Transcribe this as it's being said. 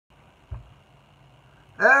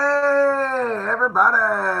Hey,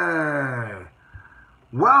 everybody!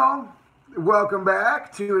 Well, welcome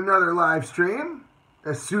back to another live stream.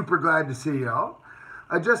 Super glad to see y'all.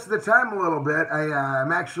 Adjusted the time a little bit.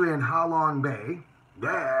 I'm actually in Ha Long Bay.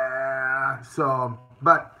 Yeah. So,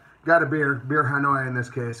 but got a beer Hanoi in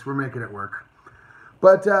this case. We're making it work.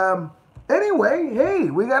 But anyway,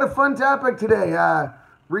 hey, we got a fun topic today.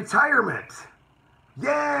 Retirement.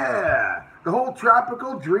 Yeah, the whole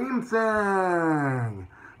tropical dream thing.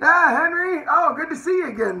 Yeah, Henry. Oh, good to see you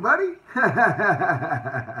again, buddy.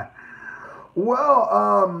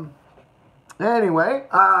 well, anyway,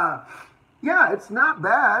 yeah, it's not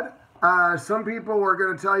bad. Some people are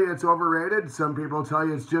going to tell you it's overrated. Some people tell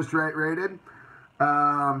you it's just right rated.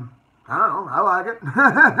 I don't know. I like it.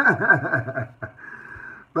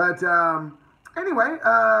 but anyway,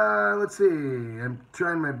 let's see. I'm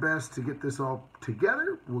trying my best to get this all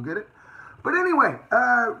together. We'll get it. But anyway,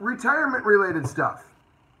 retirement-related stuff.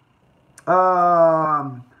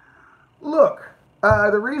 Look,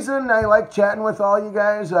 the reason I like chatting with all you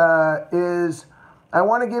guys is I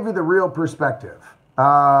want to give you the real perspective.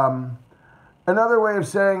 Another way of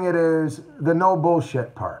saying it is the no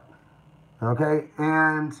bullshit part. Okay?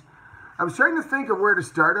 And I was trying to think of where to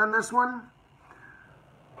start on this one.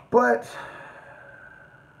 But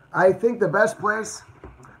I think the best place,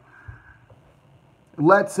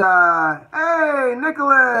 hey,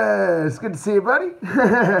 Nicholas, good to see you, buddy.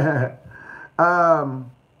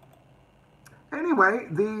 Anyway,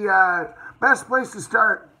 the best place to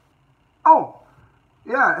start, oh,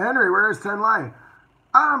 yeah, Henry, where is Ten Line?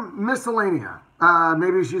 Miscellanea.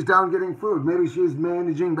 Maybe she's down getting food. Maybe she's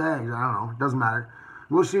managing bags. I don't know. It doesn't matter.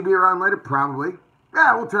 Will she be around later? Probably.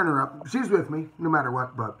 Yeah, we'll turn her up. She's with me, no matter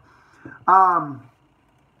what, but...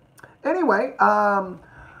 Anyway,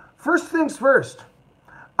 first things first.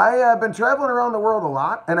 I have been traveling around the world a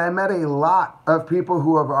lot, and I met a lot of people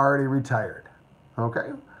who have already retired.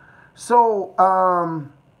 Okay? So,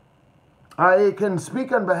 I can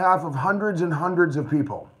speak on behalf of hundreds and hundreds of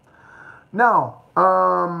people. Now,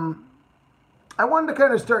 I wanted to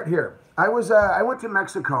kind of start here. I went to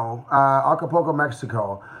Mexico, Acapulco,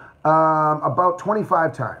 Mexico, about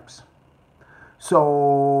 25 times.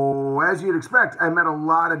 So, as you'd expect, I met a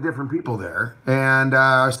lot of different people there, and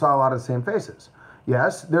I saw a lot of the same faces.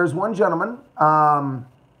 Yes, there's one gentleman that I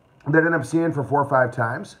ended up seeing for 4 or 5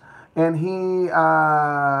 times, and he,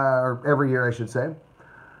 or every year I should say,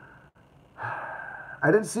 I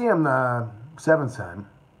didn't see him the 7th time.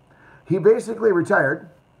 He basically retired,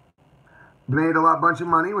 made a bunch of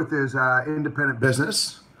money with his independent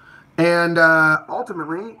business, and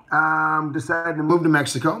ultimately decided to move to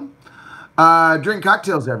Mexico. Drink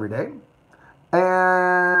cocktails every day,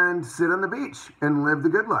 and sit on the beach and live the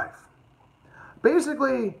good life.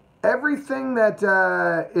 Basically, everything that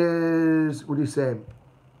is, what do you say?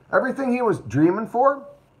 Everything he was dreaming for,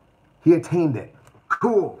 he attained it.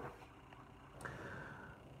 Cool.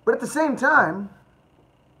 But at the same time,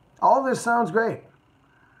 all this sounds great.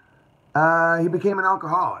 He became an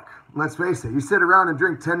alcoholic. Let's face it, you sit around and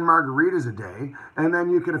drink 10 margaritas a day, and then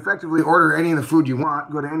you can effectively order any of the food you want,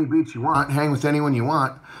 go to any beach you want, hang with anyone you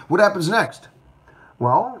want. What happens next?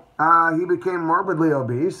 Well, he became morbidly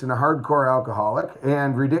obese and a hardcore alcoholic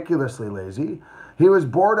and ridiculously lazy. He was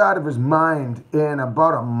bored out of his mind in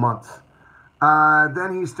about a month.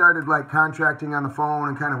 Then he started contracting on the phone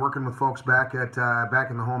and kind of working with folks back in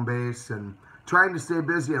the home base and trying to stay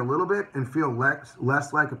busy a little bit and feel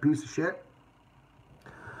less like a piece of shit.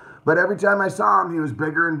 But every time I saw him, he was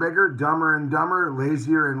bigger and bigger, dumber and dumber,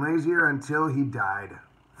 lazier and lazier until he died.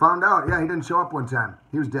 Found out, yeah, he didn't show up one time.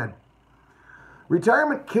 He was dead.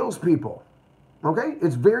 Retirement kills people, okay?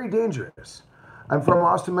 It's very dangerous. I'm from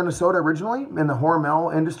Austin, Minnesota originally, in the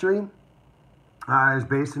Hormel industry. Is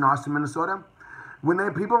based in Austin, Minnesota. When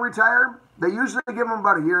people retire, they usually give them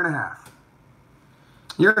about a year and a half.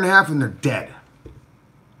 Year and a half and they're dead.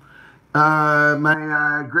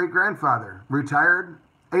 My great-grandfather retired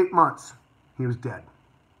 8 months. He was dead.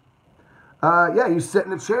 Yeah, you sit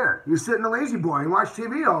in a chair. You sit in a lazy boy and watch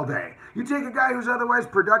TV all day. You take a guy who's otherwise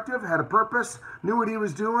productive, had a purpose, knew what he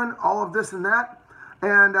was doing, all of this and that,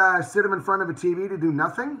 and sit him in front of a TV to do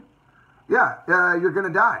nothing. Yeah, you're going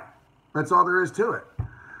to die. That's all there is to it.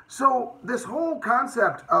 So this whole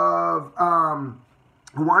concept of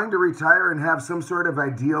wanting to retire and have some sort of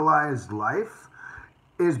idealized life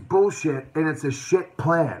is bullshit, and it's a shit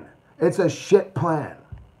plan. It's a shit plan.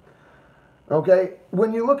 Okay,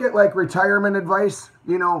 when you look at retirement advice,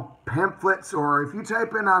 pamphlets, or if you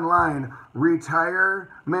type in online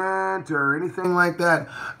retirement or anything like that,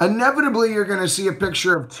 inevitably you're going to see a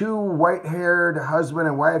picture of two white-haired husband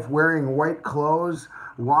and wife wearing white clothes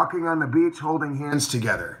walking on the beach holding hands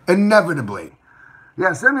together. Inevitably.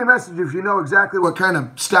 Yeah, send me a message if you know exactly what kind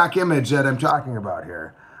of stock image that I'm talking about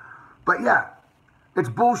here. But yeah, it's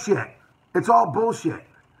bullshit. It's all bullshit.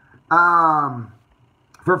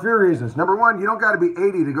 For a few reasons. Number one, you don't got to be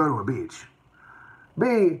 80 to go to a beach.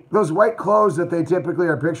 B, those white clothes that they typically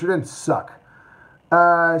are pictured in suck.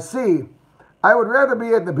 C, I would rather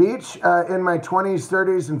be at the beach in my 20s,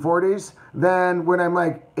 30s, and 40s than when I'm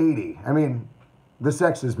like 80. I mean, the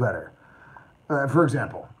sex is better, for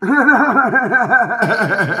example.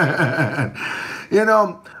 You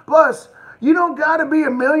know, plus, you don't got to be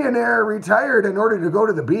a millionaire retired in order to go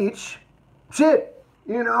to the beach. Shit,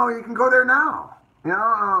 you know, you can go there now. You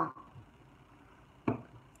know,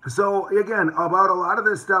 so again, about a lot of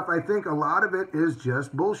this stuff, I think a lot of it is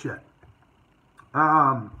just bullshit.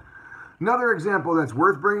 Another example that's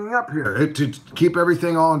worth bringing up here to keep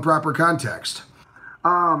everything all in proper context.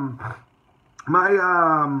 My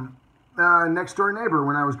next door neighbor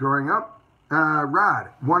when I was growing up, Rod,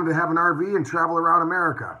 wanted to have an RV and travel around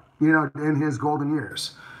America, you know, in his golden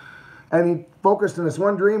years. And he focused on this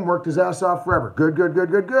one dream, worked his ass off forever. Good, good,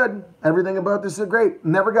 good, good, good. Everything about this is great.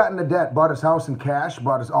 Never got into debt. Bought his house in cash.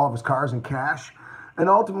 Bought all of his cars in cash. And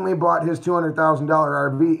ultimately bought his $200,000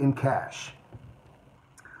 RV in cash.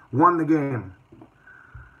 Won the game.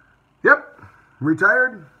 Yep.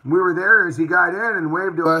 Retired. We were there as he got in and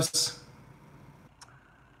waved to us.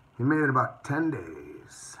 He made it about 10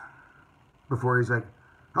 days before he's like,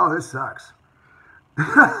 oh, this sucks.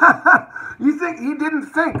 You think he didn't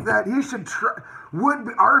think that he should would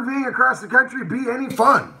RVing across the country be any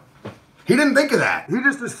fun? He didn't think of that. He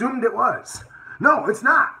just assumed it was. No, it's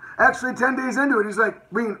not. Actually, 10 days into it, he's like,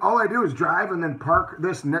 I mean, all I do is drive and then park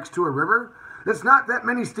this next to a river. It's not that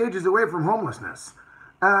many stages away from homelessness.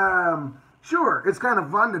 Sure, it's kind of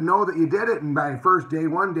fun to know that you did it, and by first day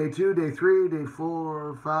 1, day 2, day 3, day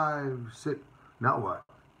 4, 5, 6. Now what?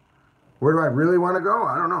 Where do I really want to go?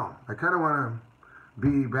 I don't know. I kind of want to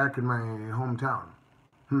be back in my hometown.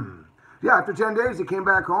 Yeah, after 10 days, he came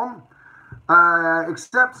back home,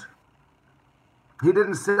 except he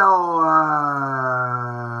didn't sell,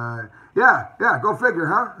 yeah, go figure,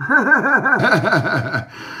 huh?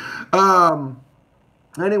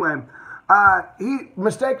 Anyway,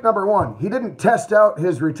 mistake number one, he didn't test out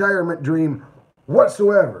his retirement dream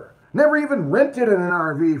whatsoever. Never even rented an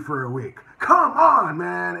RV for a week. Come on,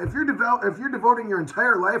 man. If you're devoting your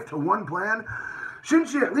entire life to one plan,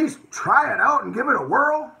 shouldn't you at least try it out and give it a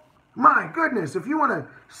whirl? My goodness, if you want to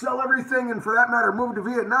sell everything and for that matter move to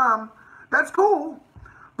Vietnam, that's cool.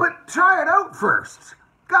 But try it out first.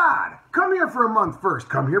 God, come here for a month first.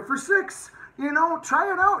 Come here for 6. You know,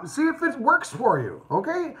 try it out and see if it works for you,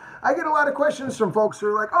 okay? I get a lot of questions from folks who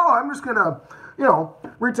are like, oh, I'm just going to, you know,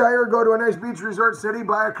 retire, go to a nice beach resort city,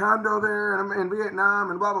 buy a condo there in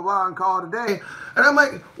Vietnam and blah, blah, blah, and call it a day. And I'm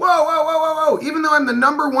like, whoa. Even though I'm the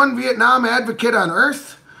 #1 Vietnam advocate on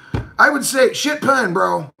earth, I would say, shit pun,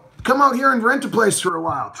 bro. Come out here and rent a place for a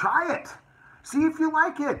while. Try it. See if you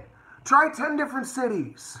like it. Try 10 different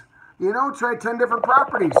cities. You know, try 10 different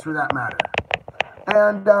properties for that matter.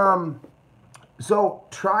 And so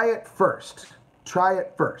try it first. Try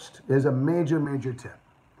it first is a major, major tip.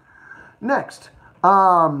 Next,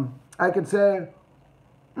 I could say,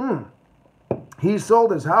 he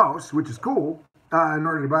sold his house, which is cool, in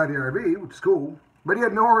order to buy the RV, which is cool, but he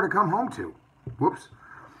had nowhere to come home to. Whoops.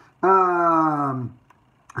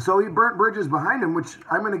 So he burnt bridges behind him, which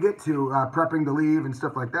I'm going to get to, prepping to leave and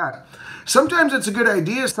stuff like that. Sometimes it's a good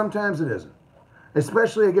idea, sometimes it isn't.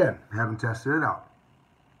 Especially, again, haven't tested it out.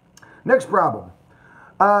 Next problem.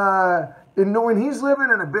 When he's living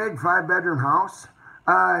in a big 5-bedroom house,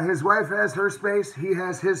 his wife has her space, he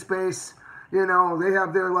has his space. You know, they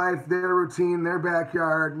have their life, their routine, their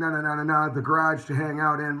backyard, the garage to hang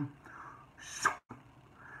out in.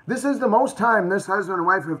 This is the most time this husband and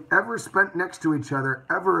wife have ever spent next to each other,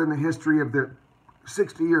 ever in the history of their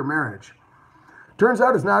 60-year marriage. Turns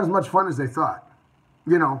out it's not as much fun as they thought,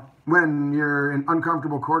 you know, when you're in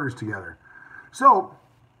uncomfortable quarters together. So,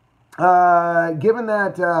 given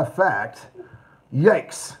that fact,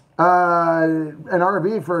 yikes. An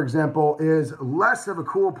RV, for example, is less of a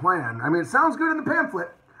cool plan. I mean, it sounds good in the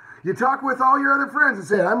pamphlet. You talk with all your other friends and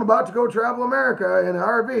say, I'm about to go travel America in an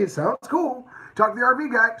RV. Sounds cool. Talk to the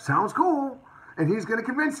RV guy. Sounds cool. And he's going to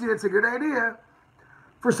convince you it's a good idea.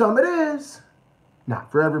 For some it is. Not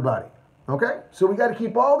for everybody. Okay? So we got to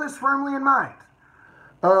keep all this firmly in mind.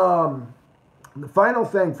 The final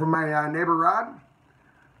thing from my neighbor Rod.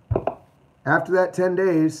 After that 10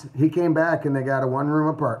 days, he came back and they got a 1-room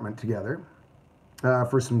apartment together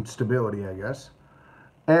for some stability, I guess.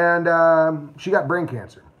 And she got brain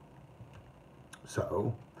cancer.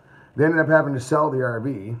 So they ended up having to sell the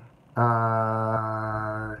RV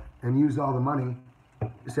and use all the money.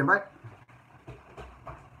 Stand by.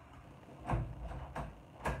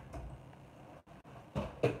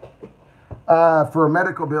 For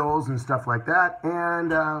medical bills and stuff like that.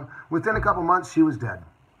 And within a couple months, she was dead.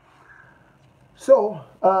 So,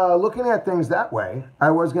 looking at things that way,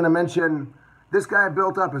 I was going to mention this guy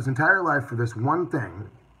built up his entire life for this one thing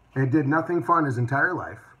and did nothing fun his entire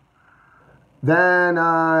life. Then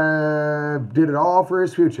did it all for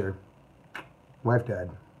his future. Wife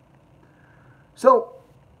died. So,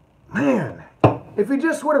 man, if he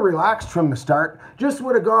just would have relaxed from the start, just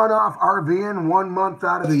would have gone off RVing 1 month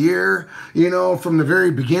out of the year, you know, from the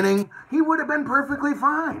very beginning, he would have been perfectly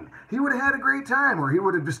fine. He would have had a great time, or he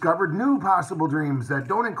would have discovered new possible dreams that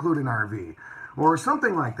don't include an RV, or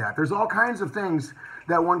something like that. There's all kinds of things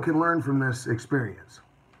that one can learn from this experience.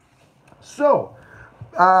 So,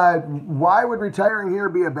 why would retiring here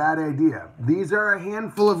be a bad idea? These are a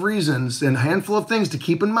handful of reasons and a handful of things to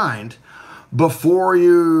keep in mind before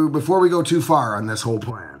we go too far on this whole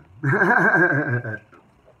plan.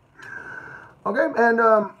 Okay, and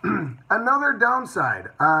another downside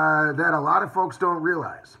that a lot of folks don't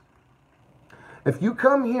realize. If you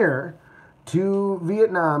come here to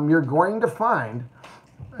Vietnam, you're going to find,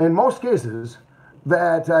 in most cases,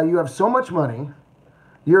 that you have so much money,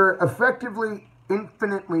 you're effectively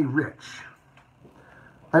infinitely rich.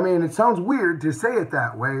 I mean, it sounds weird to say it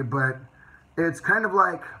that way, but it's kind of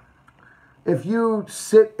like if you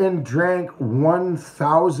sit and drank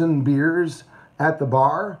 1,000 beers at the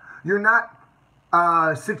bar, you're not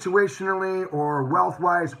situationally or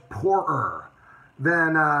wealth-wise poorer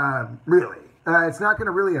than really. It's not going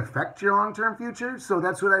to really affect your long-term future, so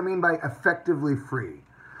that's what I mean by effectively free.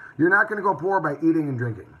 You're not going to go poor by eating and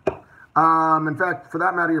drinking. In fact, for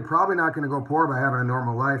that matter, you're probably not going to go poor by having a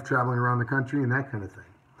normal life, traveling around the country and that kind of thing.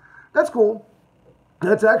 That's cool.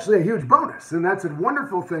 That's actually a huge bonus, and that's a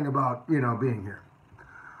wonderful thing about, you know, being here.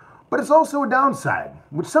 But it's also a downside,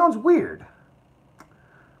 which sounds weird,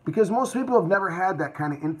 because most people have never had that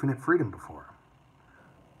kind of infinite freedom before.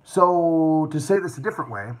 So, to say this a different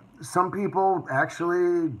way, some people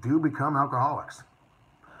actually do become alcoholics.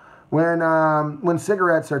 When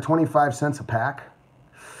cigarettes are 25 cents a pack,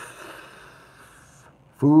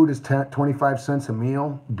 food is 25 cents a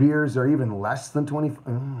meal, beers are even less than 20.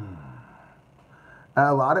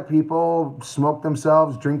 A lot of people smoke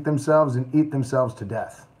themselves, drink themselves, and eat themselves to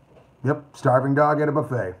death. Yep, starving dog at a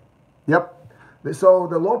buffet. Yep. So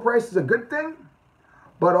the low price is a good thing,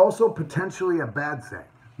 but also potentially a bad thing,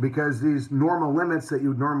 because these normal limits that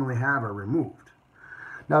you'd normally have are removed.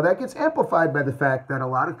 Now that gets amplified by the fact that a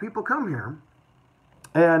lot of people come here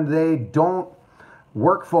and they don't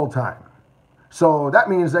work full time. So that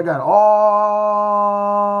means they got all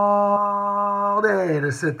day to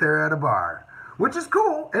sit there at a bar, which is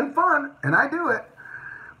cool and fun, and I do it,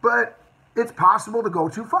 but it's possible to go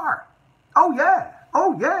too far. Oh yeah,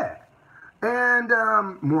 oh yeah. And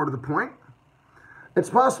more to the point, it's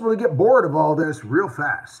possible to get bored of all this real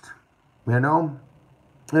fast, you know?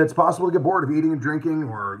 It's possible to get bored of eating and drinking,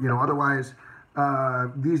 or, you know, otherwise,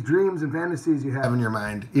 these dreams and fantasies you have in your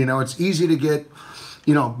mind, you know, it's easy to get,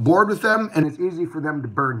 you know, bored with them, and it's easy for them to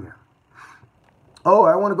burn you. Oh,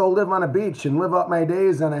 I want to go live on a beach and live out my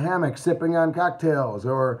days on a hammock sipping on cocktails,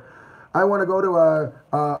 or I want to go to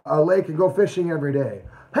a lake and go fishing every day.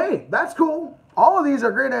 Hey, that's cool. All of these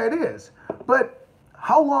are great ideas, but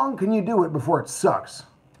how long can you do it before it sucks?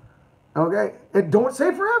 Okay, don't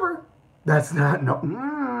say forever. That's not, no,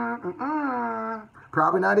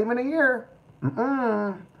 probably not even a year.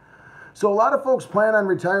 So a lot of folks plan on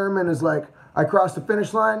retirement as like, I crossed the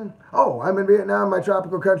finish line. Oh, I'm in Vietnam, my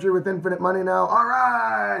tropical country with infinite money now. All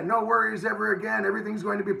right, no worries ever again. Everything's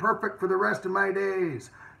going to be perfect for the rest of my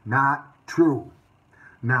days. Not true.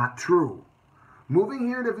 Not true. Moving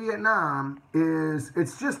here to Vietnam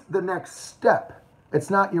it's just the next step. It's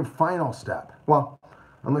not your final step. Well,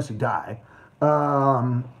 unless you die.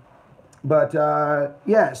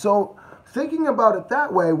 Yeah, so thinking about it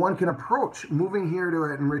that way, one can approach moving here to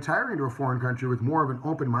it and retiring to a foreign country with more of an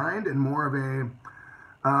open mind and more of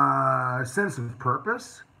a sense of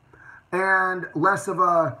purpose, and less of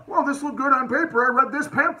a, well, this looked good on paper. I read this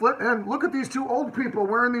pamphlet, and look at these two old people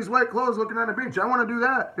wearing these white clothes looking on a beach. I want to do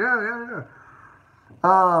that. Yeah.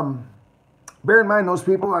 Bear in mind, those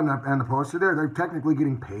people on the poster there, they're technically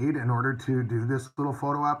getting paid in order to do this little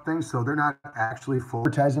photo op thing, so they're not actually full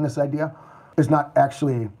advertising this idea. It's not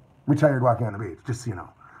actually retired walking on the beach, just so you know.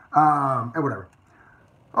 And whatever.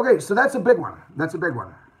 Okay, so that's a big one. That's a big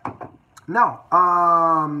one. Now,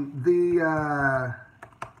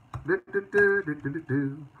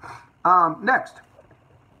 Next,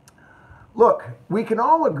 look, we can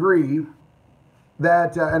all agree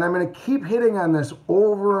that, and I'm going to keep hitting on this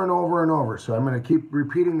over and over and over. So I'm going to keep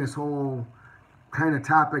repeating this whole kind of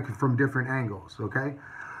topic from different angles, okay?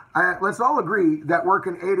 Let's all agree that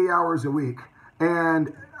working 80 hours a week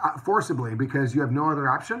and forcibly because you have no other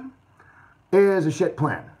option is a shit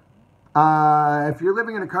plan. If you're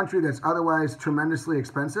living in a country that's otherwise tremendously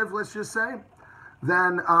expensive, let's just say,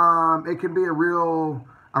 then it can be a real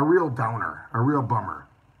downer, a real bummer.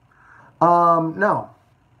 Now,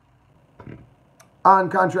 on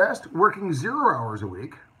contrast, working 0 hours a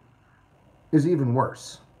week is even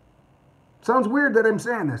worse. Sounds weird that I'm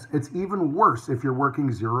saying this. It's even worse if you're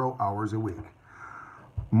working 0 hours a week.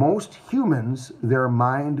 Most humans, their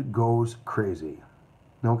mind goes crazy.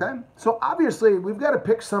 Okay? So obviously, we've got to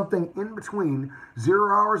pick something in between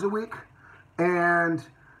 0 hours a week and,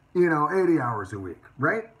 80 hours a week,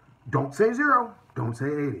 right? Don't say 0. Don't say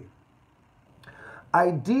 80.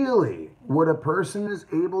 Ideally, what a person is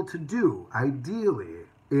able to do,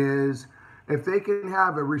 is if they can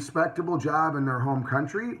have a respectable job in their home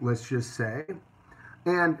country, let's just say,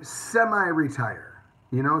 and semi-retire,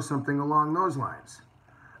 something along those lines.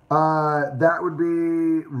 That would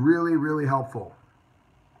be really, really helpful.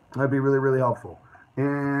 That'd be really, really helpful.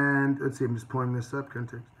 And let's see, I'm just pulling this up.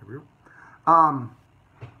 Context.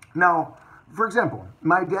 Now, for example,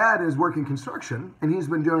 my dad is working construction, and he's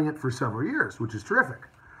been doing it for several years, which is terrific.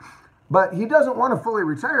 But he doesn't want to fully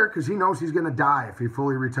retire because he knows he's going to die if he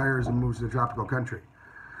fully retires and moves to a tropical country.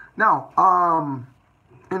 Now,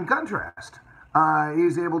 in contrast,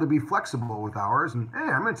 he's able to be flexible with hours, and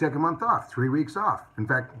hey, I'm going to take a month off, 3 weeks off. In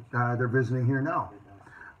fact, they're visiting here now.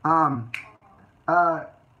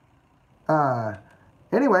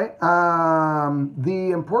 Anyway,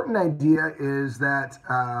 the important idea is that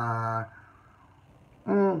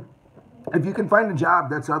if you can find a job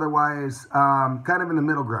that's otherwise kind of in the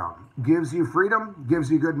middle ground, gives you freedom, gives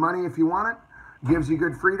you good money if you want it, gives you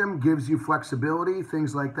good freedom, gives you flexibility,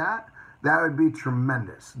 things like that, that would be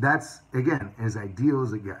tremendous. That's, again, as ideal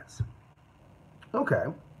as it gets. Okay,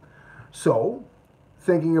 so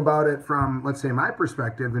thinking about it from, let's say, my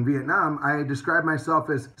perspective in Vietnam, I describe myself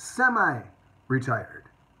as semi-retired.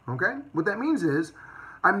 Okay? What that means is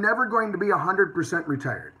I'm never going to be 100%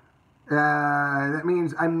 retired. That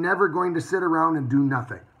means I'm never going to sit around and do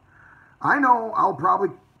nothing. I know I'll probably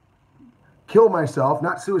kill myself,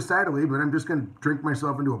 not suicidally, but I'm just going to drink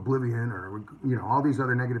myself into oblivion or, all these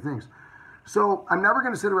other negative things. So I'm never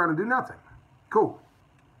going to sit around and do nothing. Cool.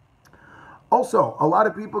 Also, a lot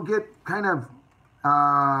of people get kind of,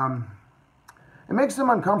 it makes them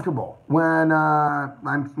uncomfortable when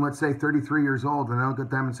I'm, let's say, 33 years old, and I look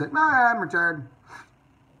at them and say, nah, I'm retired.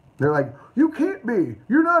 They're like, you can't be.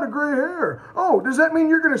 You're not a gray hair. Oh, does that mean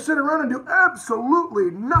you're going to sit around and do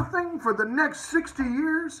absolutely nothing for the next 60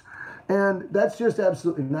 years? And that's just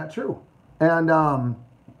absolutely not true. And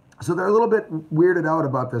so they're a little bit weirded out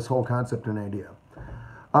about this whole concept and idea.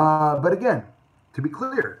 But again, to be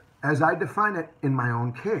clear, as I define it in my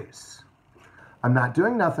own case, I'm not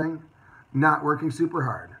doing nothing, not working super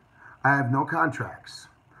hard. I have no contracts.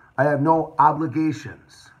 I have no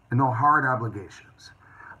obligations, no hard obligations.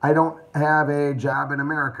 I don't have a job in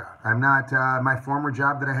America. I'm not, my former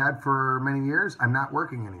job that I had for many years, I'm not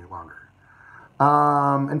working any longer.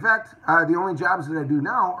 In fact, the only jobs that I do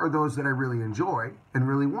now are those that I really enjoy and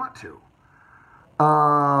really want to,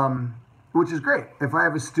 which is great. If I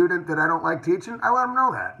have a student that I don't like teaching, I let them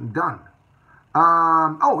know that. I'm done.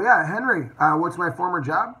 Oh, yeah, Henry, what's my former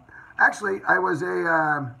job? Actually, I was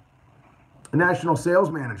a national sales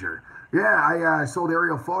manager. Yeah, I sold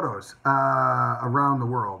aerial photos around the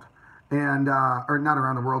world, and or not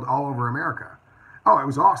around the world, all over America. Oh, it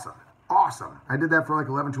was awesome. Awesome. I did that for like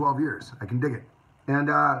 11, 12 years. I can dig it.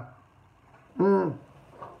 And I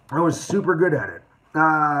was super good at it.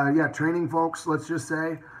 Yeah, training folks, let's just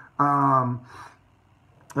say.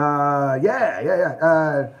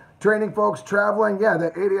 Training folks, traveling. Yeah,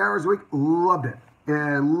 that 80 hours a week, loved it.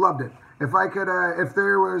 Yeah, loved it. If I could, if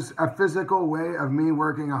there was a physical way of me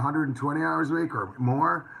working 120 hours a week or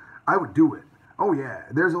more, I would do it. Oh yeah,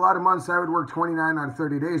 there's a lot of months I would work 29 out of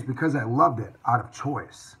 30 days because I loved it out of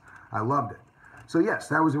choice. I loved it. So yes,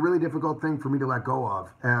 that was a really difficult thing for me to let go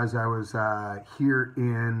of as I was here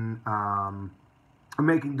in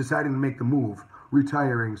deciding to make the move,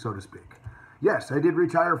 retiring, so to speak. Yes, I did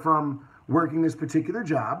retire from working this particular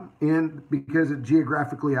job because it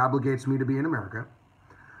geographically obligates me to be in America.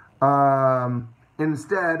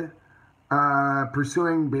 Instead,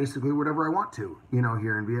 pursuing basically whatever I want to,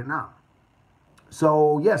 here in Vietnam.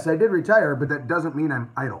 So yes, I did retire, but that doesn't mean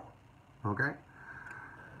I'm idle. Okay.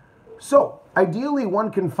 So ideally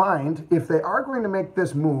one can find, if they are going to make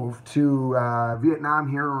this move to Vietnam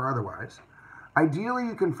here or otherwise, ideally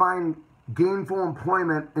you can find gainful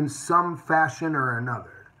employment in some fashion or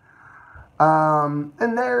another.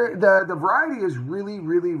 And the variety is really,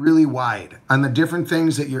 really, really wide on the different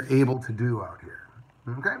things that you're able to do out here.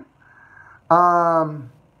 Okay?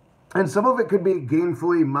 And some of it could be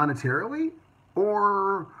gainfully monetarily,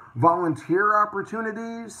 or volunteer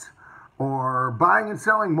opportunities, or buying and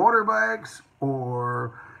selling motorbikes,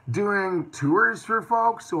 or doing tours for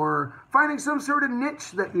folks, or finding some sort of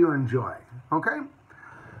niche that you enjoy. Okay?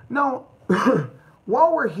 Now,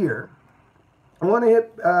 while we're here, I want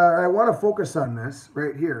to focus on this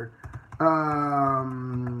right here.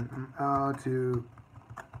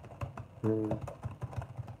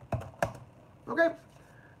 Okay,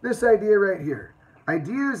 this idea right here.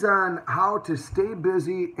 Ideas on how to stay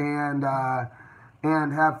busy and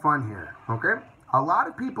have fun here. Okay, a lot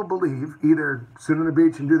of people believe either sit on the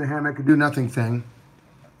beach and do the hammock and do nothing thing,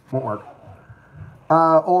 won't work,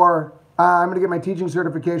 or I'm going to get my teaching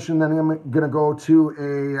certification, then I'm going to go to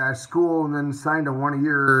a school and then sign a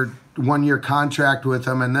one-year contract with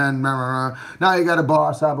them, and then now you got a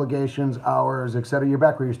boss, obligations, hours, etc. You're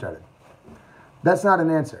back where you started. That's not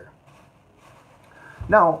an answer.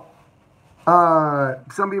 Now,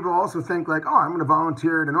 some people also think like, oh, I'm going to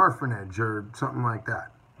volunteer at an orphanage or something like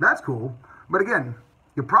that. That's cool. But again,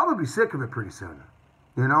 you'll probably be sick of it pretty soon,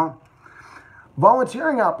 you know?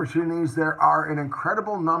 Volunteering opportunities, there are an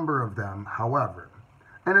incredible number of them, however,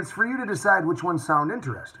 and it's for you to decide which ones sound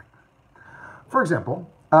interesting. For example,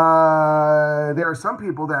 there are some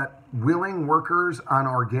people that willing workers on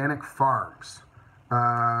organic farms.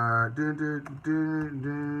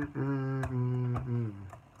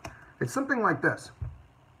 It's something like this.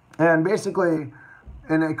 And basically,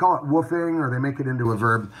 and they call it woofing, or they make it into a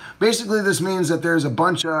verb. Basically, this means that there's a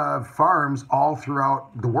bunch of farms all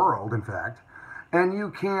throughout the world, in fact, and you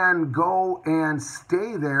can go and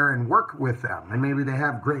stay there and work with them. And maybe they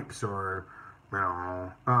have grapes, or, you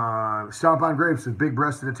know, stomp on grapes with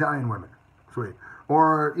big-breasted Italian women. Sweet.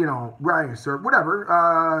 Or, you know, rice, or whatever,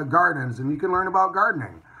 gardens, and you can learn about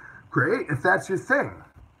gardening. Great, if that's your thing.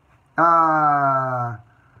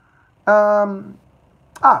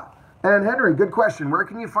 And Henry, good question. Where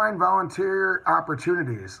can you find volunteer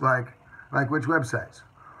opportunities? Like which websites?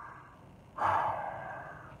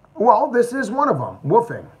 Well, this is one of them,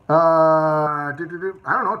 woofing. I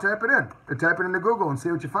don't know, type it in. Type it into Google and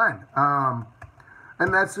see what you find.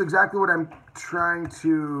 And that's exactly what I'm trying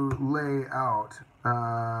to lay out.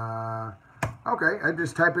 Okay, I'm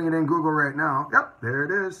just typing it in Google right now. Yep, there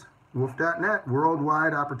it is. Woof.net,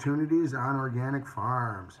 worldwide opportunities on organic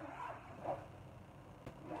farms.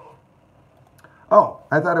 Oh,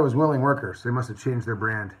 I thought it was willing workers. They must have changed their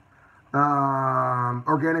brand.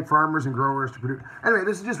 Organic farmers and growers to produce. Anyway,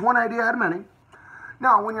 this is just one idea out of many.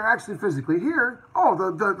 Now, when you're actually physically here,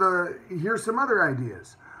 here's some other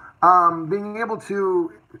ideas. Being able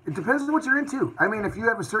to, it depends on what you're into. I mean, if you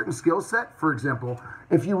have a certain skill set, for example,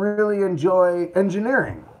 if you really enjoy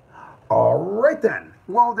engineering, all right then.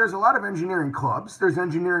 Well, there's a lot of engineering clubs. There's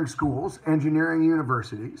engineering schools, engineering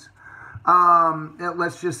universities.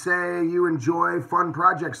 Let's just say you enjoy fun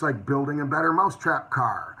projects like building a better mousetrap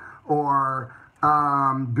car, or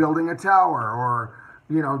building a tower, or,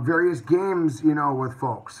 you know, various games, you know, with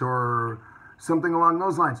folks, or something along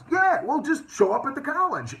those lines. Yeah, well, just show up at the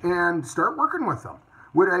college and start working with them.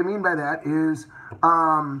 What I mean by that is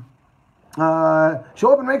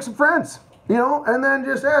show up and make some friends, you know, and then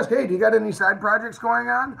just ask, hey, do you got any side projects going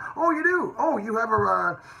on? Oh, you do? Oh, you have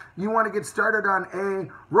you want to get started on a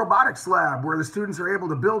robotics lab where the students are able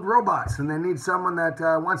to build robots, and they need someone that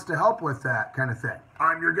wants to help with that kind of thing.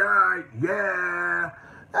 I'm your guy. Yeah.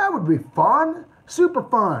 That would be fun. Super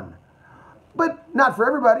fun. But not for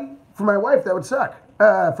everybody. For my wife, that would suck.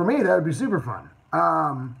 For me, that would be super fun.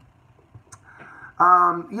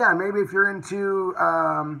 Yeah, maybe if you're into,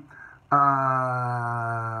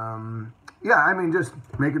 yeah, I mean, just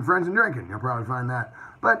making friends and drinking, you'll probably find that.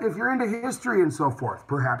 But if you're into history and so forth,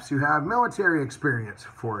 perhaps you have military experience,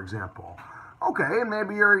 for example. Okay, and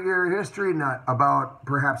maybe you're a history nut about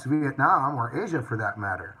perhaps Vietnam or Asia for that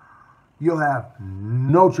matter. You'll have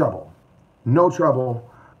no trouble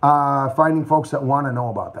finding folks that want to know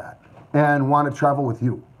about that and want to travel with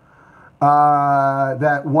you,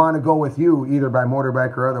 that want to go with you either by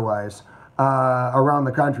motorbike or otherwise around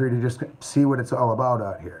the country to just see what it's all about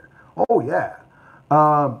out here. Oh, yeah.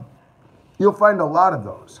 You'll find a lot of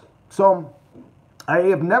those. So I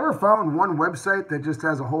have never found one website that just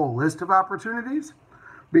has a whole list of opportunities,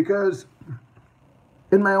 because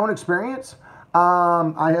in my own experience,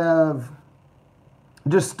 I have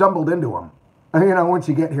just stumbled into them once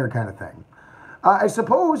you get here kind of thing. I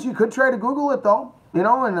suppose you could try to Google it though,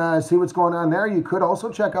 and see what's going on there. You could also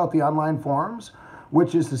check out the online forums,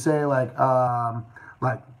 which is to say like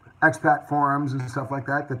expat forums and stuff like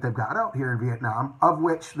that they've got out here in Vietnam, of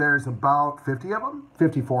which there's about 50 of them,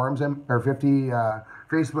 50 forums or 50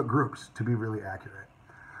 Facebook groups to be really accurate.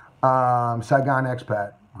 Saigon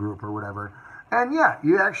expat group or whatever. And yeah,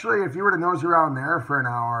 you actually, if you were to nose around there for an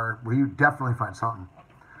hour, well, you definitely find something.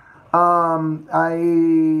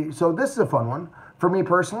 So this is a fun one. For me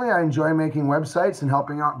personally, I enjoy making websites and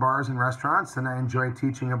helping out bars and restaurants, and I enjoy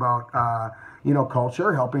teaching about,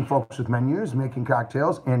 culture, helping folks with menus, making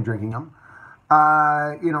cocktails, and drinking them.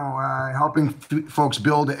 Helping folks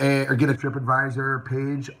build or get a TripAdvisor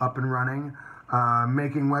page up and running,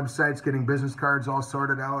 making websites, getting business cards all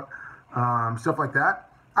sorted out, stuff like that.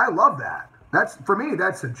 I love that. For me,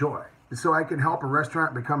 that's a joy. So I can help a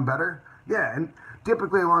restaurant become better. Yeah, and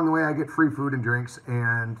typically along the way, I get free food and drinks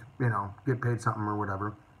and, get paid something or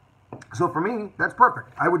whatever. So for me, that's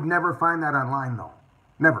perfect. I would never find that online though.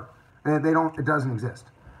 Never. It doesn't exist.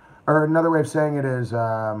 Or another way of saying it is,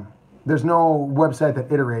 there's no website that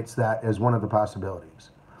iterates that as one of the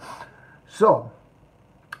possibilities. So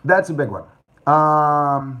that's a big one.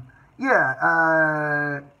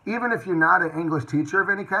 Even if you're not an English teacher of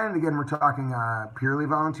any kind, and again, we're talking purely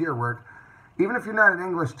volunteer work, even if you're not an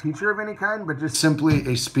English teacher of any kind, but just simply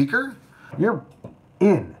a speaker, you're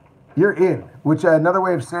in. You're in. Which another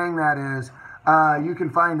way of saying that is you can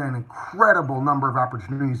find an incredible number of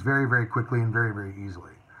opportunities very, very quickly and very, very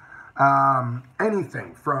easily.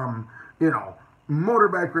 Anything from,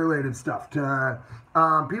 motorbike related stuff to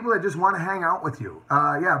people that just want to hang out with you.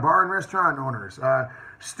 Bar and restaurant owners,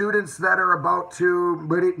 students that are about to,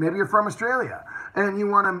 maybe you're from Australia and you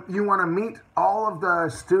want to meet all of the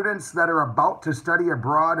students that are about to study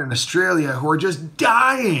abroad in Australia who are just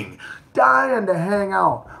dying to hang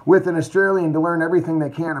out with an Australian to learn everything they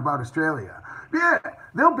can about Australia. Yeah,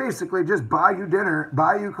 they'll basically just buy you dinner,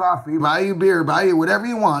 buy you coffee, buy you beer, buy you whatever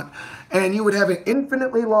you want, and you would have an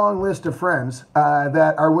infinitely long list of friends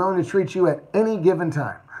that are willing to treat you at any given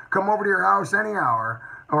time. Come over to your house any hour,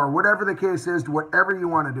 or whatever the case is, whatever you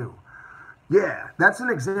want to do. Yeah, that's an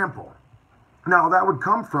example. Now, that would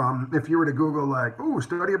come from, if you were to Google,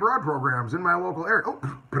 study abroad programs in my local area.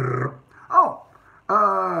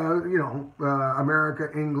 America,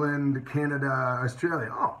 England, Canada,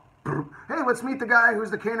 Australia. Oh, hey, let's meet the guy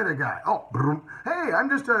who's the Canada guy. Oh, hey, I'm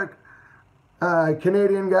just a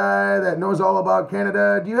Canadian guy that knows all about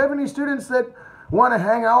Canada. Do you have any students that want to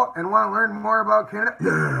hang out and want to learn more about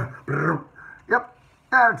Canada? Yep,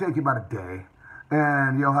 that'll take you about a day,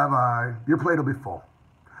 and you'll have your plate will be full.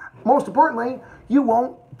 Most importantly, you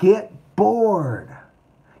won't get bored.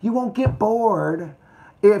 You won't get bored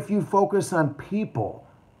if you focus on people.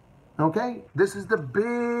 Okay? This is the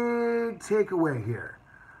big takeaway here.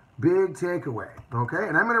 Big takeaway. Okay?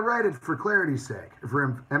 And I'm going to write it for clarity's sake,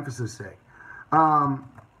 for emphasis' sake.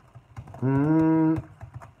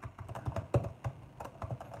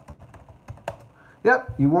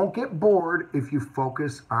 Yep, you won't get bored if you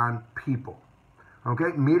focus on people.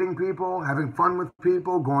 Okay, meeting people, having fun with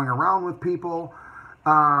people, going around with people,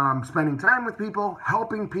 spending time with people,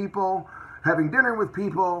 helping people, having dinner with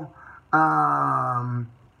people,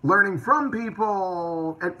 learning from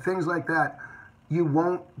people, and things like that. You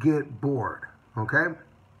won't get bored, okay?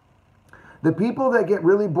 The people that get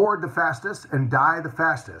really bored the fastest and die the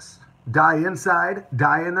fastest, die inside,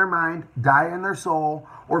 die in their mind, die in their soul,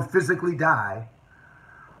 or physically die,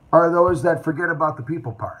 are those that forget about the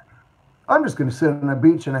people part. I'm just going to sit on a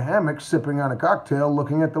beach in a hammock, sipping on a cocktail,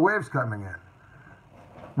 looking at the waves coming in.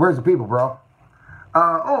 Where's the people, bro?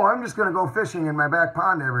 I'm just going to go fishing in my back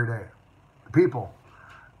pond every day. The people.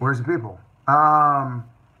 Where's the people? I'm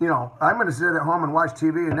going to sit at home and watch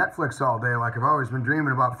TV and Netflix all day like I've always been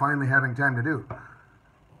dreaming about finally having time to do.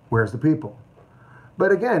 Where's the people?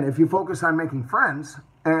 But again, if you focus on making friends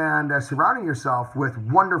and surrounding yourself with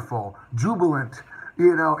wonderful, jubilant,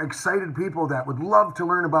 excited people that would love to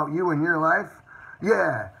learn about you and your life,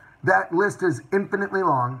 yeah, that list is infinitely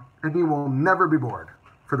long, and you will never be bored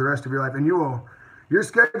for the rest of your life. And your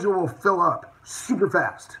schedule will fill up super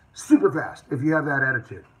fast if you have that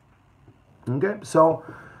attitude. Okay, so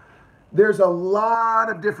there's a lot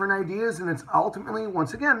of different ideas, and it's ultimately,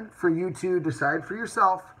 once again, for you to decide for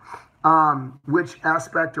yourself which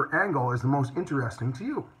aspect or angle is the most interesting to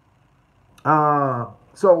you.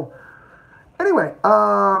 Anyway,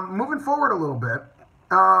 moving forward a little bit.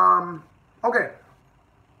 Okay,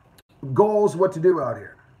 goals, what to do out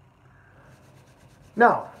here.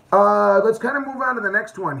 Now, let's kind of move on to the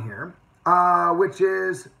next one here. which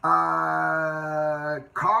is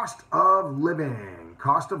cost of living.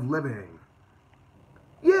 Cost of living.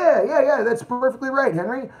 Yeah. That's perfectly right,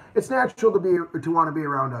 Henry. It's natural to want to be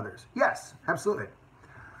around others. Yes, absolutely.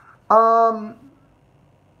 Um,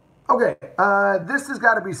 okay, this has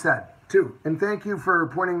got to be said too, and thank you for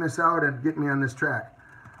pointing this out and getting me on this track.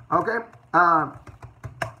 Okay,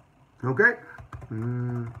 okay.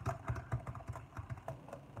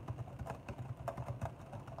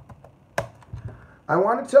 I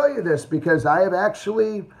want to tell you this because I have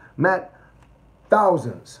actually met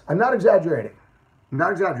thousands. I'm not exaggerating. I'm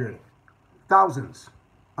not exaggerating. Thousands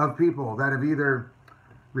of people that have either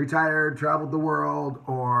retired, traveled the world,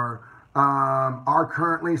 or are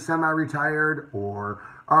currently semi-retired, or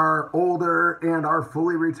are older and are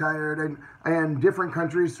fully retired, and different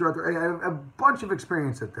countries throughout I have a bunch of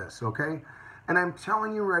experience at this, okay? And I'm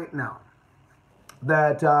telling you right now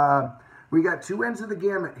that we got two ends of the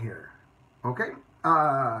gamut here, okay?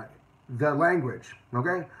 The language,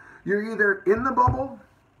 okay? You're either in the bubble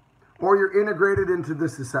or you're integrated into the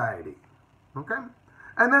society, okay?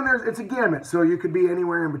 And then it's a gamut, so you could be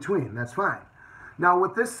anywhere in between. That's fine. Now,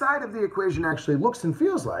 what this side of the equation actually looks and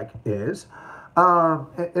feels like is,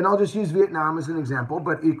 and I'll just use Vietnam as an example,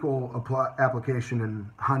 but equal application in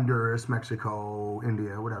Honduras, Mexico,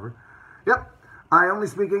 India, whatever. Yep. I only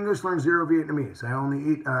speak English, learn zero Vietnamese. I only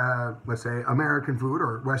eat, let's say, American food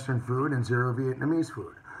or Western food and zero Vietnamese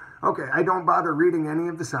food. Okay, I don't bother reading any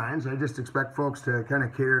of the signs. I just expect folks to kind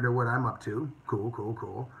of cater to what I'm up to.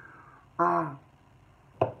 Cool.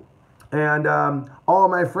 And all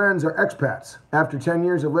of my friends are expats. After 10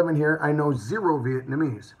 years of living here, I know zero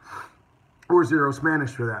Vietnamese. Or zero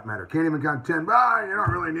Spanish for that matter. Can't even count 10. You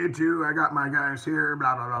don't really need to. I got my guys here,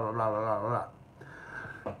 blah, blah, blah, blah, blah, blah,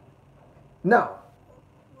 blah. Now,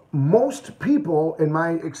 most people, in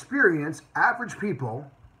my experience, average people,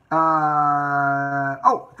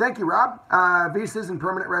 thank you, Rob. Visas and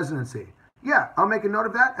permanent residency. Yeah, I'll make a note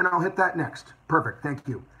of that and I'll hit that next. Perfect, thank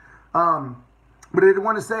you. But I did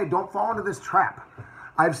want to say, don't fall into this trap.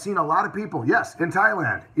 I've seen a lot of people, yes, in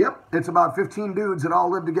Thailand. Yep, it's about 15 dudes that all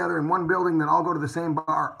live together in one building that all go to the same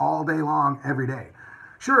bar all day long, every day.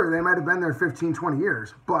 Sure, they might have been there 15, 20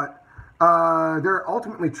 years, but they're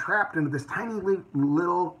ultimately trapped into this tiny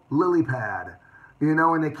little lily pad,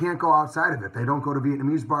 and they can't go outside of it. They don't go to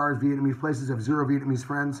Vietnamese bars, Vietnamese places, have zero Vietnamese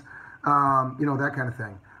friends, that kind of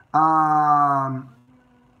thing.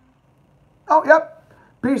 Yep.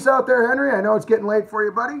 Peace out there, Henry. I know it's getting late for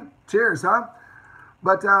you, buddy. Cheers, huh?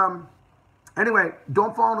 But anyway,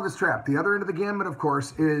 don't fall into this trap. The other end of the gamut, of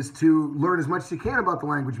course, is to learn as much as you can about the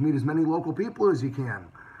language, meet as many local people as you can.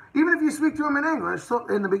 Even if you speak to them in English, so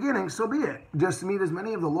in the beginning, so be it. Just meet as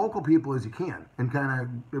many of the local people as you can and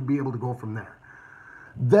kind of be able to go from there.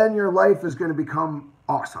 Then your life is going to become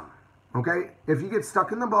awesome, okay? If you get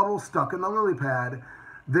stuck in the bubble, stuck in the lily pad,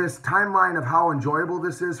 this timeline of how enjoyable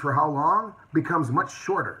this is for how long becomes much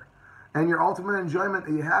shorter. And your ultimate enjoyment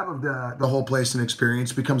that you have of the whole place and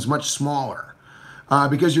experience becomes much smaller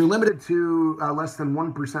because you're limited to less than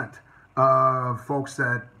 1% of folks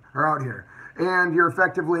that are out here. And you're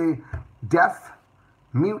effectively deaf,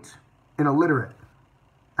 mute, and illiterate.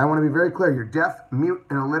 I want to be very clear. You're deaf, mute,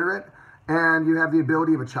 and illiterate, and you have the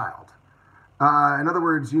ability of a child. In other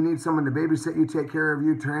words, you need someone to babysit you, take care of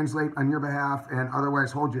you, translate on your behalf, and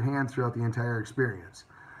otherwise hold your hand throughout the entire experience.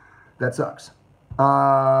 That sucks.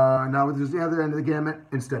 Now there's the other end of the gamut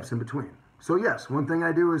and steps in between. So yes, one thing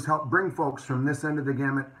I do is help bring folks from this end of the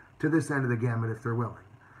gamut to this end of the gamut if they're willing.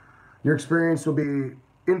 Your experience will be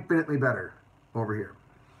infinitely better over here.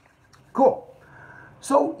 Cool.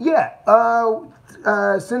 So yeah,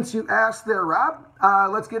 since you asked there, Rob,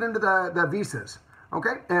 let's get into the visas.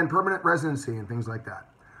 Okay, and permanent residency and things like that.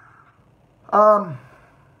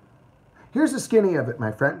 Here's the skinny of it,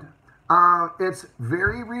 my friend. It's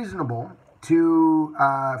very reasonable to,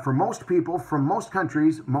 for most people from most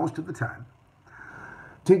countries, most of the time,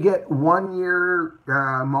 to get 1 year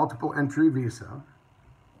multiple entry visa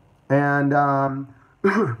and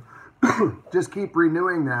just keep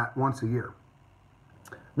renewing that once a year.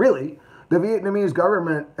 Really, the Vietnamese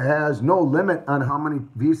government has no limit on how many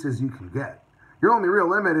visas you can get. Your only real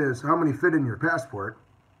limit is how many fit in your passport,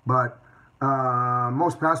 but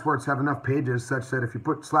most passports have enough pages such that if you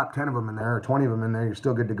slap 10 of them in there or 20 of them in there, you're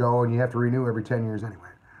still good to go, and you have to renew every 10 years anyway.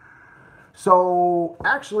 So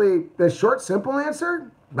actually, the short, simple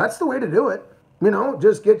answer, that's the way to do it.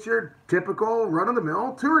 Just get your typical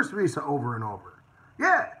run-of-the-mill tourist visa over and over.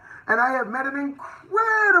 Yeah, and I have met an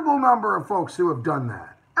incredible number of folks who have done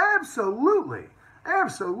that. Absolutely.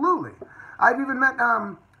 I've even met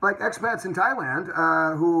like expats in Thailand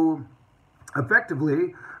who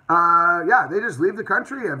effectively Yeah, they just leave the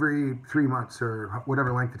country every 3 months or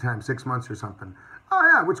whatever length of time, 6 months or something. Oh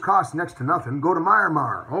yeah, which costs next to nothing. Go to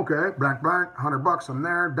Myanmar. Okay, blank, blank, $100. I'm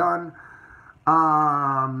there, done.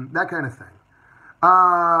 That kind of thing.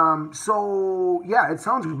 So yeah, it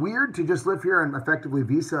sounds weird to just live here and effectively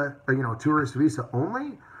visa, tourist visa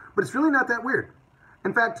only, but it's really not that weird.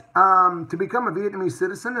 In fact, to become a Vietnamese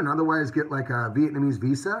citizen and otherwise get like a Vietnamese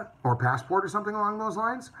visa or passport or something along those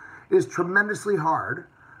lines is tremendously hard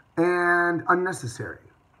and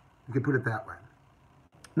unnecessary. You could put it that way.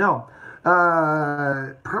 Now,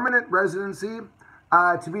 permanent residency,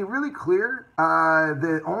 to be really clear,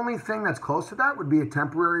 the only thing that's close to that would be a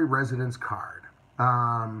temporary residence card.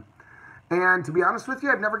 And to be honest with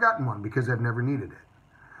you, I've never gotten one because I've never needed it.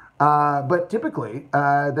 But typically,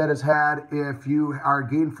 that is had if you are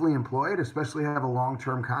gainfully employed, especially have a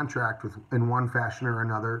long-term contract in one fashion or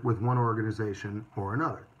another with one organization or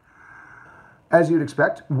another. As you'd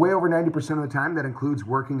expect, way over 90% of the time, that includes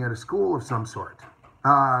working at a school of some sort,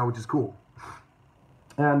 which is cool.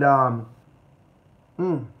 And I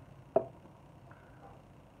do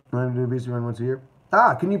a visa run once a year.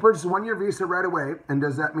 Can you purchase a 1-year visa right away? And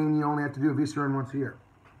does that mean you only have to do a visa run once a year?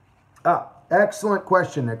 Excellent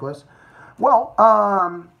question, Nicholas. Well,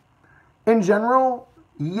 in general,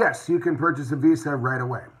 yes, you can purchase a visa right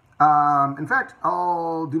away. In fact,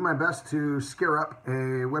 I'll do my best to scare up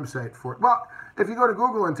a website for it. Well, if you go to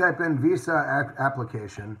Google and type in visa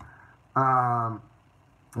application,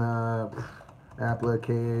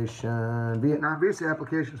 Vietnam visa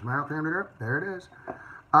application, smile parameter, there it is.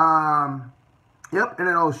 Yep, and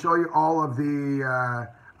it'll show you all of the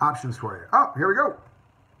options for you. Oh, here we go.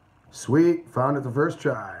 Sweet, found it the first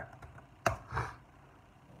try.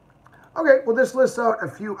 Okay, well, this lists out a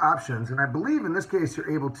few options, and I believe in this case you're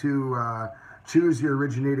able to choose your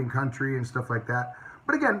originating country and stuff like that.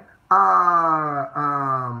 But again,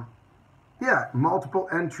 yeah, multiple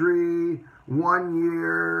entry, 1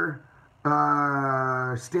 year,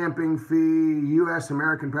 stamping fee, U.S.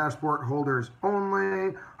 American passport holders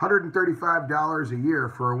only, $135 a year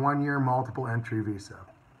for a 1-year multiple entry visa.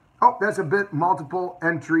 Oh, that's a bit multiple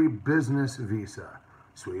entry business visa.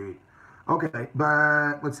 Sweet. Okay,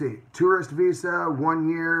 but let's see. Tourist visa, 1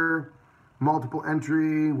 year, multiple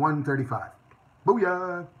entry, $135.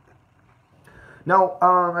 Booyah. Now,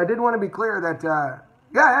 I did want to be clear that,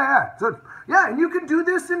 yeah. So, yeah, and you can do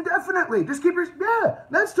this indefinitely. Just keep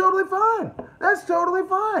that's totally fine. That's totally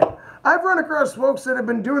fine. I've run across folks that have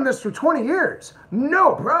been doing this for 20 years.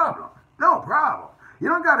 No problem. No problem. You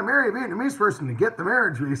don't got to marry a Vietnamese person to get the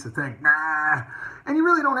marriage visa thing. Nah. And you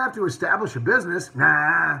really don't have to establish a business.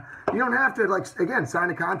 Nah. You don't have to, again, sign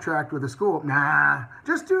a contract with a school. Nah.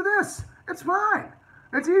 Just do this. It's fine.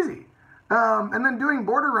 It's easy. And then doing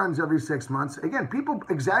border runs every 6 months. Again, people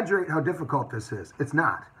exaggerate how difficult this is. It's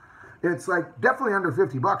not. It's definitely under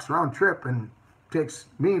 $50 round trip and takes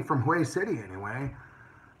me from Hue City anyway.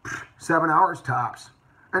 7 hours tops.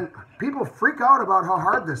 And people freak out about how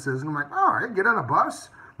hard this is. And I'm like, all right, get on a bus,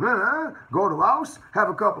 go to Laos, have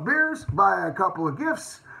a couple beers, buy a couple of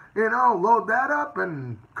gifts, load that up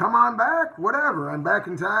and come on back, whatever. I'm back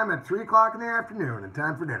in time at 3 o'clock in the afternoon and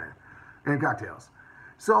time for dinner and cocktails.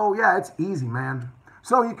 So, yeah, it's easy, man.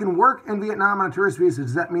 So you can work in Vietnam on a tourist visa.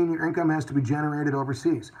 Does that mean your income has to be generated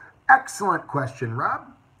overseas? Excellent question, Rob.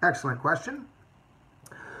 Excellent question.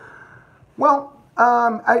 Well,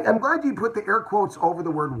 I'm glad you put the air quotes over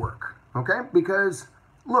the word work, okay? Because,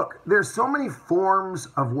 look, there's so many forms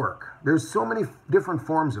of work. There's so many different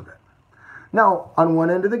forms of it. Now, on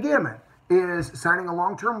one end of the gamut is signing a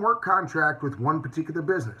long-term work contract with one particular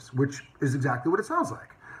business, which is exactly what it sounds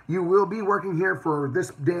like. You will be working here for this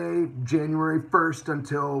day, January 1st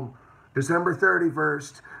until December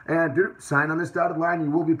 31st, and sign on this dotted line.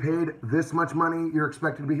 You will be paid this much money. You're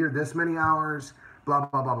expected to be here this many hours, blah,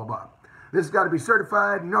 blah, blah, blah, blah. This has got to be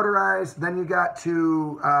certified, notarized. Then you got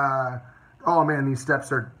to, oh man, these steps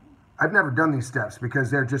are, I've never done these steps because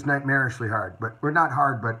they're just nightmarishly hard. But we're not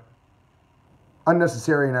hard, but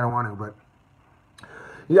unnecessary, and I don't want to. But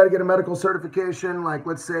you got to get a medical certification. Like,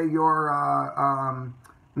 let's say your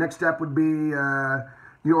next step would be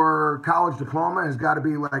your college diploma has got to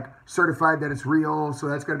be certified that it's real. So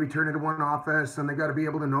that's got to be turned into one office, and they got to be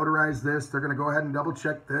able to notarize this. They're going to go ahead and double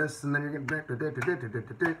check this, and then you're going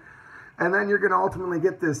to. And then you're going to ultimately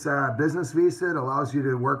get this business visa. It allows you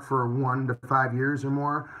to work for 1 to 5 years or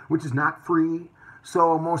more, which is not free.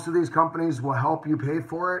 So most of these companies will help you pay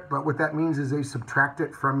for it. But what that means is they subtract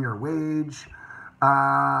it from your wage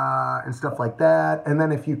and stuff like that. And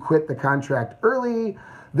then if you quit the contract early,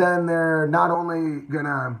 then they're not only going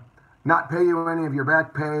to not pay you any of your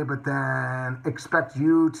back pay, but then expect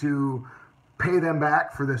you to pay them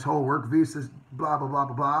back for this whole work visa, blah, blah, blah,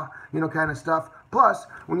 blah, blah, kind of stuff. Plus,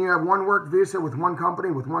 when you have one work visa with one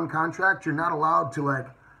company, with one contract, you're not allowed to, like,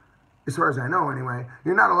 as far as I know anyway,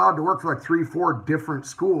 you're not allowed to work for like 3 or 4 different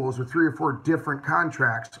schools with 3 or 4 different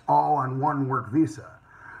contracts all on one work visa.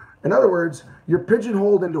 In other words, you're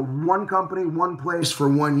pigeonholed into one company, one place for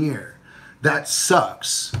 1 year. That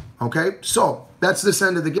sucks, okay? So that's this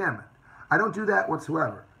end of the gamut. I don't do that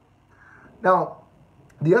whatsoever. Now,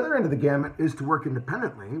 the other end of the gamut is to work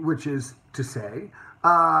independently, which is to say,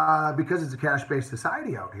 because it's a cash-based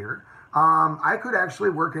society out here, I could actually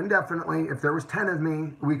work indefinitely. If there was 10 of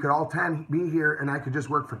me, we could all 10 be here, and I could just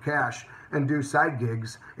work for cash and do side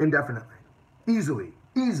gigs indefinitely. Easily.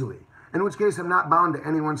 In which case, I'm not bound to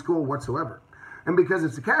any one school whatsoever. And because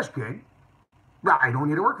it's a cash gig, I don't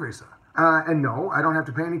need a work visa. And no, I don't have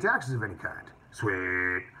to pay any taxes of any kind.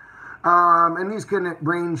 Sweet. And these can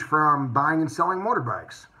range from buying and selling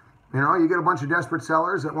motorbikes. You get a bunch of desperate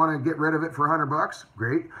sellers that want to get rid of it for $100.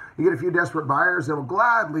 Great. You get a few desperate buyers that will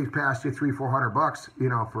gladly pass you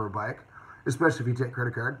 $300-400, for a bike, especially if you take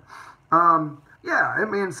credit card.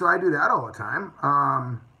 So I do that all the time.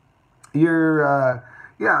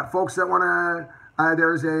 Folks that want to,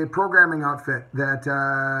 there's a programming outfit that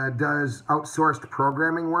does outsourced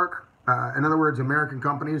programming work. In other words, American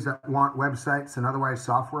companies that want websites and otherwise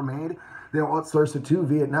software made, they'll outsource it to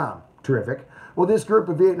Vietnam. Terrific. Well, this group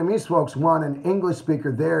of Vietnamese folks want an English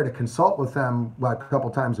speaker there to consult with them a couple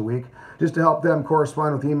times a week, just to help them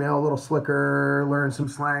correspond with email a little slicker, learn some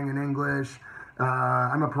slang in English.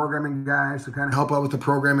 I'm a programming guy, so kind of help out with the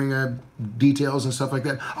programming details and stuff like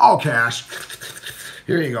that. All cash.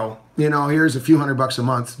 Here you go. Here's a few $100 a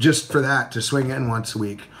month just for that to swing in once a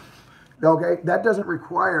week. Okay, that doesn't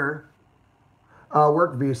require a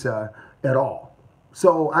work visa at all.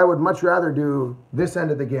 So I would much rather do this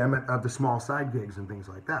end of the gamut of the small side gigs and things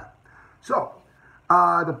like that. So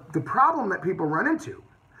the problem that people run into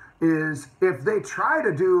is if they try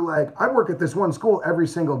to do I work at this one school every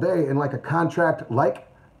single day in like a contract-like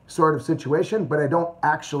sort of situation, but I don't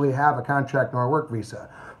actually have a contract nor a work visa,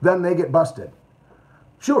 then they get busted.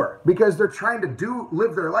 Sure, because they're trying to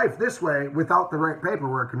live their life this way without the right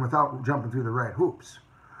paperwork and without jumping through the right hoops.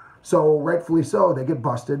 So rightfully so, they get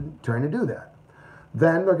busted trying to do that.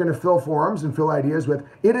 Then they're going to fill forms and fill ideas with,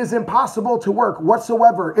 it is impossible to work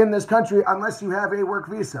whatsoever in this country unless you have a work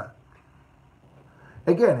visa.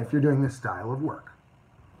 Again, if you're doing this style of work.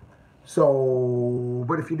 So,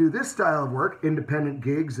 but if you do this style of work, independent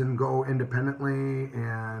gigs and go independently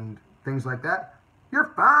and things like that,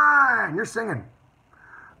 you're fine. You're singing.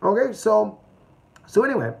 Okay, so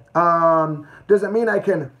anyway, does it mean I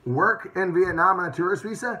can work in Vietnam on a tourist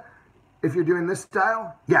visa if you're doing this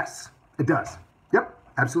style? Yes, it does. Yep,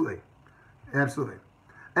 absolutely.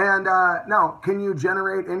 And now, can you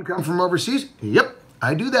generate income from overseas? Yep,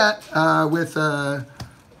 I do that with, here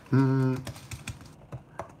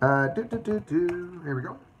we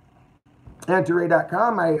go.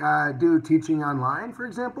 Antaray.com, I do teaching online, for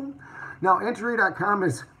example. Now, Antaray.com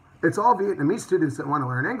it's all Vietnamese students that want to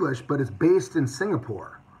learn English, but it's based in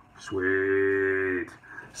Singapore. Sweet.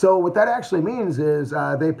 So what that actually means is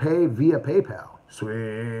they pay via PayPal.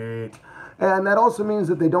 Sweet. And that also means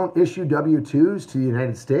that they don't issue W-2s to the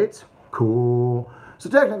United States. Cool.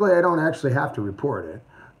 So technically, I don't actually have to report it.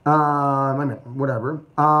 Whatever.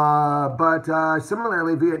 But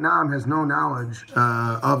similarly, Vietnam has no knowledge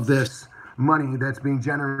of this money that's being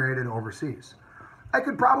generated overseas. I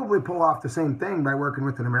could probably pull off the same thing by working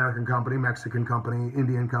with an American company, Mexican company,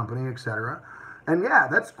 Indian company, etc. And yeah,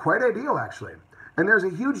 that's quite ideal, actually. And there's a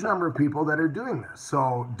huge number of people that are doing this.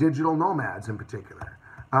 So digital nomads in particular.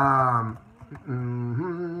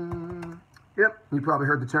 Yep, you probably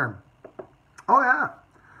heard the term. Oh, yeah.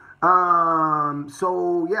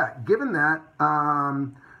 So, yeah, given that, I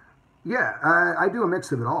do a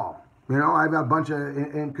mix of it all. I've got a bunch of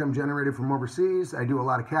income generated from overseas. I do a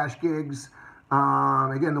lot of cash gigs.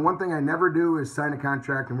 Again, the one thing I never do is sign a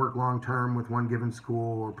contract and work long-term with one given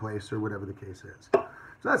school or place or whatever the case is. So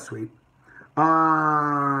that's sweet.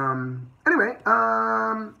 Anyway,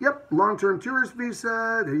 yep, long-term tourist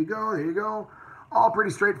visa. There you go. All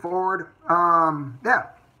pretty straightforward. Yeah.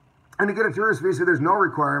 And to get a tourist visa, there's no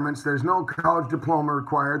requirements. There's no college diploma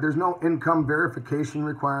required. There's no income verification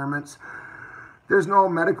requirements. There's no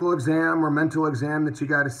medical exam or mental exam that you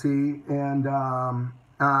got to see and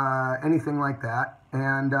anything like that.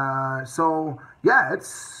 And so, yeah,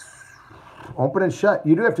 it's open and shut.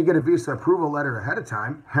 You do have to get a visa approval letter ahead of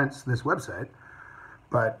time, hence this website.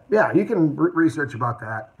 But, yeah, you can research about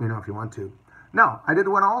that, if you want to. Now, I did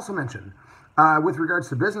want to also mention, with regards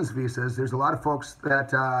to business visas, there's a lot of folks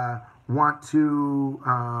that want to,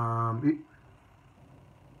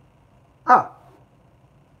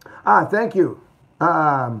 Ah, thank you.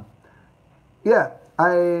 Um, yeah,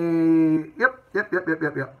 yep.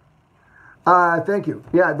 Thank you.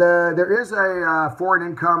 Yeah, there is a foreign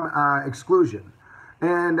income exclusion.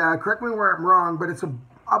 And correct me where I'm wrong, but it's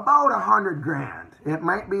about 100 grand. It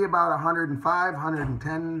might be about 105,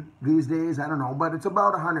 110 these days. I don't know, but it's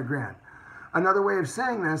about 100 grand. Another way of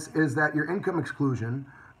saying this is that your income exclusion,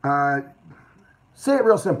 uh, say it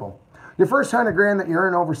real simple. Your first 100 grand that you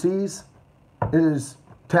earn overseas is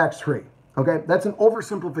tax free. Okay, that's an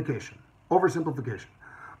oversimplification. Oversimplification.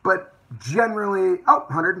 But generally,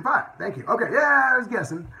 105. Thank you. Okay, yeah, I was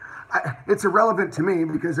guessing. It's irrelevant to me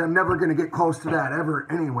because I'm never going to get close to that ever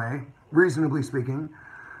anyway, reasonably speaking.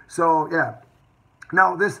 So, yeah.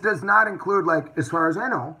 Now, this does not include, like, as far as I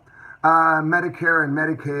know, Medicare and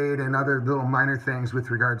Medicaid and other little minor things with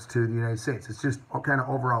regards to the United States. It's just kind of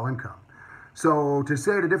overall income. So, to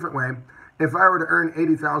say it a different way, if I were to earn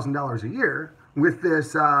 $80,000 a year with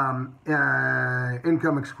this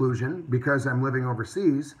income exclusion because I'm living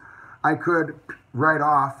overseas, I could write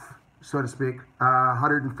off, so to speak,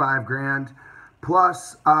 105 grand.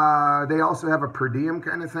 Plus, they also have a per diem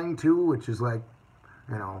kind of thing too, which is like,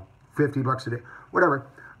 50 bucks a day, whatever.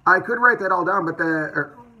 I could write that all down, but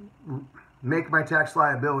make my tax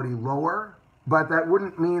liability lower, but that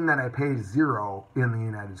wouldn't mean that I pay zero in the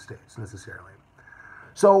United States necessarily.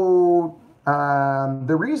 So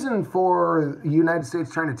the reason for the United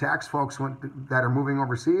States trying to tax folks that are moving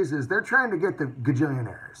overseas is they're trying to get the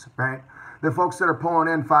gajillionaires, right? The folks that are pulling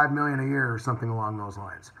in $5 million a year or something along those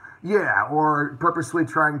lines. Yeah, or purposely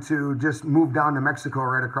trying to just move down to Mexico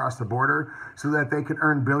right across the border so that they can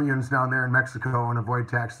earn billions down there in Mexico and avoid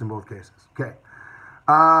taxes in both cases. Okay.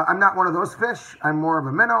 I'm not one of those fish. I'm more of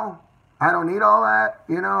a minnow. I don't need all that.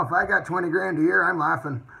 If I got 20 grand a year, I'm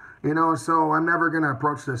laughing. So I'm never going to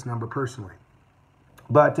approach this number personally.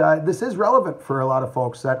 But this is relevant for a lot of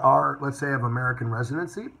folks that are, let's say, of American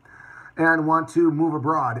residency and want to move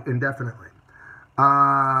abroad indefinitely.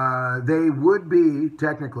 They would be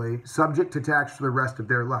technically subject to tax for the rest of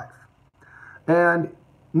their life. And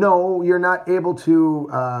no, you're not able to,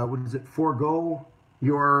 forego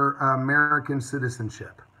your American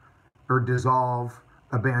citizenship or dissolve,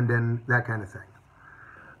 abandon, that kind of thing.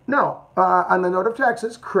 No, on the note of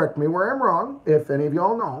taxes, correct me where I'm wrong, if any of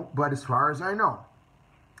y'all know, but as far as I know,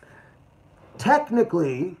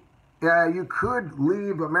 technically, you could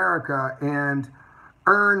leave America and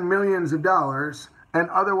earn millions of dollars and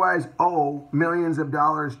otherwise owe millions of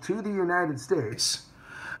dollars to the United States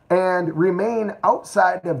and remain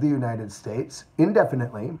outside of the United States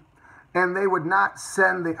indefinitely, and they would not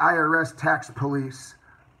send the IRS tax police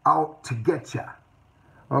out to get you.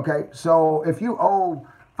 Okay, so if you owe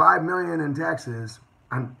 $5 million in taxes,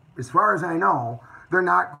 as far as I know, they're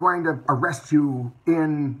not going to arrest you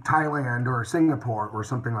in Thailand or Singapore or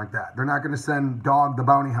something like that. They're not going to send Dog the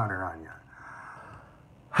Bounty Hunter on you.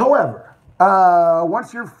 However,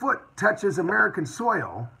 once your foot touches American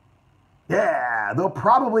soil, yeah, they'll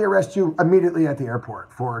probably arrest you immediately at the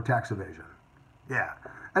airport for tax evasion. Yeah.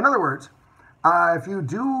 In other words, if you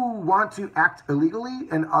do want to act illegally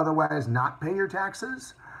and otherwise not pay your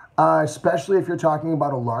taxes, especially if you're talking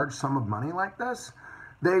about a large sum of money like this,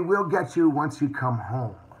 they will get you once you come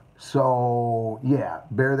home. So, yeah,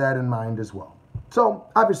 bear that in mind as well. So,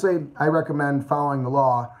 obviously, I recommend following the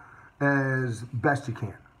law as best you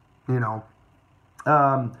can,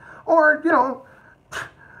 Or,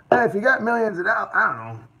 if you got millions of dollars, I don't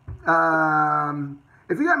know.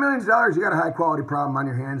 If you got millions of dollars, you got a high-quality problem on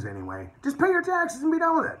your hands anyway. Just pay your taxes and be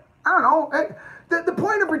done with it. I don't know. The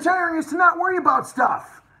point of retiring is to not worry about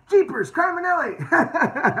stuff. Jeepers, criminelli.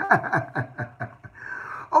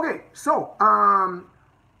 Okay, so,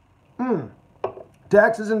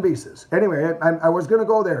 taxes and visas. Anyway, I was going to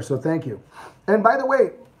go there, so thank you. And by the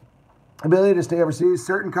way, ability to stay overseas,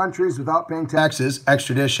 certain countries without paying taxes,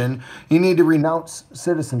 extradition, you need to renounce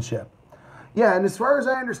citizenship. Yeah, and as far as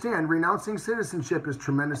I understand, renouncing citizenship is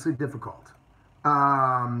tremendously difficult.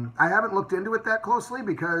 I haven't looked into it that closely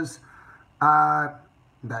because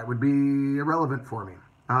that would be irrelevant for me.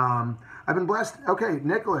 I've been blessed. Okay,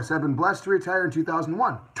 Nicholas, I've been blessed to retire in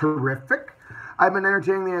 2001. Terrific. I've been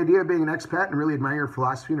entertaining the idea of being an expat and really admire your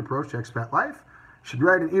philosophy and approach to expat life. Should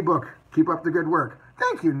write an ebook. Keep up the good work.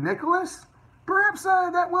 Thank you, Nicholas. Perhaps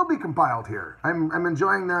that will be compiled here. I'm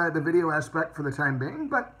enjoying the video aspect for the time being,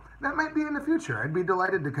 but that might be in the future. I'd be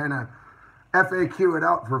delighted to kind of FAQ it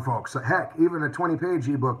out for folks. Heck, even a 20-page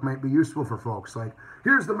ebook might be useful for folks. Like,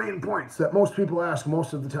 here's the main points that most people ask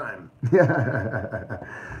most of the time.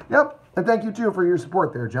 Yep. And thank you, too, for your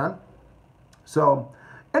support there, John. So,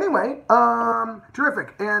 anyway,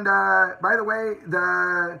 terrific. And by the way,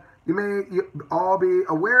 You all be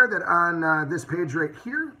aware that on this page right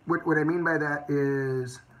here, what I mean by that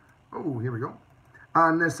is, oh, here we go.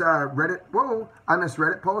 On this on this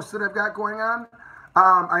Reddit post that I've got going on,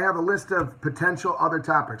 I have a list of potential other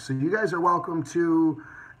topics. So you guys are welcome to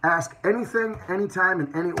ask anything, anytime,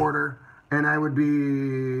 in any order, and I would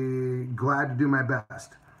be glad to do my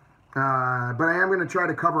best. But I am going to try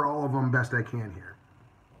to cover all of them best I can here.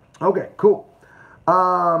 Okay, cool.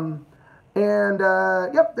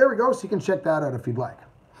 Yep, there we go. So you can check that out if you'd like.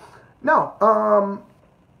 Now,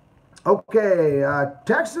 okay,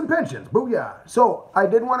 taxes and pensions, booyah. So I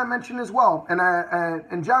did want to mention as well,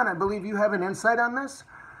 and John, I believe you have an insight on this.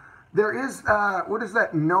 There is, what is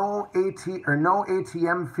that, no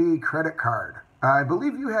ATM fee credit card. I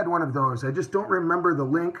believe you had one of those. I just don't remember the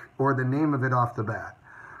link or the name of it off the bat.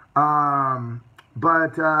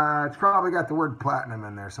 It's probably got the word platinum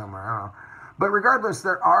in there somewhere. I don't know. But regardless,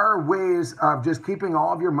 there are ways of just keeping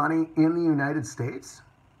all of your money in the United States.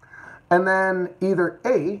 And then either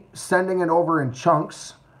A, sending it over in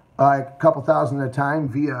chunks, like a couple thousand at a time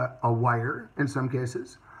via a wire in some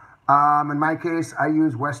cases. In my case, I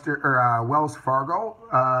use Wells Fargo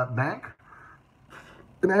Bank.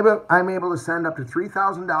 And I'm able to send up to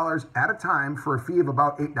 $3,000 at a time for a fee of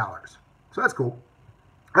about $8. So that's cool.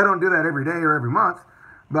 I don't do that every day or every month.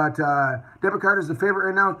 But debit card is the favorite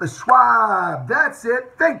right now. The Schwab. That's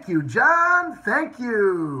it. Thank you, John. Thank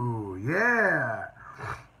you. Yeah.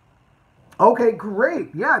 Okay,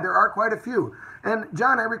 great. Yeah, there are quite a few. And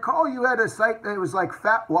John, I recall you had a site that was like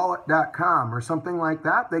fatwallet.com or something like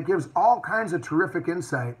that gives all kinds of terrific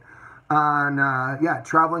insight on,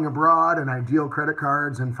 traveling abroad and ideal credit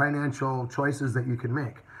cards and financial choices that you can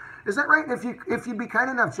make. Is that right? If you'd be kind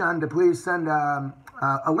enough, John, to please send a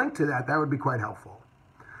link to that would be quite helpful.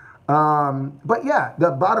 But yeah,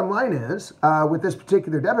 the bottom line is, with this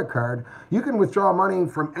particular debit card, you can withdraw money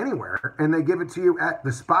from anywhere and they give it to you at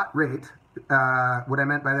the spot rate. What I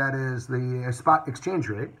meant by that is the spot exchange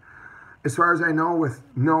rate, as far as I know, with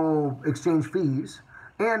no exchange fees.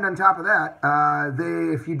 And on top of that,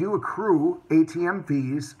 if you do accrue ATM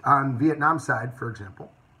fees on Vietnam side, for example,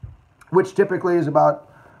 which typically is about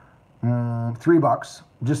 $3,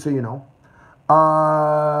 just so you know,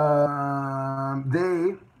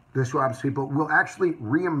 the Schwab's people will actually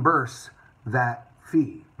reimburse that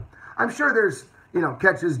fee. I'm sure there's,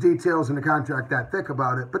 catches, details in the contract that thick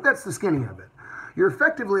about it, but that's the skinny of it. You're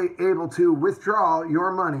effectively able to withdraw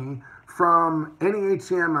your money from any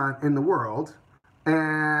ATM in the world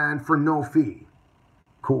and for no fee.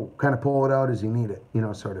 Cool. Kind of pull it out as you need it,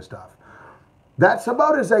 sort of stuff. That's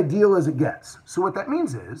about as ideal as it gets. So what that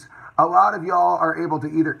means is a lot of y'all are able to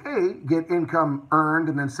either A, get income earned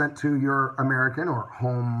and then sent to your American or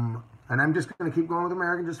home, and I'm just going to keep going with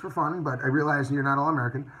American just for fun, but I realize you're not all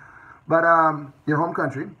American, but your home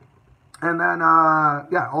country, and then,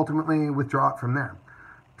 ultimately withdraw it from there.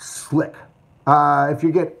 Slick. If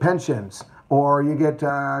you get pensions or you get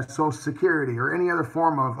Social Security or any other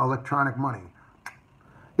form of electronic money,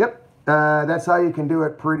 yep, that's how you can do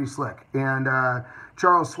it pretty slick. And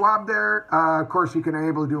Charles Schwab there, of course, you can be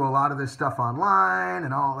able to do a lot of this stuff online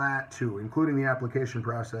and all that too, including the application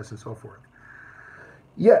process and so forth.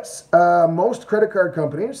 Yes, most credit card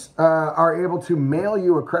companies are able to mail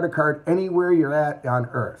you a credit card anywhere you're at on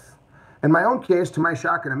Earth. In my own case, to my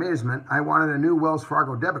shock and amazement, I wanted a new Wells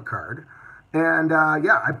Fargo debit card. And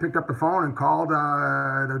I picked up the phone and called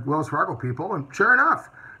the Wells Fargo people, and sure enough,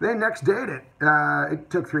 they next dayed it. It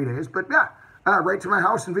took 3 days, but right to my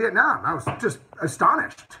house in Vietnam. I was just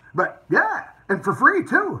astonished, but and for free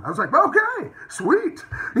too. I was like, okay, sweet,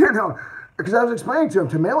 because I was explaining to him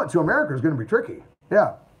to mail it to America is going to be tricky.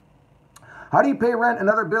 Yeah. How do you pay rent and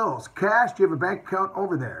other bills? Cash? Do you have a bank account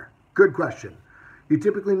over there? Good question. You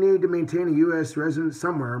typically need to maintain a U.S. residence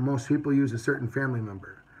somewhere. Most people use a certain family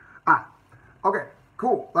member. Okay,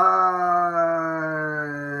 cool.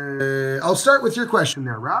 I'll start with your question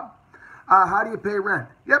there, Rob. How do you pay rent?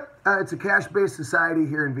 Yep, it's a cash-based society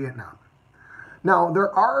here in Vietnam. Now,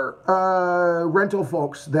 there are rental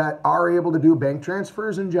folks that are able to do bank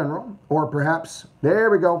transfers in general, or perhaps,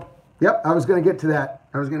 there we go. Yep, I was going to get to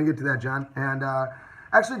that. John. And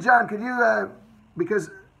actually, John, could you,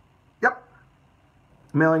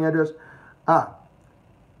 mailing address. I'll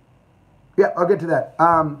get to that.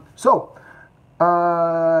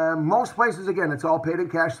 Most places, again, it's all paid in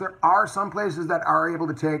cash. There are some places that are able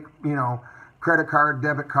to take, credit card,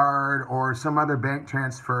 debit card, or some other bank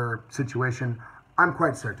transfer situation. I'm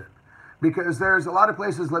quite certain. Because there's a lot of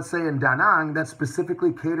places, let's say in Da Nang, that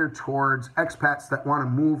specifically cater towards expats that want to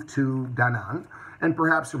move to Da Nang and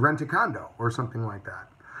perhaps rent a condo or something like that,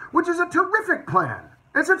 which is a terrific plan.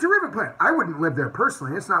 It's a terrific plan. I wouldn't live there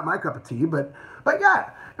personally. It's not my cup of tea, but yeah,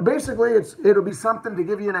 basically it'll be something to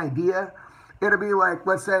give you an idea. It'll be like,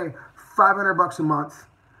 let's say, $500 a month,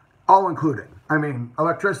 all included. I mean,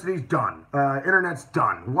 electricity's done, internet's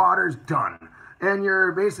done, water's done, and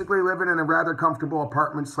you're basically living in a rather comfortable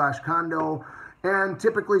apartment slash condo. And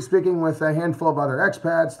typically speaking, with a handful of other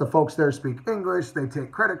expats, the folks there speak English, they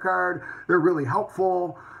take credit card, they're really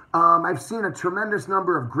helpful. I've seen a tremendous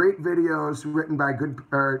number of great videos written by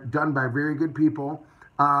done by very good people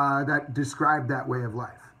that describe that way of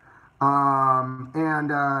life.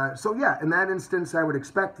 So yeah, in that instance, I would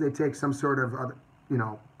expect they take some sort of other,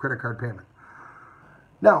 credit card payment.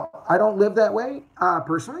 Now, I don't live that way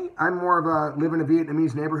personally. I'm more of a live in a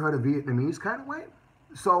Vietnamese neighborhood, a Vietnamese kind of way.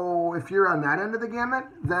 So if you're on that end of the gamut,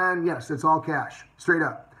 then yes, it's all cash, straight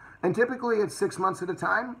up. And typically it's 6 months at a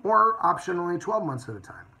time, or optionally 12 months at a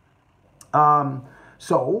time.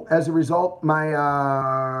 So as a result, my,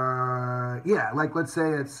 let's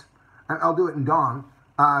say I'll do it in dong,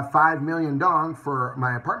 5 million dong for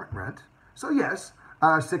my apartment rent. So yes,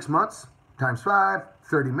 6 months times 5,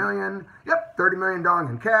 30 million. Yep, 30 million dong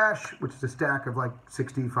in cash, which is a stack of like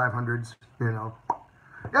 500s,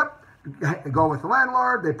 Yep. Go with the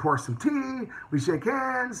landlord, they pour some tea, we shake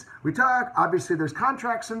hands, we talk. Obviously there's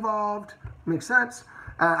contracts involved, makes sense.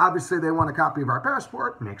 Obviously they want a copy of our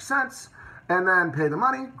passport, makes sense. And then pay the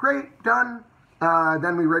money, great, done.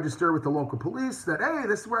 Then we register with the local police that, hey,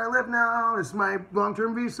 this is where I live now, this is my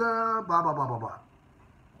long-term visa, blah, blah, blah, blah, blah.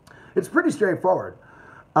 It's pretty straightforward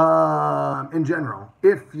in general,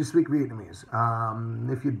 if you speak Vietnamese.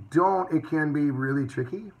 If you don't, it can be really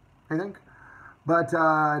tricky, I think. But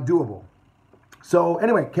doable. So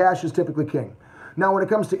anyway, cash is typically king. Now, when it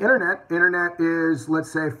comes to internet is,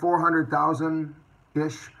 let's say,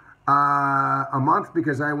 400,000-ish a month,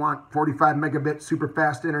 because I want 45 megabit super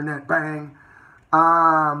fast internet, bang.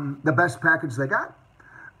 The best package they got.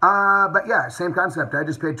 But yeah, same concept. I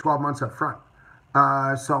just paid 12 months up front.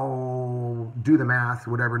 So do the math,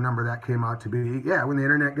 whatever number that came out to be. Yeah, when the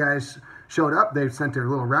internet guys showed up, they sent their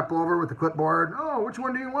little rep over with the clipboard. Oh, which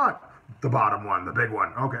one do you want? The bottom one, the big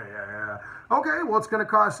one. Okay, yeah. Okay, well, it's going to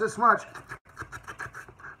cost this much.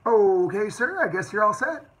 Okay, sir, I guess you're all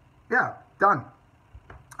set. Yeah, done.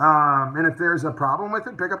 And if there's a problem with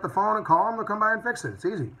it, pick up the phone and call them. They'll come by and fix it. It's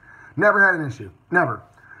easy. Never had an issue. Never.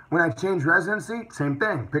 When I changed residency, same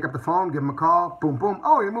thing. Pick up the phone, give them a call. Boom, boom.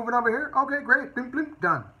 Oh, you're moving over here? Okay, great. Boom, boom,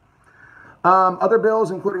 done. Other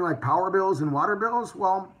bills, including like power bills and water bills,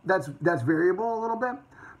 well, that's variable a little bit.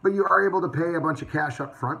 But you are able to pay a bunch of cash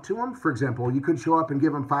up front to them. For example, you could show up and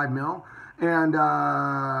give them $5 million, and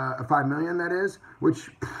 $5 million, that is, which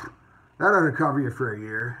that ought to cover you for a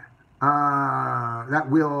year. That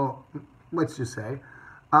will, let's just say,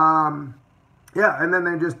 yeah, and then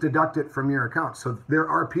they just deduct it from your account. So there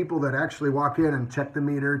are people that actually walk in and check the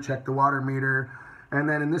meter, check the water meter, and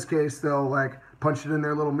then in this case, they'll like punch it in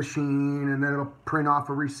their little machine, and then it'll print off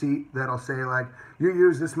a receipt that'll say like, you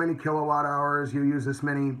use this many kilowatt hours, you use this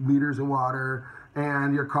many liters of water,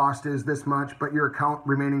 and your cost is this much, but your account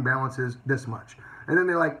remaining balance is this much. And then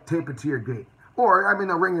they like tape it to your gate. Or, I mean,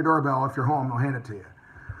 they'll ring your doorbell. If you're home, they'll hand it to you.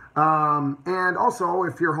 And also,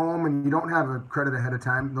 if you're home and you don't have a credit ahead of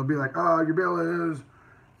time, they'll be like, oh, your bill is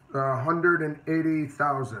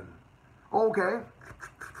 $180,000. Okay.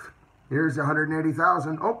 Here's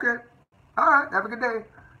 $180,000. Okay. All right. Have a good day.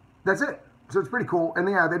 That's it. So it's pretty cool. And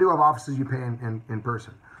yeah, they do have offices you pay in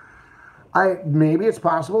person. Maybe it's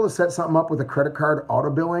possible to set something up with a credit card auto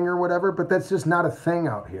billing or whatever, but that's just not a thing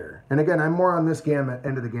out here. And again, I'm more on this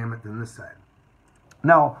end of the gamut than this side.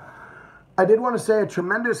 Now, I did want to say a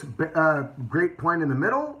tremendous, great point in the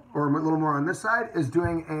middle, or a little more on this side, is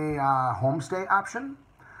doing a homestay option.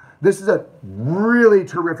 This is a really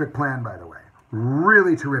terrific plan, by the way.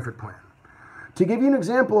 Really terrific plan. To give you an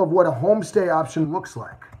example of what a homestay option looks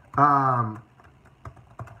like,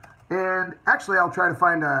 and actually I'll try to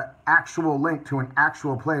find an actual link to an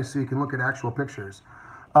actual place so you can look at actual pictures.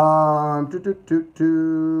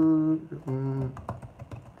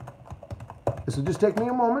 This will just take me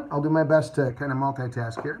a moment. I'll do my best to kind of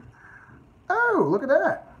multitask here. Oh, look at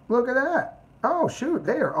that. Look at that. Oh, shoot.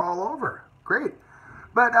 They are all over. Great.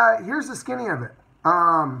 But here's the skinny of it.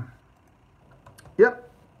 Yep.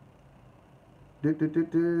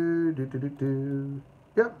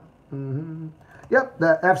 Yep. Yep.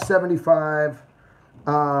 The F-75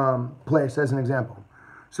 place as an example.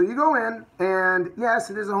 So you go in, and yes,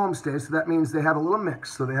 it is a homestay, so that means they have a little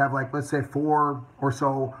mix. So they have, like, let's say 4 or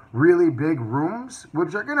so really big rooms,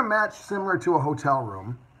 which are going to match similar to a hotel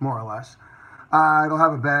room, more or less. It'll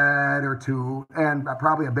have a bed or two and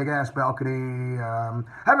probably a big ass balcony.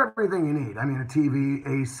 Have everything you need. I mean, a TV,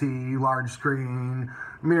 AC, large screen,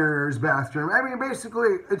 mirrors, bathroom. I mean,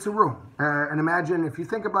 basically, it's a room. And imagine if you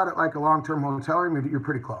think about it like a long-term hotel room, you're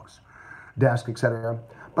pretty close. Desk, etc.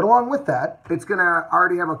 But along with that, it's going to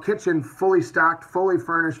already have a kitchen fully stocked, fully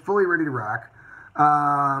furnished, fully ready to rock.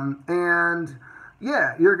 And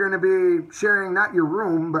yeah, you're going to be sharing not your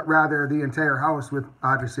room, but rather the entire house with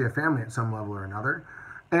obviously a family at some level or another.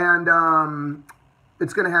 And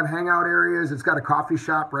it's going to have hangout areas. It's got a coffee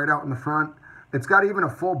shop right out in the front. It's got even a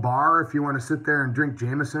full bar if you want to sit there and drink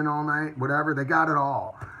Jameson all night, whatever. They got it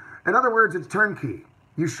all. In other words, it's turnkey.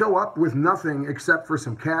 You show up with nothing except for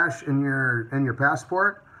some cash and your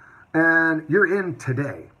passport, and you're in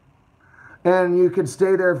today. And you could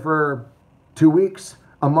stay there for 2 weeks,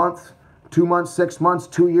 a month, 2 months, 6 months,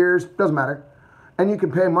 2 years, doesn't matter. And you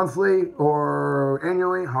can pay monthly or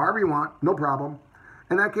annually, however you want, no problem.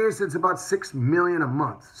 In that case, it's about $6 million a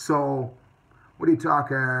month. So what are you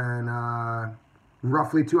talking?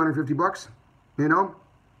 Roughly 250 bucks, you know?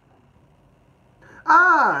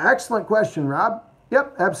 Excellent question, Rob.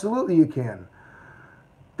 Yep, absolutely you can.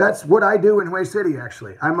 That's what I do in Hawaii City,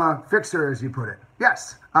 actually. I'm a fixer, as you put it.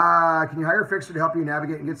 Yes. Can you hire a fixer to help you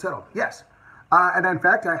navigate and get settled? Yes. And in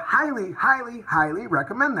fact, I highly, highly, highly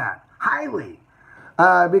recommend that. Highly.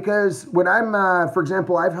 Because when I'm, for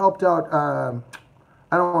example, I've helped out, I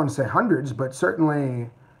don't want to say hundreds, but certainly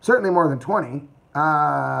more than 20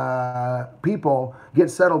 people get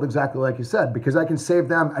settled exactly like you said, because I can save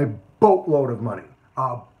them a boatload of money.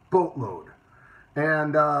 A boatload.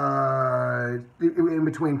 And in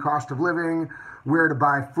between cost of living, where to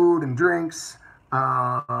buy food and drinks,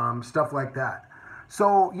 stuff like that.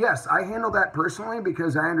 So yes, I handle that personally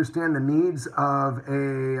because I understand the needs of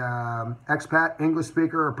a expat, English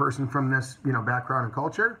speaker, or person from this background and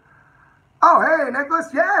culture. Oh, hey,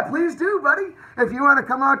 Nicholas, yeah, please do, buddy. If you want to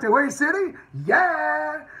come out to Hawaii City,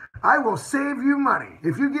 yeah, I will save you money.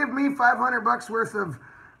 If you give me $500 worth of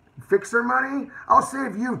fixer money, I'll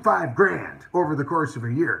save you $5,000 over the course of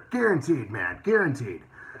a year. Guaranteed, man, guaranteed.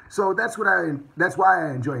 So that's why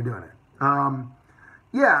I enjoy doing it.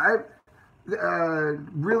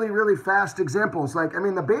 Really, really fast examples. Like, I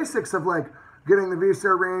mean, the basics of like getting the visa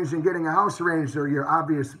arranged and getting a house arranged are your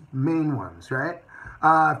obvious main ones, right?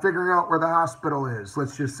 Figuring out where the hospital is,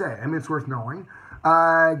 let's just say. I mean, it's worth knowing.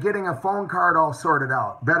 Getting a phone card all sorted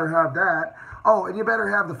out. Better have that. Oh, and you better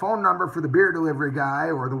have the phone number for the beer delivery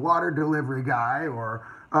guy or the water delivery guy, or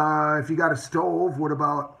if you got a stove, what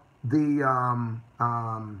about the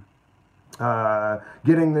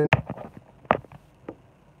getting the...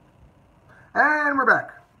 And we're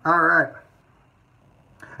back. All right.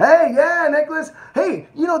 Hey, yeah, Nicholas. Hey,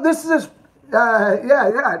 this is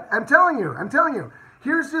yeah. I'm telling you.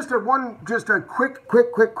 Here's just a quick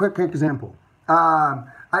example.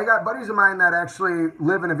 I got buddies of mine that actually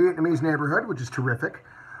live in a Vietnamese neighborhood, which is terrific.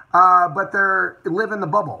 But they live in the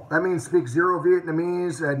bubble. That means speak zero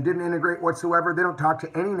Vietnamese and didn't integrate whatsoever. They don't talk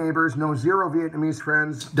to any neighbors, no zero Vietnamese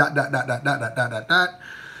friends, ... But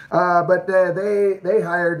they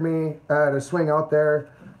hired me to swing out there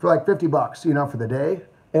for like $50, for the day.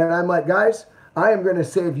 And I'm like, guys, I am going to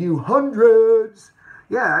save you hundreds.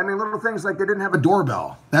 Yeah, I mean, little things like they didn't have a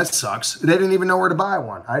doorbell. That sucks. They didn't even know where to buy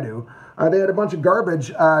one. I do. They had a bunch of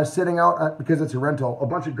garbage sitting out, because it's a rental, a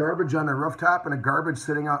bunch of garbage on their rooftop and a garbage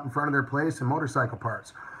sitting out in front of their place and motorcycle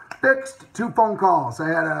parts. Fixed. 2 phone calls. I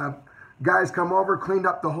had guys come over, cleaned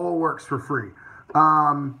up the whole works for free.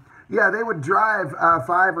 Yeah, they would drive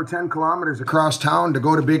 5 or 10 kilometers across town to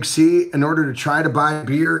go to Big C in order to try to buy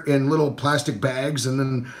beer in little plastic bags and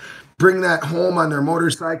then bring that home on their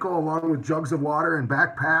motorcycle along with jugs of water and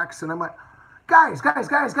backpacks. And I'm like, guys,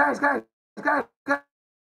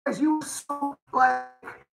 you so like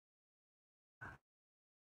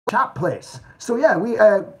top place. So yeah,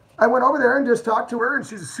 I went over there and just talked to her, and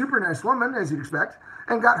she's a super nice woman, as you'd expect,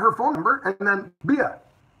 and got her phone number, and then Bia,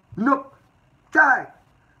 Nook, Chai,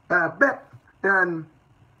 Bet. And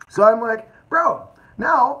so I'm like, bro,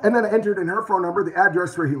 now, and then I entered in her phone number, the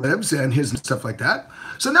address where he lives and his stuff like that.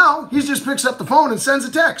 So now he just picks up the phone and sends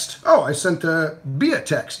a text. Oh, I sent Bia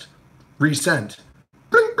text. Resend.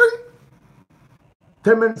 Bling, bling.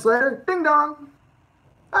 10 minutes later, ding dong.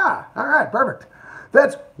 All right, perfect.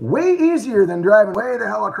 That's way easier than driving way the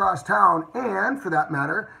hell across town. And for that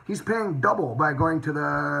matter, he's paying double by going to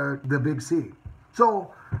the Big C.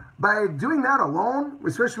 So by doing that alone,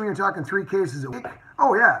 especially when you're talking 3 cases a week,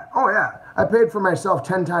 oh yeah, I paid for myself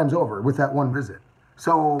 10 times over with that one visit.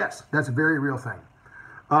 So yes, that's a very real thing,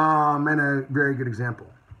 and a very good example.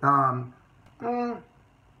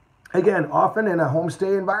 again, often in a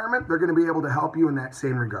homestay environment, they're going to be able to help you in that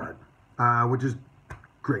same regard, which is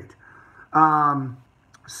great. Um,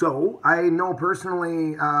 so I know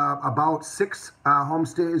personally about 6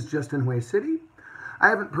 homestays just in Hue City. I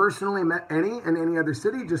haven't personally met any in any other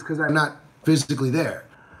city just because I'm not physically there.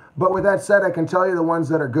 But with that said, I can tell you the ones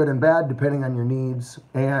that are good and bad depending on your needs,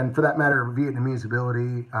 and for that matter, Vietnamese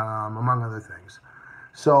ability, among other things.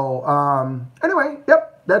 So anyway,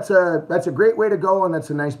 yep, that's a great way to go, and that's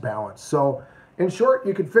a nice balance. So in short,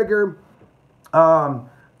 you could figure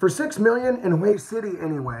for 6 million in Hue City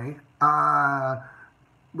anyway.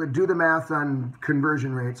 Would do the math on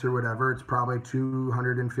conversion rates or whatever. It's probably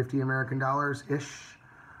 250 American dollars ish,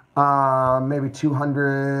 maybe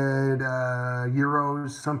 200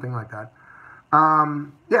 euros, something like that.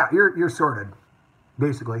 Yeah, you're sorted,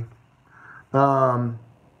 basically. No,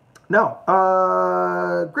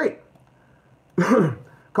 great.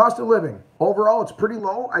 Cost of living. Overall, it's pretty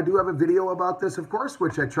low. I do have a video about this, of course,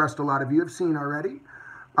 which I trust a lot of you have seen already.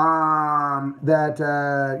 Yeah,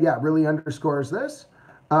 really underscores this.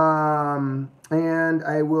 And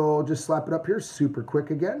I will just slap it up here super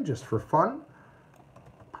quick again, just for fun.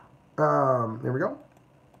 There we go.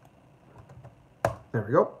 There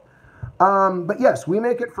we go. But yes, we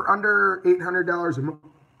make it for under $800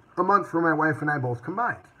 a month for my wife and I both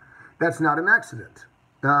combined. That's not an accident.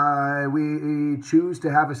 We choose to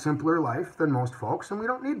have a simpler life than most folks, and we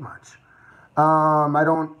don't need much. I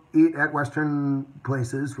don't eat at Western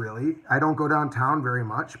places, really. I don't go downtown very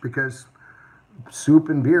much because soup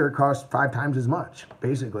and beer cost 5 times as much,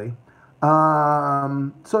 basically.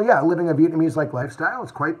 So yeah, living a Vietnamese-like lifestyle,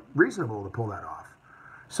 it's quite reasonable to pull that off.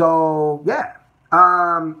 So yeah.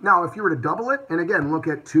 Now, if you were to double it, and again, look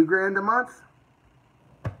at $2,000 a month,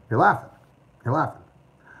 you're laughing. You're laughing.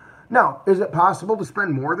 Now, is it possible to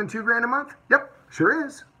spend more than $2,000 a month? Yep, sure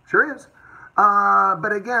is. Sure is.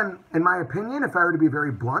 But again, in my opinion, if I were to be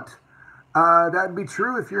very blunt, that'd be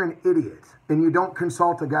true if you're an idiot and you don't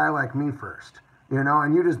consult a guy like me first,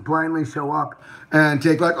 and you just blindly show up and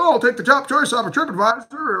take I'll take the top choice off a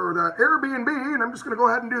TripAdvisor or the Airbnb, and I'm just going to go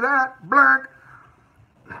ahead and do that. Blank.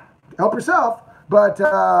 Help yourself, but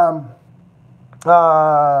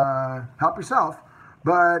help yourself,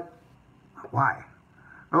 but why?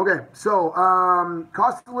 Okay, so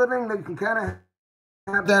cost of living, you can kind of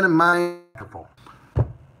have that in mind.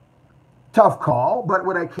 Tough call, but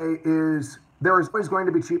what I say is there is always going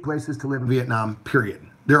to be cheap places to live in Vietnam, period.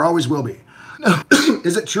 There always will be.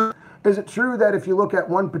 Is it true? Is it true that if you look at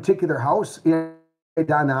one particular house in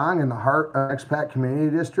Da Nang in the heart of expat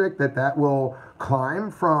community district, that will climb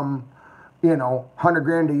from,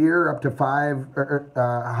 $100,000 a year up to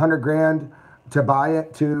 $100,000 to buy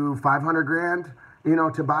it to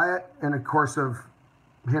 $500,000, to buy it in a course of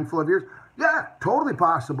a handful of years? Yeah, totally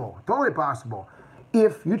possible. Totally possible.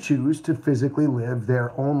 If you choose to physically live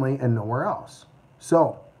there only and nowhere else.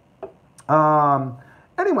 So,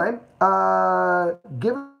 anyway,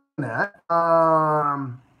 given that,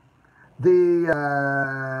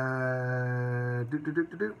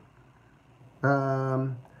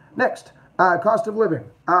 next, cost of living,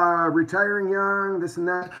 retiring young, this and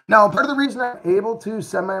that. Now, part of the reason I'm able to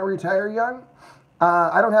semi-retire young,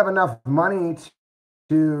 I don't have enough money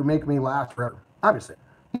to make me last forever, obviously.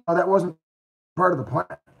 That wasn't part of the plan.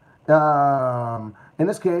 In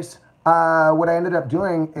this case, what I ended up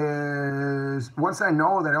doing is once I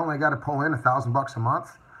know that I only got to pull in $1,000 a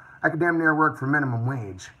month, I could damn near work for minimum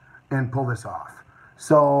wage and pull this off.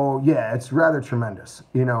 So yeah, it's rather tremendous,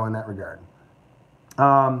 in that regard.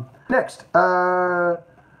 Next,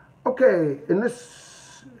 okay, in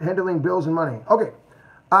this handling bills and money. Okay,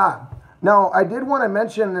 now I did want to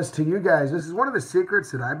mention this to you guys. This is one of the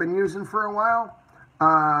secrets that I've been using for a while.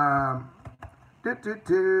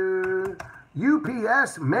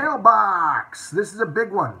 UPS mailbox. This is a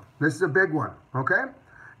big one. This is a big one. Okay.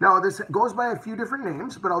 Now this goes by a few different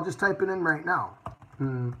names, but I'll just type it in right now.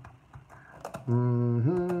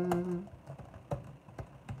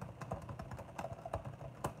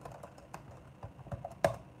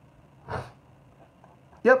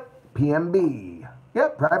 Yep, PMB.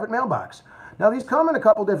 Yep, private mailbox. Now these come in a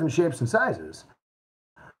couple different shapes and sizes,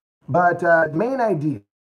 but main idea.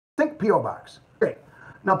 Think P.O. Box. Great.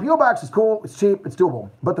 Now, P.O. Box is cool, it's cheap, it's doable.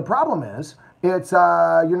 But the problem is, it's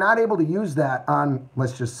you're not able to use that on,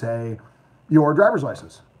 let's just say, your driver's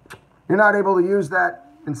license. You're not able to use that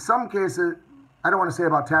in some cases. I don't want to say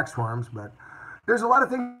about tax forms, but there's a lot of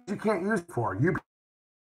things you can't use it for.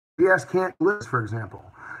 UPS can't list, for example.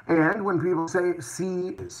 And when people say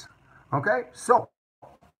C is, okay? So,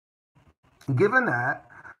 given that,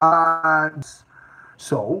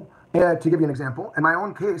 To give you an example, in my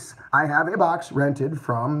own case, I have a box rented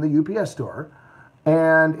from the UPS store,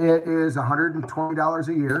 and it is $120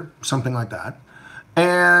 a year, something like that.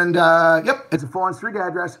 And yep, it's a full on street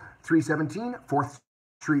address, 317 4th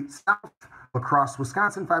Street South, La Crosse,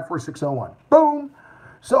 Wisconsin, 54601. Boom.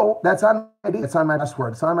 So that's on my ID, it's on my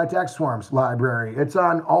password, it's on my tax forms library, it's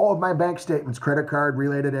on all of my bank statements, credit card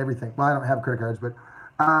related, everything. Well, I don't have credit cards, but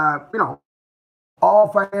you know, all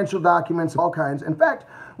financial documents, all kinds. In fact,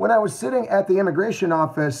 when I was sitting at the immigration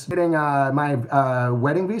office getting my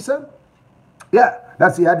wedding visa, yeah,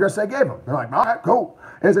 that's the address I gave them. They're like, all right, cool.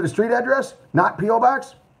 Is it a street address? Not P.O.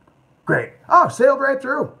 Box? Great. Oh, sailed right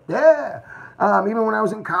through. Yeah. Even when I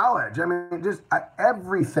was in college, I mean, just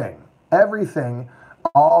everything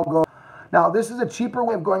all goes. Now, this is a cheaper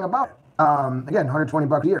way of going about it. Again,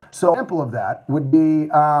 $120 a year. So, an example of that would be,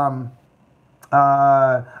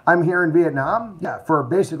 I'm here in Vietnam. Yeah, for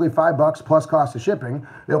basically $5 plus cost of shipping,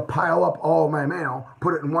 they'll pile up all of my mail,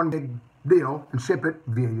 put it in one big deal, and ship it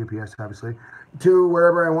via UPS, obviously, to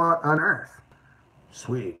wherever I want on Earth.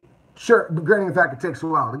 Sweet. Sure, granting the fact it takes a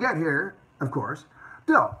while to get here, of course.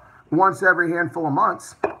 Still, once every handful of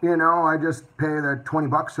months, you know, I just pay the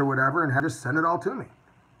 $20 or whatever and have just send it all to me.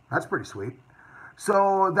 That's pretty sweet.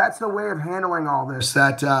 So that's the way of handling all this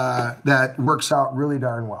that works out really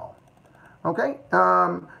darn well. Okay.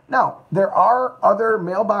 Now, there are other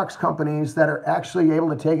mailbox companies that are actually able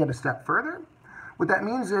to take it a step further. What that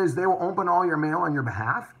means is they will open all your mail on your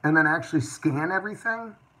behalf and then actually scan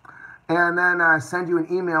everything and then send you an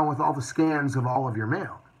email with all the scans of all of your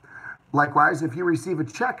mail. Likewise, if you receive a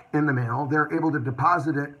check in the mail, they're able to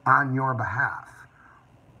deposit it on your behalf.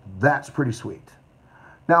 That's pretty sweet.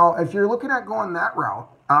 Now, if you're looking at going that route,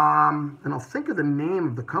 and I'll think of the name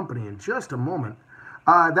of the company in just a moment,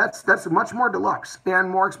 that's much more deluxe and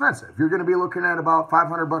more expensive. You're going to be looking at about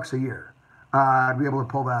 $500 a year to be able to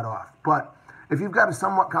pull that off. But if you've got a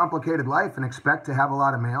somewhat complicated life and expect to have a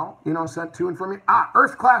lot of mail, you know, sent to and from you,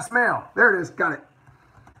 Earth Class Mail. There it is. Got it.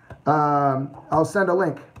 I'll send a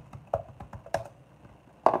link.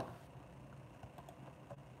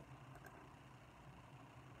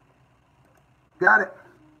 Got it.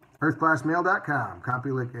 earthclassmail.com. Copy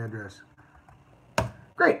link address.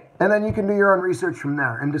 Great. And then you can do your own research from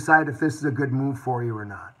there and decide if this is a good move for you or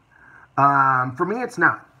not. For me, it's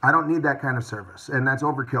not. I don't need that kind of service, and that's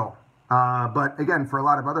overkill. But again, for a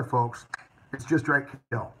lot of other folks, it's just right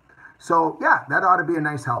kill. So yeah, that ought to be a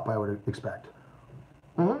nice help, I would expect.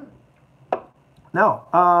 Now,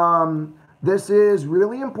 this is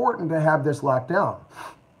really important to have this locked down.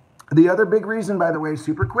 The other big reason, by the way,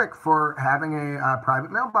 super quick, for having a private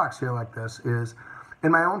mailbox here like this is,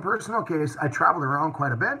 in my own personal case, I traveled around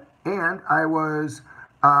quite a bit, and I was,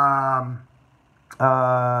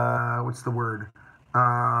 what's the word?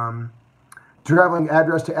 Traveling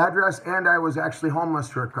address to address, and I was actually homeless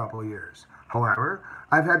for a couple of years. However,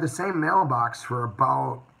 I've had the same mailbox for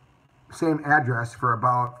about, same address for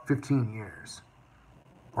about 15 years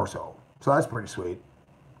or so. So that's pretty sweet.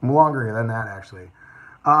 Longer than that, actually.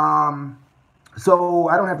 So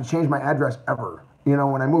I don't have to change my address ever. You know,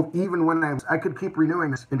 when I move, even when I could keep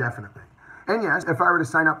renewing this indefinitely. And yes, if I were to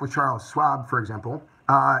sign up with Charles Schwab, for example,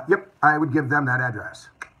 yep, I would give them that address.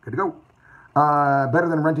 Good to go. Better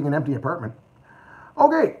than renting an empty apartment.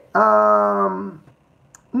 Okay,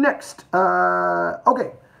 next.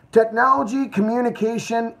 Okay, technology,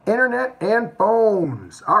 communication, internet, and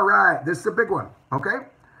phones. All right, this is a big one, okay?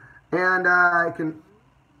 And a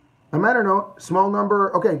minor note, small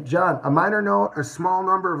number, okay, John, a minor note, a small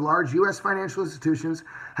number of large U.S. financial institutions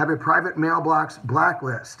have a private mailbox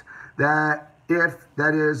blacklist that, if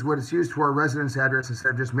that is what it's used for, a residence address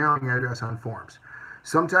instead of just mailing address on forms.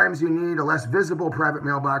 Sometimes you need a less visible private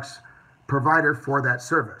mailbox provider for that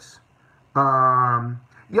service.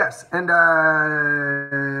 Yes, and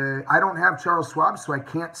I don't have Charles Schwab, so I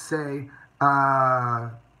can't say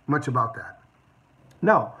much about that.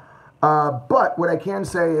 No. But what I can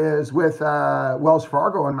say is with Wells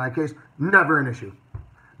Fargo, in my case, never an issue.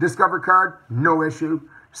 Discover Card, no issue.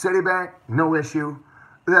 Citibank, no issue.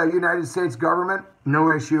 The United States government,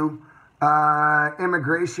 no issue.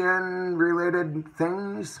 Immigration-related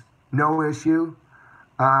things, no issue.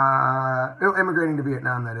 Immigrating to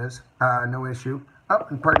Vietnam, that is, no issue. Oh,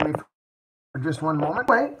 and pardon me for just one moment.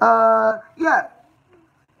 Anyway, yeah.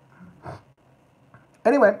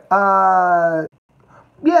 Anyway,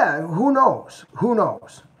 yeah, who knows? Who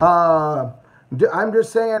knows? I'm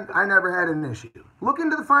just saying I never had an issue. Look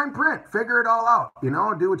into the fine print. Figure it all out. You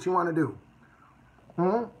know, do what you want to do.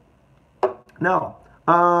 No.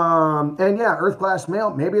 And yeah, Earth Class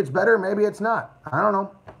Mail, maybe it's better, maybe it's not. I don't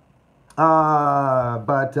know.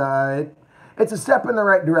 But It's a step in the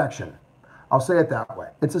right direction. I'll say it that way.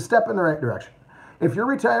 It's a step in the right direction. If you're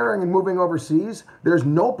retiring and moving overseas, there's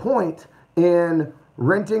no point in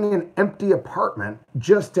renting an empty apartment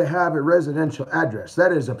just to have a residential address.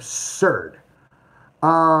 That is absurd.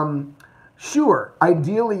 Sure,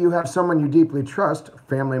 ideally you have someone you deeply trust, a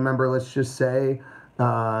family member, let's just say,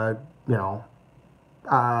 that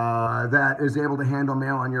is able to handle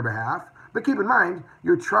mail on your behalf. But keep in mind,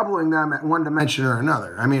 you're troubling them at one dimension or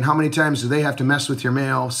another. I mean, how many times do they have to mess with your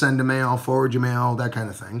mail, send a mail, forward your mail, that kind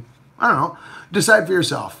of thing? I don't know. Decide for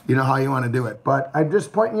yourself, how you want to do it. But I'm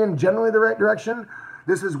just pointing you in generally the right direction.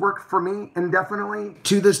 This has worked for me indefinitely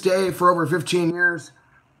to this day for over 15 years.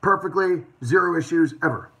 Perfectly, zero issues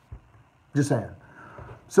ever. Just saying.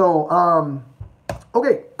 So,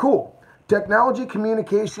 okay, cool. Technology,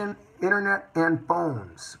 communication, internet, and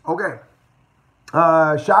phones. Okay.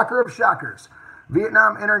 Shocker of shockers.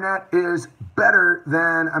 Vietnam internet is better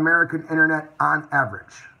than American internet on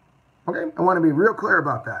average. Okay, I want to be real clear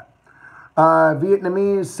about that.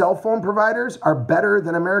 Vietnamese cell phone providers are better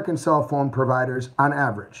than American cell phone providers on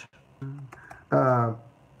average.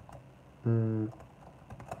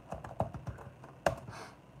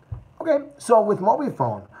 Okay, so with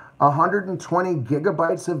MobiFone, 120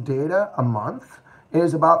 gigabytes of data a month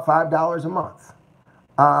is about $5 a month.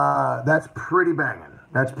 That's pretty banging.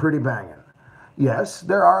 That's pretty banging. Yes,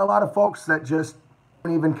 there are a lot of folks that just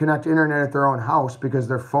don't even connect internet at their own house because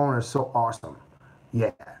their phone is so awesome.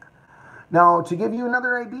 Yeah. Now, to give you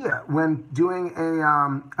another idea, when doing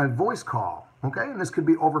a voice call, okay, and this could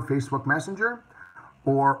be over Facebook Messenger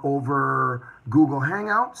or over Google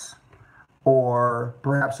Hangouts or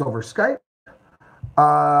perhaps over Skype,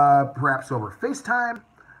 perhaps over FaceTime,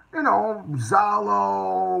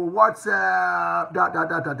 Zalo, WhatsApp, ...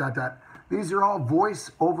 These are all voice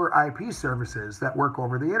over IP services that work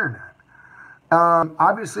over the internet.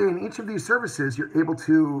 Obviously, in each of these services, you're able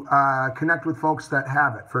to connect with folks that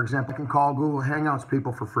have it. For example, you can call Google Hangouts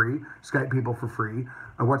people for free, Skype people for free,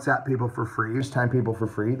 WhatsApp people for free, FaceTime people for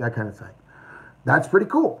free, that kind of thing. That's pretty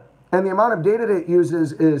cool. And the amount of data that it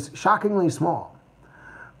uses is shockingly small.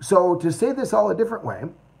 So to say this all a different way,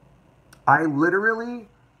 I literally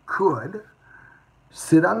could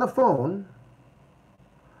sit on the phone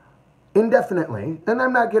indefinitely, and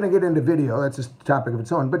I'm not going to get into video, that's a topic of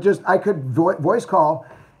its own, but just I could voice call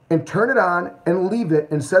and turn it on and leave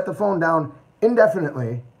it and set the phone down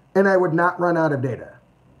indefinitely, and I would not run out of data.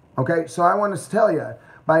 Okay, so I want to tell you,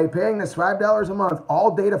 by paying this $5 a month,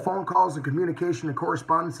 all data, phone calls, and communication and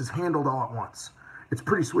correspondence is handled all at once. It's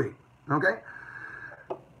pretty sweet, okay?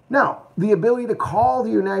 Now, the ability to call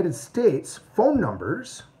the United States phone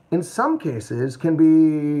numbers, in some cases,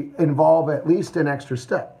 can involve at least an extra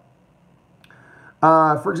step.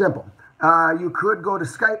 For example, you could go to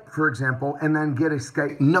Skype, for example, and then get a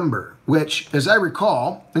Skype number, which, as I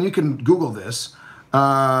recall, and you can Google this,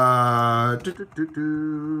 yeah,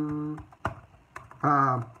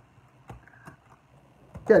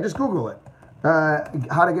 just Google it,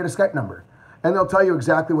 how to get a Skype number. And they'll tell you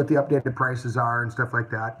exactly what the updated prices are and stuff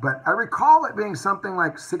like that. But I recall it being something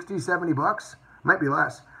like 60, 70 bucks, might be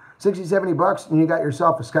less, 60, 70 bucks, and you got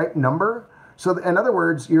yourself a Skype number. So in other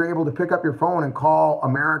words, you're able to pick up your phone and call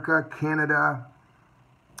America, Canada,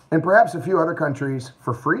 and perhaps a few other countries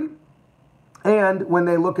for free. And when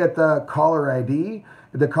they look at the caller ID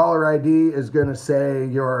is going to say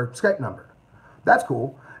your Skype number. That's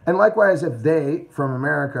cool. And likewise, if they, from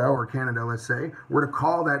America or Canada, let's say, were to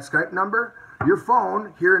call that Skype number, your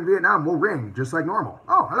phone here in Vietnam will ring just like normal.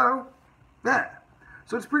 Oh, hello. Yeah.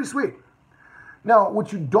 So it's pretty sweet. Now,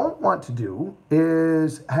 what you don't want to do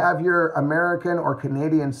is have your American or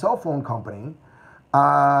Canadian cell phone company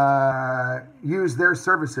use their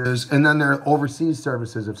services and then their overseas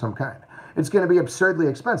services of some kind. It's going to be absurdly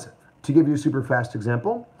expensive. To give you a super fast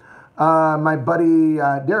example, my buddy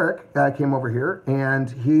Derek came over here, and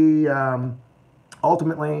he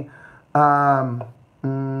ultimately,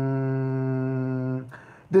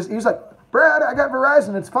 he was like, Brad, I got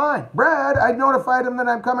Verizon, it's fine. Brad, I notified him that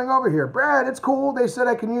I'm coming over here. Brad, it's cool. They said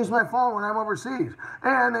I can use my phone when I'm overseas.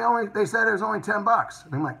 And they said it was only 10 bucks.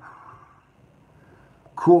 And I'm like,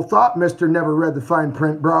 cool thought, Mr. Never read the fine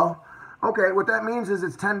print, bro. Okay, what that means is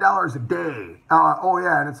it's $10 a day. Oh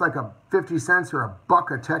yeah, and it's like 50 cents or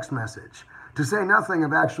 $1 a text message. To say nothing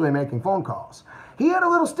of actually making phone calls. He had a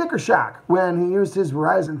little sticker shock when he used his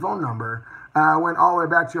Verizon phone number, went all the way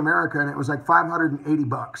back to America, and it was like 580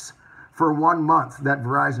 bucks. For 1 month that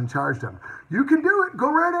Verizon charged him. You can do it.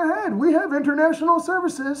 Go right ahead. We have international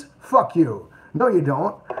services. Fuck you. No, you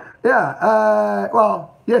don't. Yeah.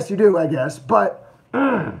 Well, yes, you do, I guess. But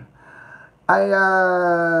I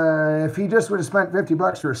If he just would have spent 50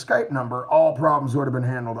 bucks for a Skype number, all problems would have been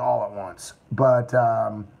handled all at once. But,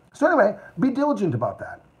 so anyway, be diligent about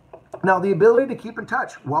that. Now, the ability to keep in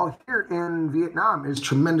touch while here in Vietnam is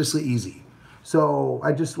tremendously easy. So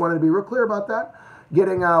I just wanted to be real clear about that.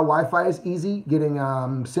 Getting Wi-Fi is easy. Getting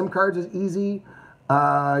SIM cards is easy.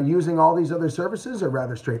 Using all these other services are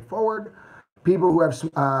rather straightforward. People who have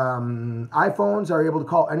iPhones are able to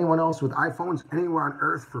call anyone else with iPhones anywhere on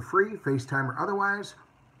Earth for free, FaceTime or otherwise.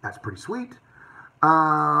 That's pretty sweet.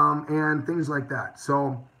 And things like that.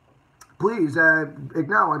 So please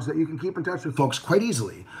acknowledge that you can keep in touch with folks quite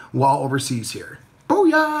easily while overseas here.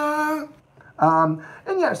 Booyah!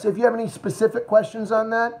 And yes, if you have any specific questions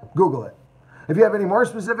on that, Google it. If you have any more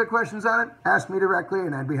specific questions on it, ask me directly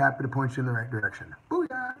and I'd be happy to point you in the right direction.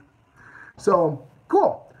 Booyah! So,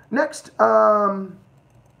 cool. Next, okay,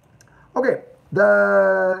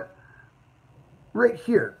 right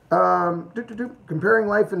here, comparing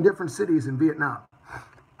life in different cities in Vietnam.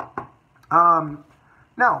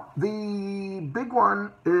 Now, the big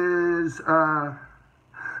one is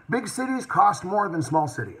big cities cost more than small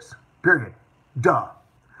cities, period. Duh.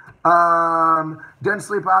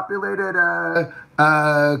 Densely populated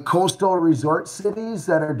coastal resort cities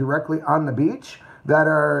that are directly on the beach, that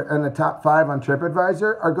are in the top 5 on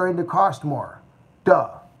TripAdvisor, are going to cost more.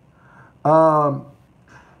 Duh.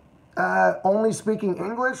 Only speaking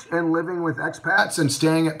English and living with expats and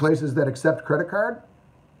staying at places that accept credit card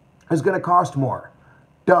is going to cost more.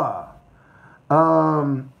 Duh.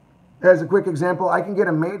 As a quick example, I can get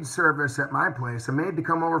a maid service at my place, a maid to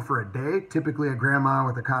come over for a day, typically a grandma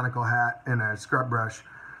with a conical hat and a scrub brush,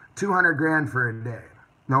 200 grand for a day,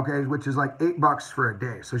 okay, which is like $8 for a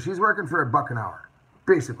day. So she's working for $1 an hour,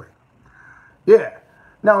 basically. Yeah.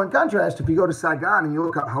 Now, in contrast, if you go to Saigon and you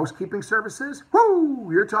look up housekeeping services, whoo,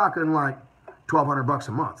 you're talking like $1,200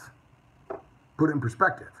 a month. Put it in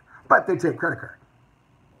perspective. But they take credit card.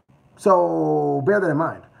 So bear that in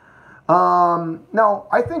mind. Now,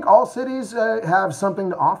 I think all cities have something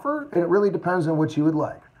to offer, and it really depends on what you would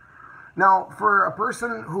like. Now, for a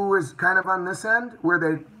person who is kind of on this end, where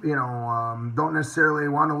they, don't necessarily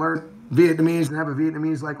want to learn Vietnamese and have a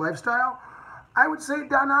Vietnamese-like lifestyle, I would say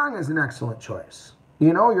Da Nang is an excellent choice.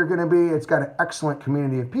 You're going to be, it's got an excellent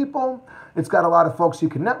community of people. It's got a lot of folks you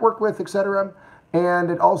can network with, etc.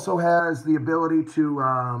 And it also has the ability to,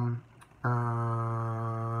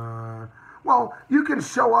 well, you can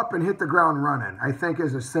show up and hit the ground running, I think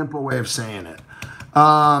is a simple way of saying it.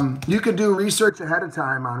 You can do research ahead of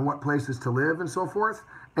time on what places to live and so forth,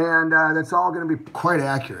 and that's all going to be quite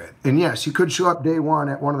accurate. And yes, you could show up day one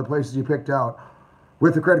at one of the places you picked out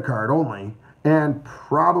with a credit card only and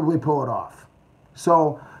probably pull it off.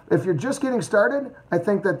 So if you're just getting started, I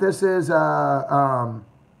think that this is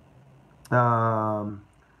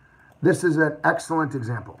an excellent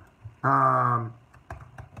example.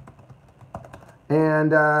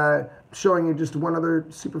 And showing you just one other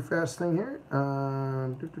super fast thing here.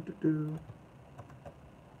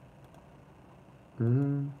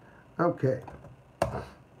 Okay.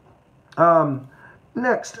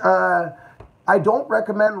 Next, I don't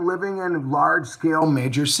recommend living in large-scale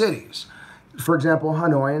major cities. For example,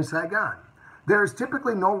 Hanoi and Saigon. There's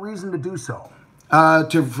typically no reason to do so.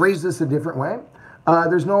 To phrase this a different way,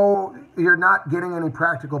 you're not getting any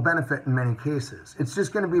practical benefit in many cases. It's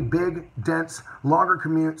just going to be big, dense, longer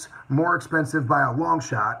commutes, more expensive by a long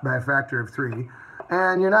shot, by a factor of 3,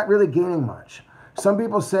 and you're not really gaining much. Some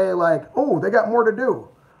people say like, oh, they got more to do,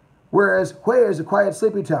 whereas Hue is a quiet,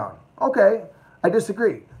 sleepy town. Okay, I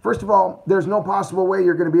disagree. First of all, there's no possible way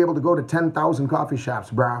you're going to be able to go to 10,000 coffee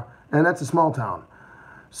shops, brah, and that's a small town.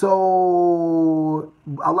 So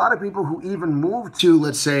a lot of people who even move to,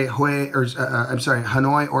 let's say,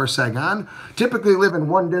 Hanoi or Saigon, typically live in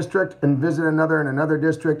one district and visit another in another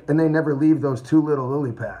district, and they never leave those 2 little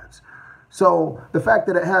lily pads. So the fact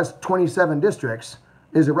that it has 27 districts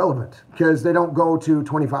is irrelevant because they don't go to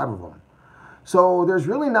 25 of them. So there's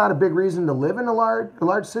really not a big reason to live in a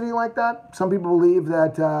large city like that. Some people believe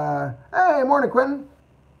that, hey, morning, Quentin.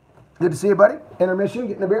 Good to see you, buddy. Intermission,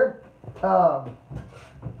 getting a beer.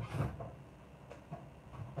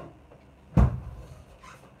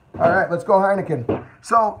 All right, let's go Heineken.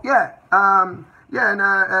 So, yeah,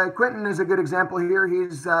 and Quentin is a good example here.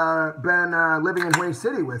 He's been living in Hue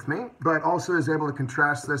City with me, but also is able to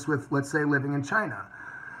contrast this with, let's say, living in China.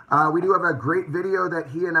 We do have a great video that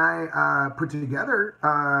he and I put together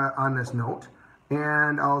on this note,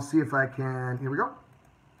 and I'll see if I can, here we go.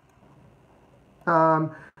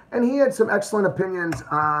 And he had some excellent opinions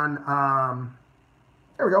on,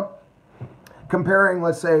 there we go, comparing,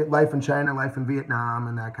 let's say, life in China, life in Vietnam,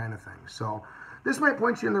 and that kind of thing. So this might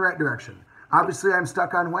point you in the right direction. Obviously, I'm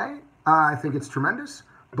stuck on Hue. I think it's tremendous,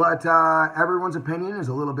 but everyone's opinion is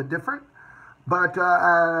a little bit different. But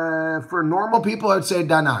for normal people, I'd say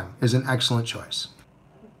Da Nang is an excellent choice.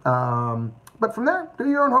 But from there, do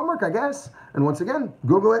your own homework, I guess. And once again,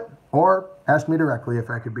 Google it or ask me directly if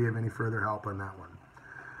I could be of any further help on that one.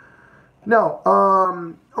 No,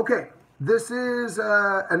 okay, this is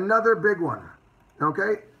another big one,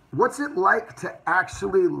 okay? What's it like to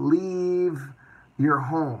actually leave your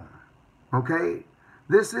home, okay?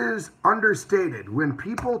 This is understated. When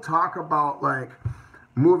people talk about like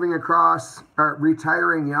moving across, or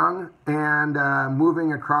retiring young and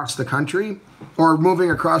moving across the country or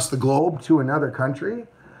moving across the globe to another country,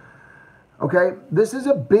 okay, this is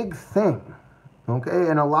a big thing, okay?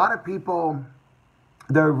 And a lot of people,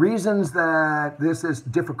 the reasons that this is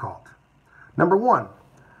difficult. Number one,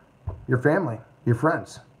 your family, your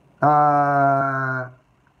friends. Oh,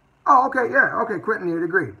 okay, yeah, okay, Quentin, you'd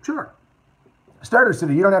agree. Sure. Starter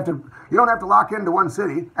city, you don't have to lock into one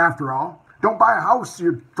city after all. Don't buy a house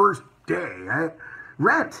your first day. Right?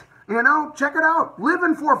 Rent, check it out. Live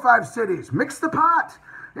in 4 or 5 cities. Mix the pot.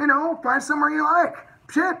 Find somewhere you like.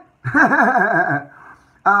 Shit.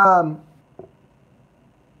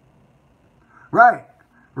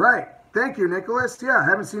 Right. Thank you, Nicholas. Yeah, I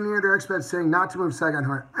haven't seen any other expats saying not to move Saigon.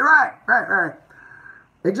 Right.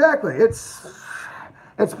 Exactly.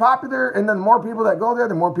 It's popular, and then the more people that go there,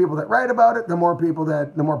 the more people that write about it, the more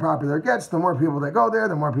popular it gets, the more people that go there,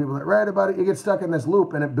 the more people that write about it. You get stuck in this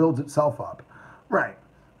loop, and it builds itself up. Right.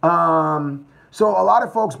 So a lot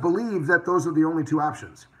of folks believe that those are the only 2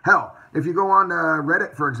 options. Hell, if you go on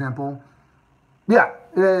Reddit, for example, yeah,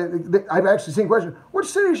 I've actually seen questions. Which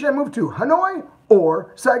city should I move to, Hanoi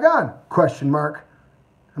or Saigon? Question mark.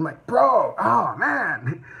 I'm like, bro, oh,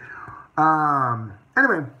 man.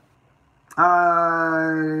 Anyway.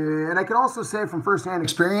 And I can also say from firsthand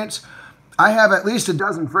experience, I have at least a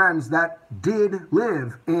dozen friends that did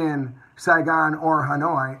live in Saigon or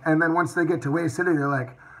Hanoi, and then once they get to Hue City, they're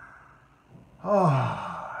like,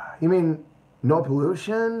 oh, you mean no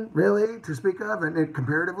pollution, really, to speak of, and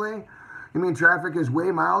comparatively? You mean traffic is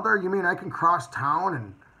way milder? You mean I can cross town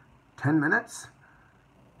in 10 minutes?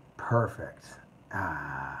 Perfect.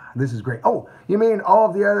 This is great. Oh, you mean all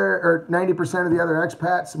of the other, or 90% of the other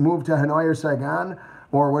expats moved to Hanoi or Saigon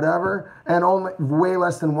or whatever, and only way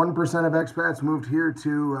less than 1% of expats moved here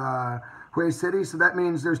to Hue City. So that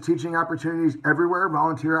means there's teaching opportunities everywhere,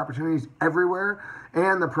 volunteer opportunities everywhere,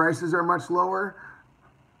 and the prices are much lower.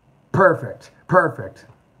 Perfect.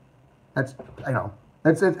 That's,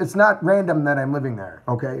 it's not random that I'm living there,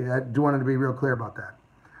 okay? I do want to be real clear about that.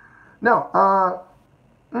 No,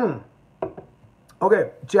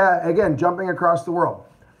 okay, again, jumping across the world.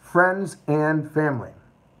 Friends and family.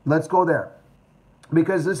 Let's go there.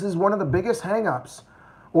 Because this is one of the biggest hang-ups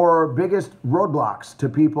or biggest roadblocks to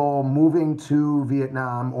people moving to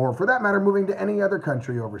Vietnam, or for that matter, moving to any other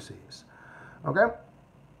country overseas. Okay?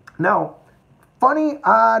 Now, funny,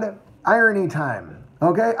 odd, irony time.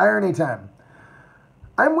 Okay? Irony time.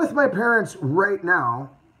 I'm with my parents right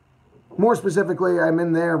now. More specifically, I'm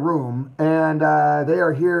in their room, and they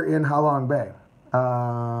are here in Ha Long Bay.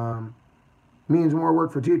 Means more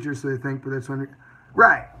work for teachers, so they think, but that's when...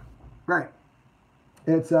 Right.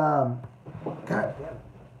 It's, God damn it.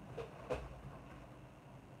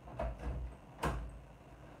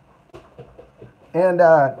 And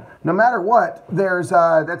no matter what, there's,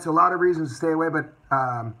 that's a lot of reasons to stay away, but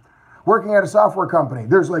working at a software company,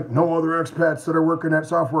 there's like no other expats that are working at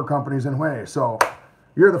software companies in Hue, so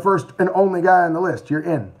you're the first and only guy on the list, you're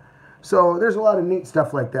in. So there's a lot of neat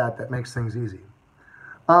stuff like that that makes things easy.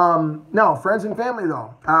 Now, friends and family,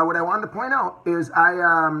 though, what I wanted to point out is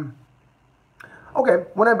okay,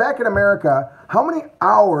 when I'm back in America, how many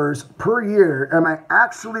hours per year am I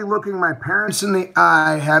actually looking my parents in the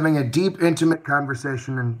eye, having a deep, intimate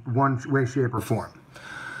conversation in one way, shape, or form?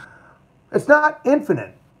 It's not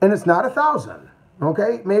infinite, and it's not 1,000,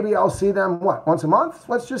 okay? Maybe I'll see them, once a month?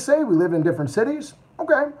 Let's just say we live in different cities.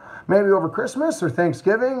 Okay, maybe over Christmas or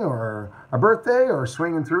Thanksgiving or a birthday or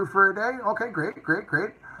swinging through for a day. Okay, great.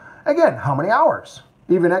 Again, how many hours?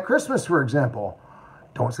 Even at Christmas, for example.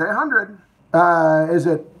 Don't say 100. Is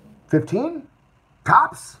it 15?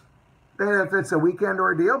 Tops? If it's a weekend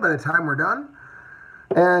ordeal by the time we're done.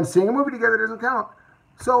 And seeing a movie together doesn't count.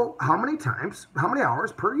 So how many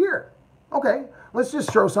hours per year? Okay, let's just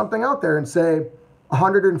throw something out there and say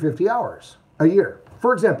 150 hours a year.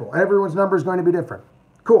 For example, everyone's number is going to be different.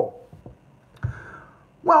 Cool.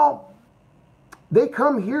 Well, they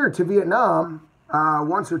come here to Vietnam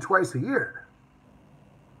once or twice a year.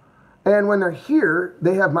 And when they're here,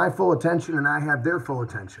 they have my full attention and I have their full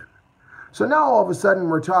attention. So now all of a sudden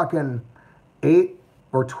we're talking 8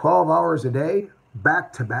 or 12 hours a day,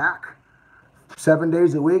 back to back, 7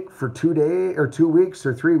 days a week for 2 weeks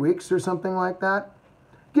or 3 weeks or something like that,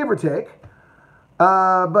 give or take.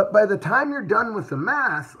 But by the time you're done with the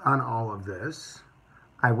math on all of this,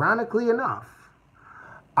 ironically enough,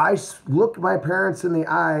 I look my parents in the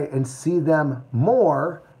eye and see them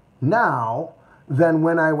more now than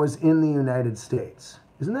when I was in the United States.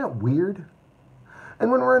 Isn't that weird? And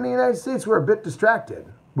when we're in the United States, we're a bit distracted.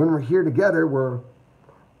 When we're here together, we're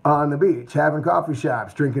on the beach, having coffee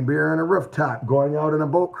shops, drinking beer on a rooftop, going out on a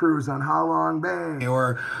boat cruise on Ha Long Bay,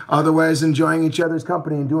 or otherwise enjoying each other's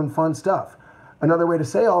company and doing fun stuff. Another way to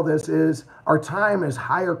say all this is our time is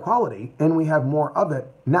higher quality and we have more of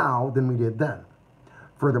it now than we did then.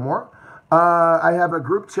 Furthermore, I have a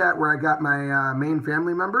group chat where I got my main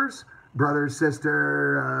family members, brother,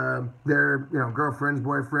 sister, their girlfriends,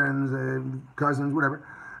 boyfriends, cousins, whatever,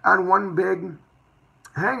 on one big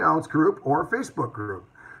Hangouts group or Facebook group.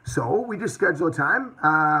 So we just schedule a time,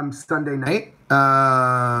 Sunday night,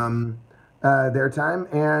 their time,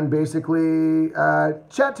 and basically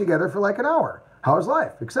chat together for like an hour. How's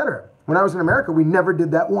life, etc. When I was in America, we never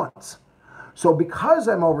did that once. So because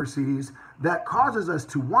I'm overseas, that causes us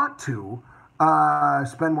to want to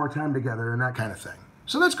spend more time together and that kind of thing.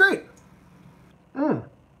 So that's great.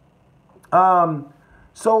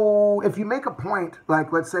 So if you make a point,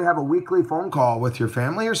 like let's say have a weekly phone call with your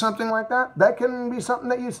family or something like that, that can be something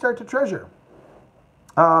that you start to treasure.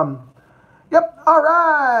 Yep, all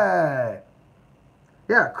right.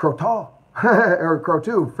 Yeah, Crotal, or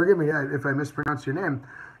Crotu, forgive me if I mispronounce your name.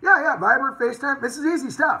 Yeah, Viber, FaceTime, this is easy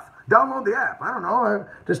stuff. Download the app. I don't know,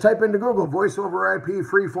 just type into Google, voice over IP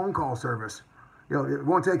free phone call service. It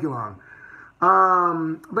won't take you long.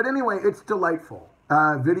 But anyway, it's delightful.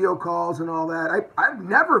 Video calls and all that. I've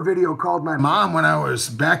never video called my mom when I was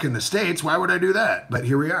back in the States. Why would I do that? But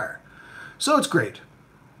here we are. So it's great.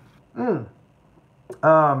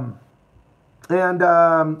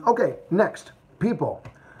 Okay, next, people.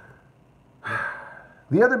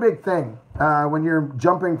 The other big thing when you're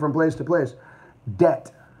jumping from place to place,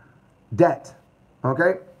 debt. Debt,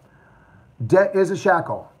 okay? Debt is a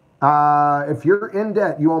shackle. If you're in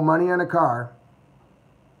debt, you owe money on a car.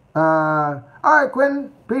 All right,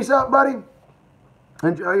 Quentin, peace out, buddy.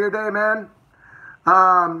 Enjoy your day, man.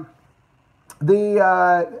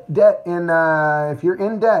 The debt if you're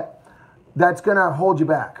in debt, that's gonna hold you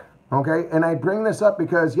back, okay? And I bring this up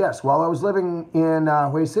because yes, while I was living in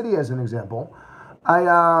Hue City as an example, I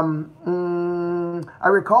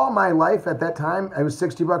recall my life at that time. It was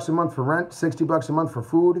 $60 a month for rent, $60 a month for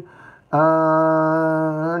food.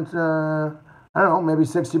 I don't know, maybe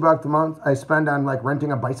 $60 a month I spend on like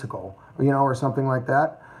renting a bicycle, or something like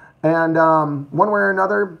that. And one way or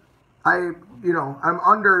another, I'm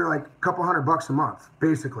under like a couple $100 a month,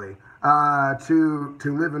 basically, to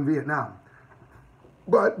live in Vietnam.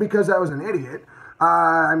 But because I was an idiot,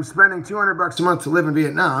 I'm spending $200 a month to live in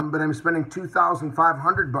Vietnam, but I'm spending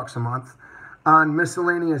 $2,500 a month on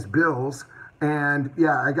miscellaneous bills. And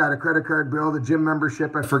yeah, I got a credit card bill, the gym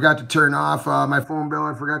membership I forgot to turn off, my phone bill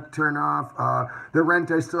I forgot to turn off, the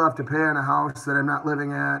rent I still have to pay on a house that I'm not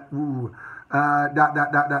living at,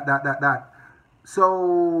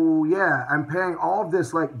 So yeah, I'm paying all of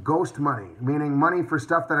this like ghost money, meaning money for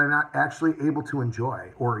stuff that I'm not actually able to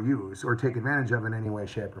enjoy or use or take advantage of in any way,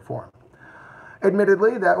 shape, or form.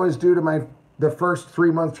 Admittedly, that was due to the first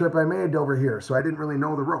 3-month trip I made over here, so I didn't really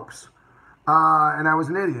know the ropes. And I was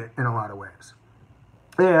an idiot in a lot of ways.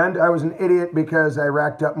 And I was an idiot because I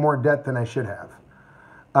racked up more debt than I should have.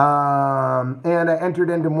 And I entered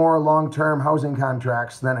into more long-term housing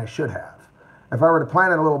contracts than I should have. If I were to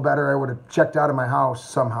plan it a little better, I would have checked out of my house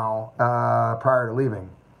somehow prior to leaving.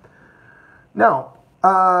 Now,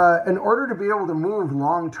 in order to be able to move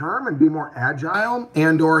long-term and be more agile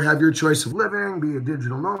and or have your choice of living, be a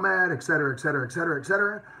digital nomad, et cetera, et cetera, et cetera, et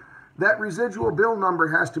cetera, that residual bill number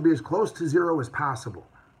has to be as close to zero as possible.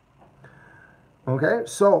 Okay,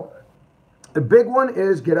 so the big one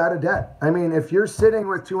is get out of debt. I mean, if you're sitting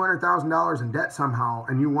with $200,000 in debt somehow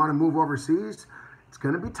and you want to move overseas, it's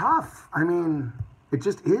going to be tough. I mean, it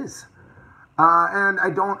just is. And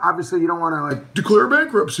obviously you don't want to like declare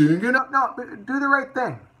bankruptcy and get up. No, do the right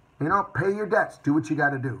thing. Pay your debts, do what you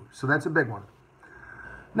got to do. So that's a big one.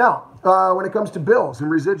 Now, when it comes to bills and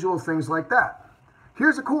residual things like that,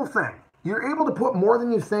 here's a cool thing. You're able to put more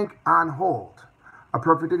than you think on hold. A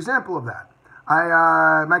perfect example of that.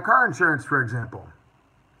 My car insurance, for example.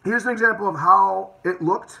 Here's an example of how it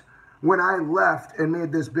looked when I left and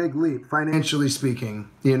made this big leap, financially speaking,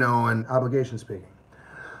 and obligation speaking.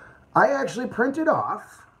 I actually printed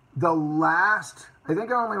off the last, I think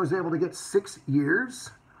I only was able to get 6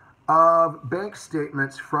 years of bank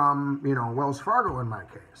statements from, Wells Fargo in my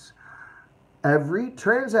case. Every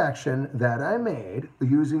transaction that I made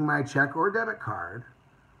using my check or debit card,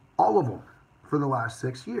 all of them for the last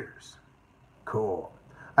 6 years. Cool.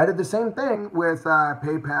 I did the same thing with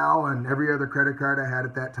PayPal and every other credit card I had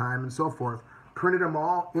at that time and so forth. Printed them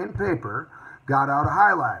all in paper, got out a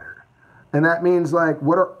highlighter. And that means, like,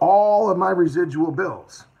 what are all of my residual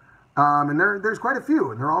bills? And there's quite a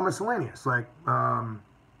few, and they're all miscellaneous. Like, and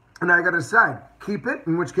I got to decide, keep it,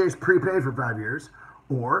 in which case prepay for 5 years,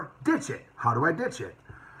 or ditch it. How do I ditch it?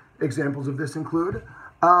 Examples of this include,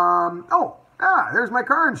 there's my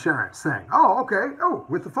car insurance thing. Oh, okay. Oh,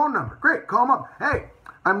 with the phone number. Great. Call them up. Hey,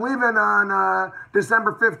 I'm leaving on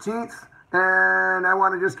December 15th, and I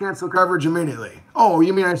want to just cancel coverage immediately. Oh,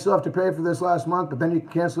 you mean I still have to pay for this last month, but then you can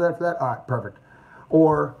cancel after that? All right, perfect.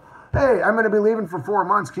 Or, hey, I'm going to be leaving for 4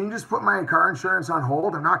 months. Can you just put my car insurance on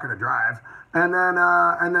hold? I'm not going to drive. And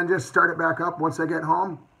then just start it back up once I get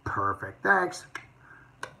home? Perfect. Thanks.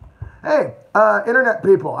 Hey, internet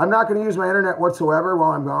people, I'm not going to use my internet whatsoever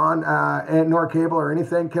while I'm gone, and nor cable or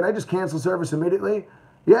anything. Can I just cancel service immediately?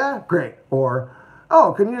 Yeah, great. Or,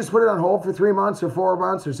 oh, can you just put it on hold for 3 months or 4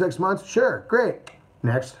 months or 6 months? Sure, great.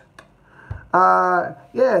 Next.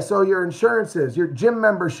 So your insurances, your gym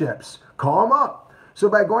memberships, call them up. So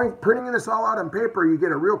by printing this all out on paper, you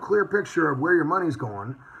get a real clear picture of where your money's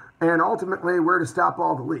going and ultimately where to stop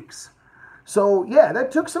all the leaks. So yeah,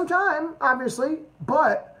 that took some time, obviously,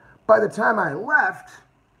 but by the time I left,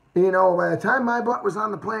 by the time my butt was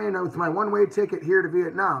on the plane with my one-way ticket here to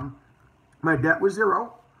Vietnam, my debt was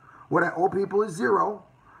zero. What I owe people is zero.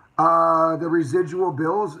 The residual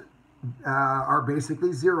bills are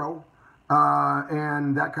basically zero,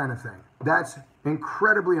 and that kind of thing. That's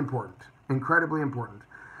incredibly important, incredibly important.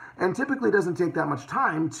 And typically doesn't take that much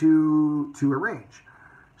time to arrange.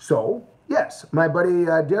 So, yes, my buddy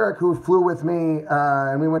Derek, who flew with me,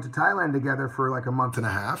 and we went to Thailand together for like a month and a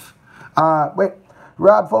half.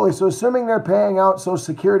 Rob Foley, so assuming they're paying out Social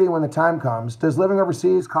Security when the time comes, does living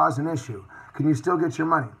overseas cause an issue? Can you still get your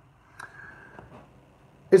money?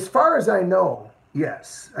 As far as I know,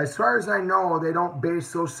 yes. As far as I know, they don't base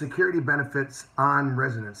Social Security benefits on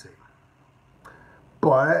residency.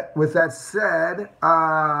 But with that said,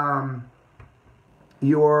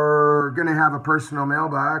 you're going to have a personal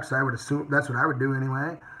mailbox. I would assume that's what I would do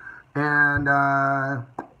anyway. And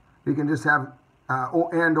you can just have,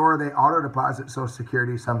 or they auto deposit Social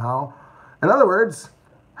Security somehow. In other words,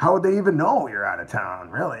 how would they even know you're out of town,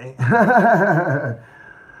 really?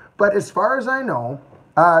 But as far as I know,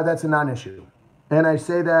 that's a non-issue. And I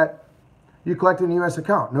say that you collect in a U.S.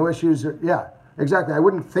 account. No issues. Yeah, exactly. I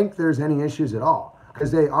wouldn't think there's any issues at all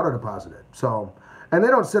because they auto deposit it. So, and they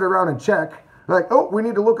don't sit around and check. Like, oh, we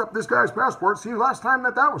need to look up this guy's passport. See, last time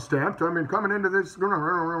that was stamped. I mean, coming into this.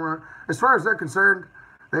 As far as they're concerned,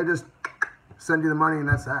 they just send you the money and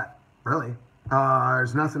that's that. Really.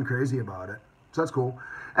 There's nothing crazy about it. So that's cool.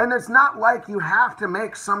 And it's not like you have to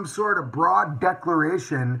make some sort of broad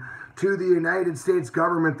declaration to the United States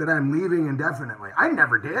government that I'm leaving indefinitely. I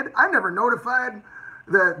never did. I never notified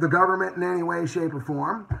the government in any way, shape, or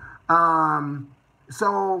form.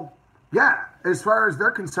 So, yeah, as far as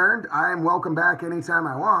they're concerned, I'm welcome back anytime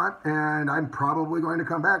I want, and I'm probably going to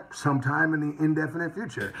come back sometime in the indefinite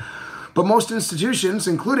future. But most institutions,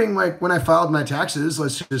 including like when I filed my taxes,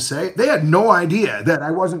 let's just say, they had no idea that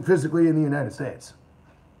I wasn't physically in the United States.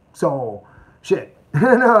 So, shit.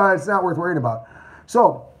 No, it's not worth worrying about.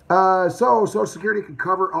 So Social Security could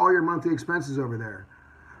cover all your monthly expenses over there.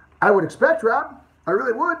 I would expect, Rob. I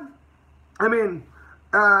really would. I mean,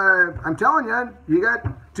 I'm telling you, you got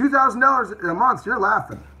 $2,000 a month, you're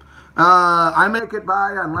laughing. I make it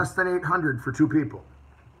by on less than $800 for 2 people.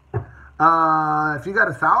 If you got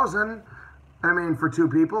 $1,000, I mean, for 2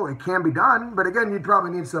 people, it can be done. But again, you'd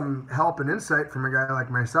probably need some help and insight from a guy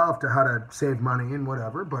like myself to how to save money and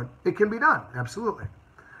whatever. But it can be done, absolutely.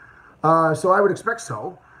 So I would expect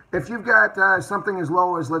so. If you've got something as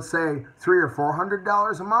low as, let's say, $300 or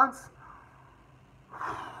 $400 a month,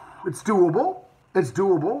 it's doable. It's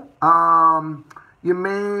doable. You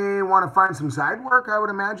may want to find some side work, I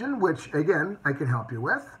would imagine, which, again, I can help you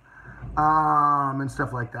with, and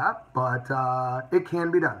stuff like that. But it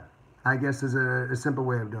can be done, I guess, is a simple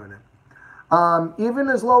way of doing it. Even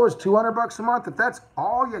as low as $200 a month, if that's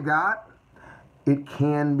all you got, it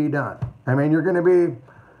can be done. I mean, you're going to be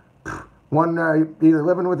either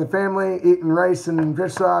living with a family, eating rice and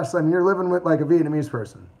fish sauce. I mean, you're living with like a Vietnamese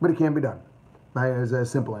person, but it can be done. Is a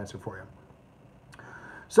simple answer for you.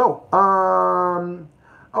 So,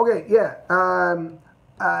 okay, yeah.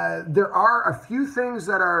 there are a few things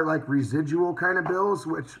that are like residual kind of bills,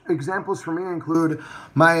 which examples for me include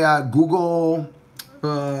my Google,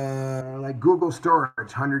 like Google storage,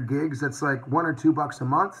 100 gigs. That's like $1 or $2 a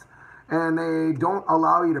month, and they don't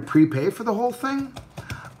allow you to prepay for the whole thing.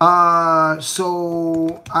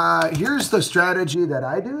 So here's the strategy that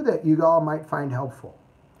I do that you all might find helpful.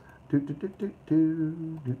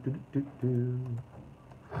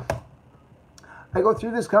 I go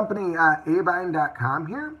through this company, abine.com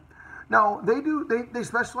here. Now, they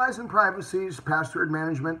specialize in privacy, password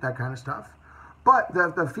management, that kind of stuff. But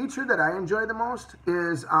the feature that I enjoy the most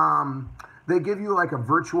is they give you like a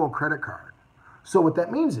virtual credit card. So what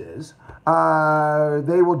that means is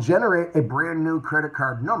they will generate a brand new credit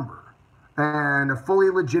card number and a fully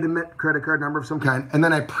legitimate credit card number of some kind, and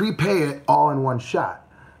then I prepay it all in one shot.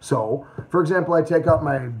 So, for example, I take out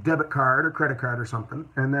my debit card or credit card or something,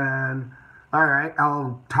 and then, all right,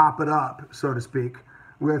 I'll top it up, so to speak,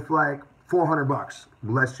 with like $400,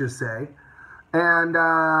 let's just say. And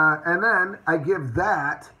then I give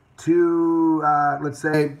that to, let's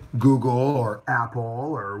say, Google or Apple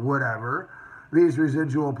or whatever, these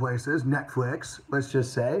residual places, Netflix, let's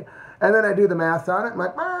just say. And then I do the math on it. I'm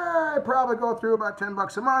like, I probably go through about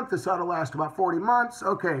 $10 a month. This ought to last about 40 months.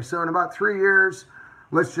 Okay, so in about 3 years,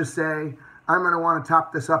 let's just say, I'm going to want to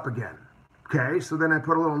top this up again. Okay, so then I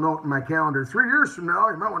put a little note in my calendar. 3 years from now,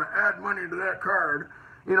 you might want to add money to that card.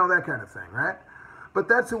 You know, that kind of thing, right? But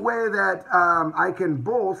that's a way that I can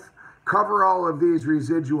both cover all of these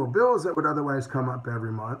residual bills that would otherwise come up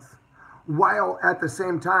every month, while at the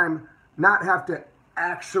same time not have to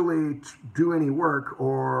actually do any work,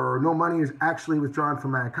 or no money is actually withdrawn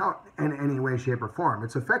from my account in any way, shape, or form.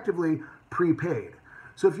 It's effectively prepaid.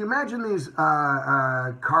 So if you imagine these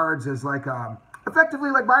cards as like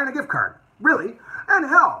effectively like buying a gift card, really, and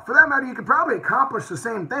hell, for that matter, you could probably accomplish the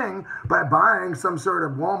same thing by buying some sort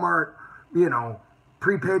of Walmart, you know,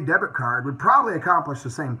 prepaid debit card would probably accomplish the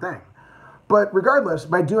same thing. But regardless,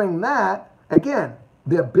 by doing that, again,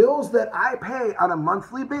 the bills that I pay on a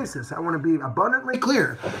monthly basis, I want to be abundantly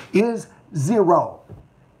clear, is zero.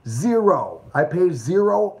 Zero. I pay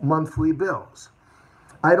zero monthly bills.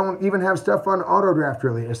 I don't even have stuff on auto draft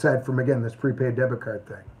really, aside from, again, this prepaid debit card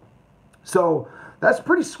thing. So that's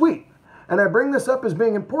pretty sweet. And I bring this up as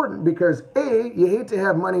being important because A, you hate to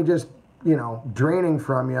have money just, you know, draining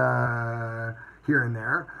from you here and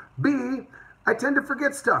there. B, I tend to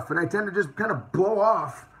forget stuff, and I tend to just kind of blow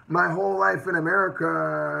off my whole life in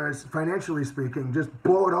America, financially speaking, just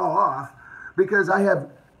blow it all off because I have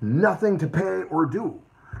nothing to pay or do.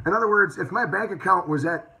 In other words, if my bank account was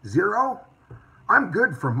at zero, I'm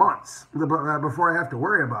good for months before I have to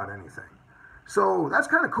worry about anything. So that's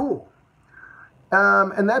kind of cool.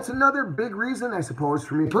 And that's another big reason, I suppose,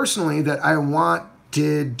 for me personally that I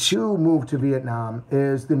wanted to move to Vietnam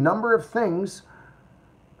is the number of things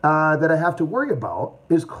that I have to worry about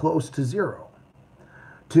is close to zero.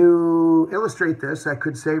 To illustrate this, I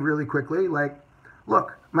could say really quickly, like,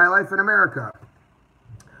 look, my life in America.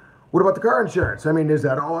 What about the car insurance? I mean, is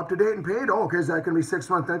that all up to date and paid? Oh, okay, is that going to be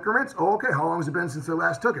 6-month increments? Oh, okay, how long has it been since I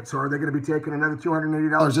last took it? So are they going to be taking another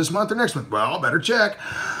 $280 this month or next month? Well, better check.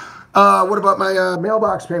 What about my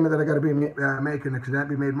mailbox payment that I got to be making? Can that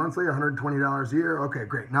be made monthly? $120 a year? Okay,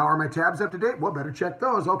 great. Now, are my tabs up to date? Well, better check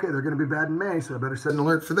those. Okay, they're going to be bad in May, so I better set an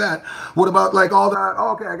alert for that. What about like all the,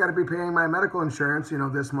 oh, okay, I got to be paying my medical insurance, you know,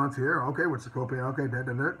 this month here. Okay, what's the copay? Okay,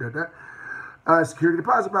 security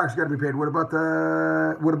deposit box got to be paid. What about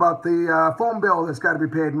the phone bill that's got to be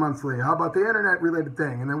paid monthly? How about the internet related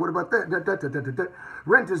thing? And then what about that?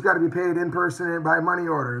 Rent has got to be paid in person by money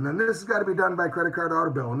order. And then this has got to be done by credit card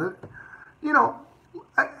auto bill. And then, you know,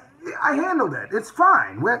 I handled it. It's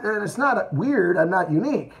fine. And it's not weird. I'm not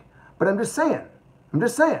unique. But I'm just saying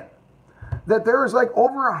that there's like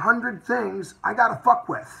over 100 things I got to fuck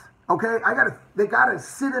with. Okay? They got to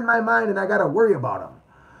sit in my mind and I got to worry about them.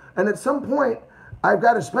 And at some point, I've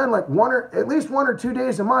got to spend like at least 1 or 2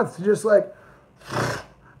 days a month to just like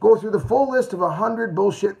go through the full list of 100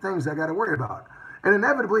 bullshit things I got to worry about. And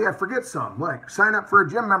inevitably, I forget some, like sign up for a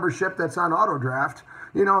gym membership that's on auto draft.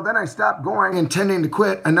 You know, then I stop going, intending to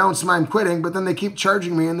quit, announce I'm quitting, but then they keep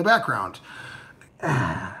charging me in the background.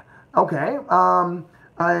 Okay,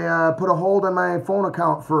 I put a hold on my phone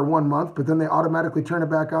account for 1 month, but then they automatically turn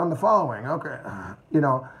it back on the following. Okay, you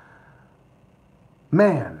know.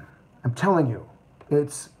 Man, I'm telling you, you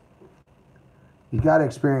got to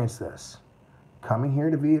experience this. Coming here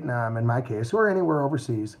to Vietnam, in my case, or anywhere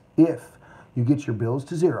overseas, if you get your bills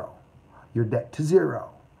to zero, your debt to zero,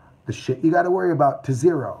 the shit you got to worry about to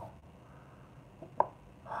zero,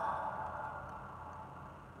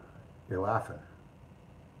 you're laughing.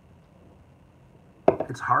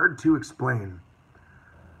 It's hard to explain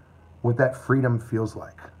what that freedom feels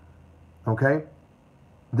like. Okay?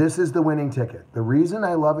 This is the winning ticket. The reason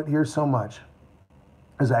I love it here so much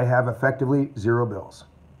is I have effectively 0 bills.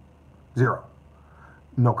 0.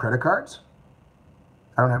 No credit cards.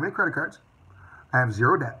 I don't have any credit cards. I have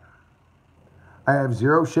 0 debt. I have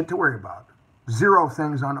 0 shit to worry about. 0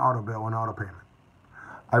 things on auto bill and auto payment.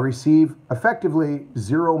 I receive effectively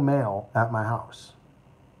 0 mail at my house.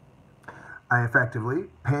 I effectively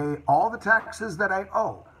pay all the taxes that I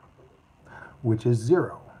owe, which is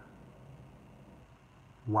 0.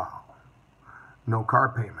 Wow. No car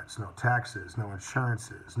payments, no taxes, no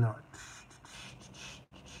insurances, no...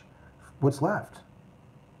 What's left?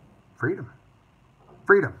 Freedom.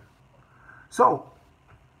 Freedom. So,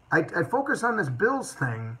 I focus on this bills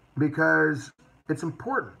thing because it's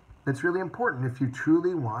important. It's really important if you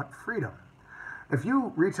truly want freedom. If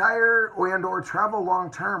you retire and or travel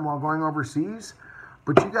long term while going overseas,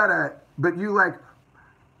 but you like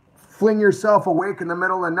fling yourself awake in the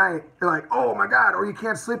middle of the night, you're like, oh my God, or you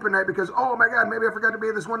can't sleep at night because, oh my God, maybe I forgot to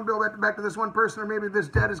pay this one bill back to this one person, or maybe this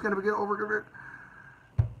debt is going to get over.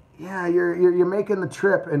 Yeah, you're making the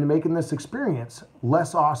trip and making this experience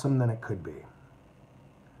less awesome than it could be.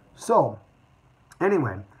 So,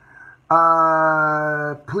 anyway,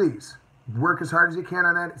 please work as hard as you can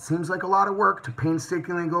on that. It seems like a lot of work to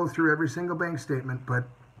painstakingly go through every single bank statement, but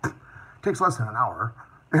it takes less than an hour,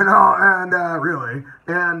 and really,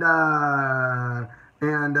 and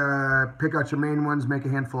pick out your main ones, make a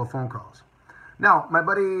handful of phone calls. Now, my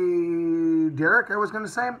buddy Derek, I was going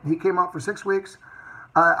to say, he came out for 6 weeks.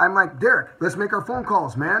 I'm like, Derek, let's make our phone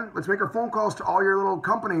calls, man. Let's make our phone calls to all your little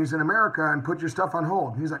companies in America and put your stuff on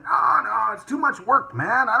hold. He's like, oh, no, it's too much work,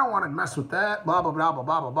 man. I don't want to mess with that, blah, blah, blah, blah,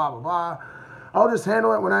 blah, blah, blah, blah. I'll just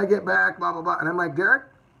handle it when I get back, blah, blah, blah. And I'm like, Derek,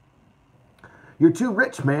 you're too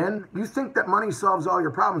rich, man. You think that money solves all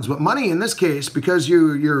your problems. But money, in this case, because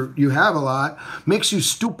you have a lot, makes you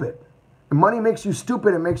stupid. And money makes you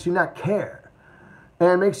stupid. It makes you not care.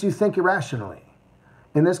 And makes you think irrationally.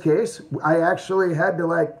 In this case, I actually had to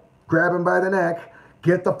like grab him by the neck,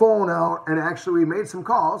 get the phone out, and actually made some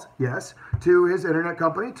calls, yes, to his internet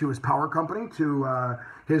company, to his power company, to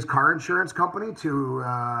his car insurance company, to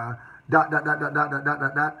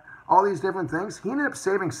all these different things. He ended up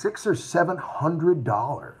saving $600 or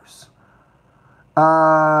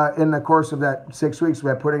 $700 in the course of that 6 weeks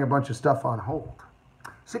by putting a bunch of stuff on hold.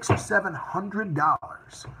 $600 or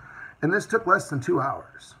 $700. And this took less than 2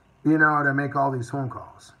 hours. To make all these phone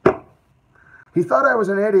calls. He thought I was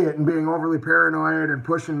an idiot and being overly paranoid and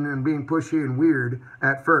pushing and being pushy and weird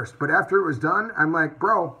at first. But after it was done, I'm like,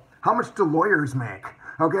 bro, how much do lawyers make?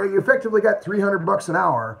 Okay, you effectively got $300 an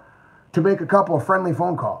hour to make a couple of friendly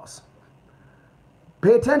phone calls.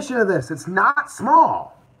 Pay attention to this. It's not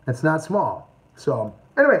small. It's not small. So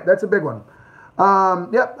anyway, that's a big one. Now,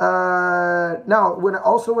 when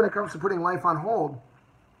it comes to putting life on hold,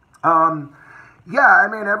 yeah, I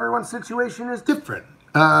mean, everyone's situation is different.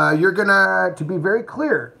 To be very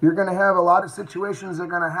clear, you're going to have a lot of situations that are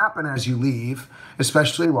going to happen as you leave,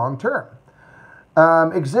 especially long term.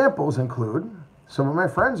 Examples include, some of my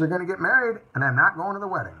friends are going to get married and I'm not going to the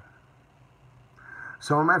wedding.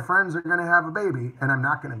 Some of my friends are going to have a baby and I'm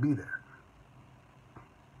not going to be there.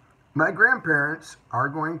 My grandparents are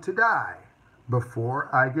going to die before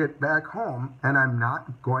I get back home and I'm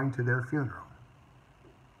not going to their funeral.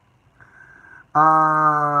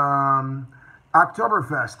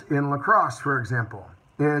 Oktoberfest in La Crosse, for example,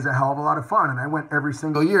 is a hell of a lot of fun, and I went every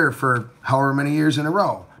single year for however many years in a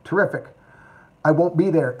row. Terrific. I won't be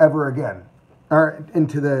there ever again, or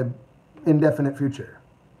into the indefinite future.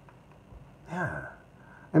 Yeah.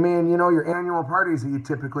 I mean, your annual parties that you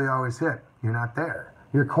typically always hit, you're not there.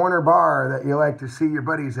 Your corner bar that you like to see your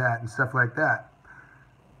buddies at and stuff like that,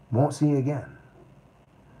 won't see you again.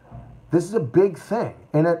 This is a big thing,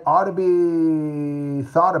 and it ought to be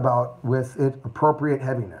thought about with its appropriate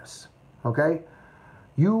heaviness, okay?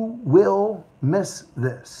 You will miss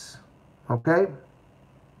this, okay?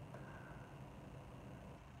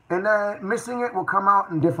 And missing it will come out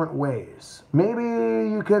in different ways. Maybe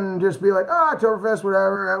you can just be like, oh, Oktoberfest,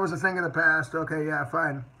 whatever, that was a thing of the past. Okay, yeah,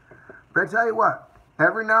 fine. But I tell you what,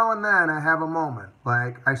 every now and then I have a moment.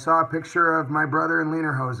 Like, I saw a picture of my brother in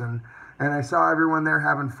Lederhosen, and I saw everyone there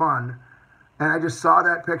having fun, and I just saw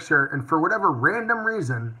that picture, and for whatever random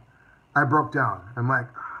reason, I broke down. I'm like,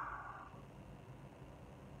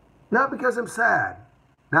 not because I'm sad,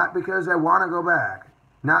 not because I want to go back,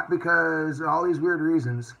 not because all these weird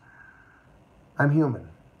reasons. I'm human.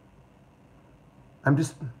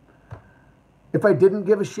 If I didn't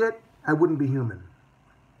give a shit, I wouldn't be human.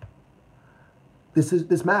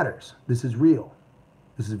 This matters. This is real.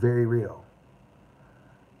 This is very real.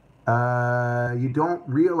 You don't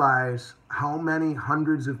realize how many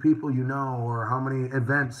hundreds of people you know, or how many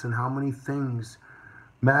events and how many things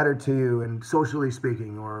matter to you, and socially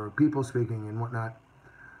speaking, or people speaking and whatnot,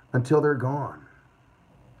 until they're gone.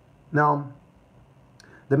 Now,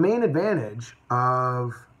 the main advantage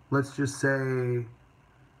of, let's just say,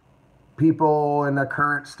 people in the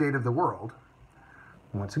current state of the world,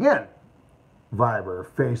 once again, Viber,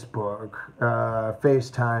 Facebook,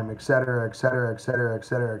 FaceTime, etc., etc., etc.,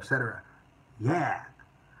 etc., etc. Yeah.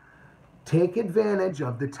 Take advantage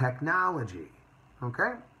of the technology.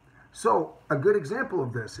 Okay? So, a good example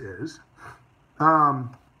of this is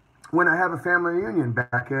when I have a family reunion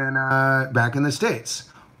back in the States.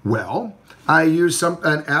 Well, I use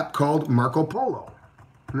an app called Marco Polo.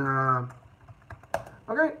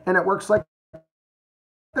 Okay, and it works like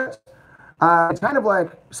this. It's kind of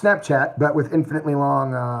like Snapchat, but with infinitely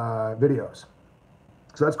long videos.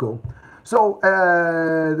 So that's cool. So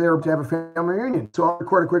they're to have a family reunion. So I'll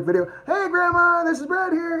record a quick video. Hey, Grandma, this is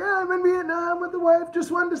Brad here. Yeah, I'm in Vietnam with the wife. Just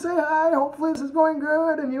wanted to say hi. Hopefully this is going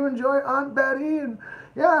good, and you enjoy Aunt Betty. And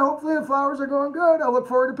yeah, hopefully the flowers are going good. I'll look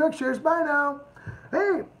forward to pictures. Bye now.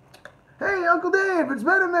 Hey, Uncle Dave, it's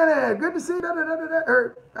been a minute. Good to see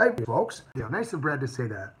you. Hey, folks. Yeah, nice of Brad to say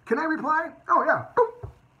that. Can I reply? Oh, yeah. Boop.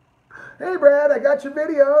 Hey, Brad, I got your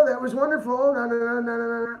video. That was wonderful.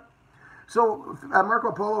 So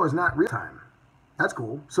Marco Polo is not real time. That's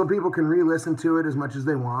cool. So people can re-listen to it as much as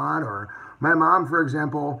they want. Or my mom, for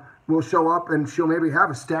example, will show up and she'll maybe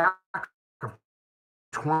have a stack of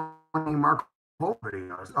 20 Marco Polo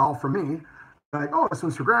videos, all for me. Like, oh, this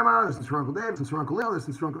one's for Grandma, this one's for Uncle Dave, this one's for Uncle Lil, this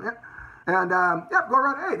one's for Uncle... Yeah. And, yeah, go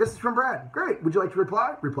around. Hey, this is from Brad. Great. Would you like to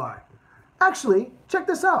reply? Reply. Actually, check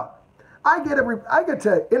this out. I get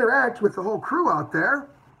to interact with the whole crew out there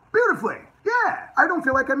beautifully. Yeah, I don't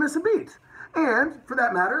feel like I miss a beat. And for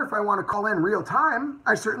that matter, if I want to call in real time,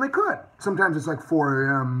 I certainly could. Sometimes it's like 4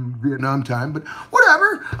 a.m. Vietnam time, but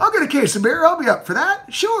whatever. I'll get a case of beer. I'll be up for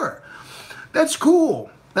that. Sure. That's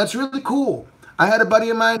cool. That's really cool. I had a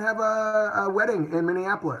buddy of mine have a wedding in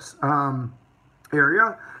Minneapolis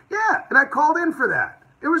area. Yeah, and I called in for that.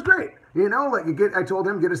 It was great. You know, like I told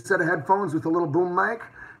him, get a set of headphones with a little boom mic,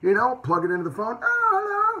 you know, plug it into the phone.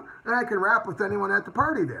 Oh, hello. And I can rap with anyone at the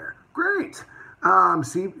party there. Great.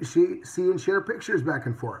 See and share pictures back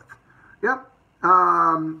and forth. Yep.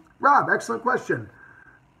 Rob, excellent question.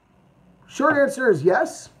 Short answer is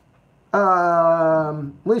yes.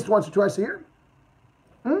 At least once or twice a year.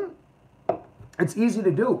 It's easy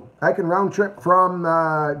to do. I can round trip from,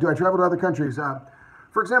 do I travel to other countries?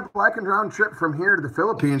 For example, I can round trip from here to the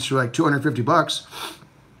Philippines for like $250.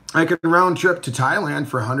 I can round trip to Thailand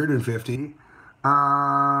for $150.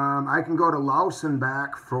 I can go to Laos and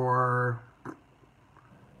back for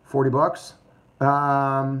 $40.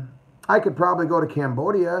 I could probably go to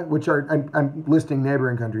Cambodia, which I'm listing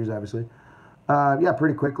neighboring countries, obviously. Yeah,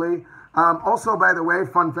 pretty quickly. Also, by the way,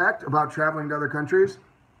 fun fact about traveling to other countries.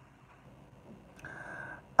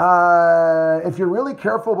 If you're really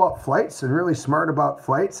careful about flights and really smart about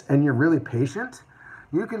flights and you're really patient,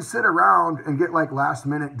 you can sit around and get like last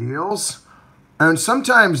minute deals. And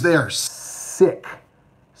sometimes they are sick.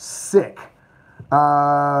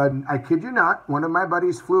 I kid you not, one of my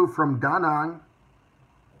buddies flew from Da Nang.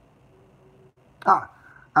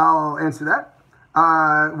 I'll answer that.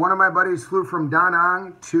 One of my buddies flew from Da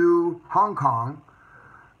Nang to Hong Kong.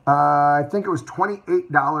 I think it was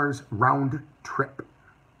 $28 round trip.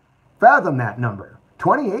 Fathom that number.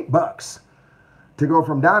 $28 to go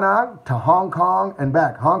from Da Nang to Hong Kong and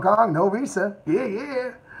back. Hong Kong, no visa.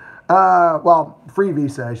 Yeah. Well, free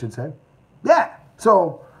visa, I should say. Yeah.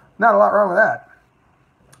 So, not a lot wrong with that.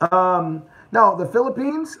 Now, the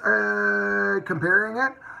Philippines, comparing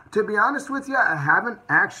it, to be honest with you, I haven't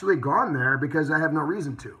actually gone there because I have no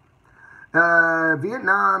reason to.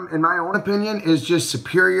 Vietnam, in my own opinion, is just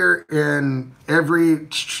superior in every...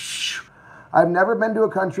 I've never been to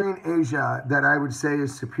a country in Asia that I would say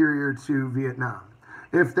is superior to Vietnam.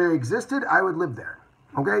 If they existed, I would live there.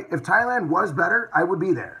 Okay? If Thailand was better, I would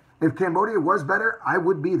be there. If Cambodia was better, I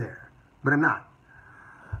would be there. But I'm not.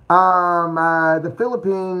 The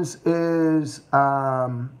Philippines is...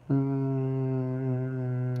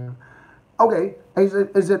 okay,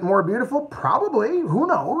 is it more beautiful? Probably. Who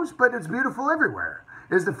knows? But it's beautiful everywhere.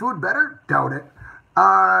 Is the food better? Doubt it.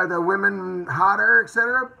 Are the women hotter,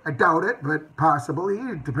 etc.? I doubt it, but possibly.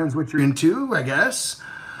 It depends what you're into, I guess.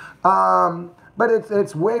 But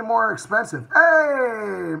it's way more expensive.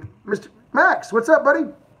 Hey, Mr. Max, what's up, buddy?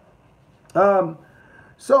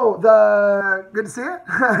 So good to see you.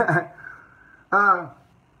 I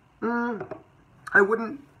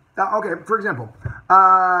wouldn't Okay, for example,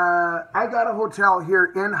 I got a hotel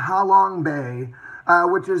here in Halong Bay,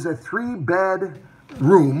 which is a 3-bed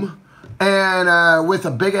room and with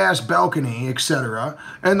a big ass balcony, etc.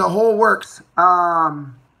 And the whole works. Hey,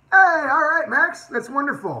 all right, Max, that's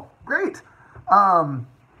wonderful, great.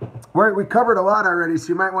 We covered a lot already, so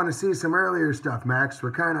you might want to see some earlier stuff, Max.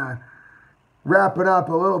 We're kind of wrapping up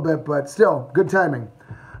a little bit, but still, good timing.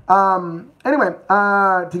 Anyway,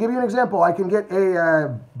 to give you an example, I can get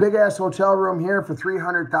a big-ass hotel room here for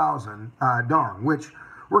 300,000 dong, which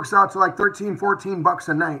works out to like 13, 14 bucks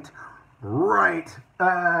a night, right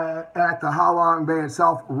at the Halong Bay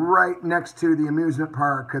itself, right next to the amusement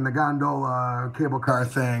park and the gondola cable car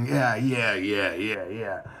thing.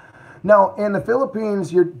 Yeah. Now, in the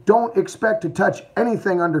Philippines, you don't expect to touch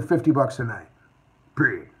anything under 50 bucks a night,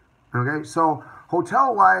 period. Okay, so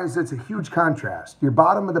hotel-wise, it's a huge contrast. Your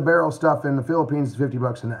bottom-of-the-barrel stuff in the Philippines is 50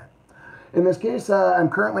 bucks a night. In this case, I'm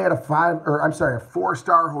currently at a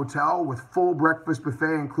 4-star hotel with full breakfast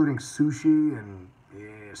buffet, including sushi and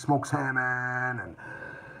smoked salmon and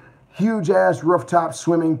huge-ass rooftop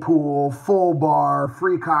swimming pool, full bar,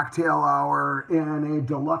 free cocktail hour, in a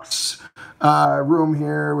deluxe room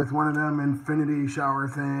here with one of them infinity shower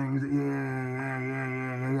things.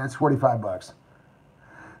 Yeah. That's 45 bucks.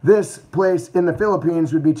 This place in the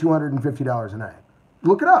Philippines would be $250 a night.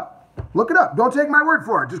 Look it up. Look it up. Don't take my word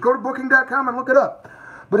for it. Just go to booking.com and look it up.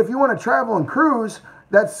 But if you want to travel and cruise,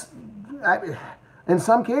 in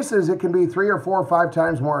some cases, it can be 3 or 4 or 5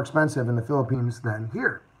 times more expensive in the Philippines than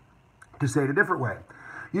here. To say it a different way,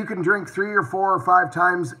 you can drink 3 or 4 or 5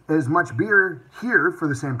 times as much beer here for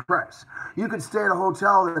the same price. You could stay at a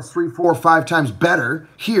hotel that's 3, 4, 5 times better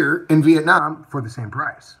here in Vietnam for the same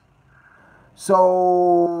price.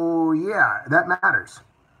 So, yeah, that matters,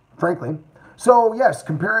 frankly. So, yes,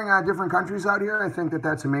 comparing different countries out here, I think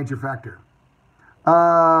that's a major factor.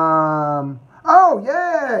 Oh,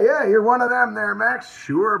 yeah, you're one of them there, Max.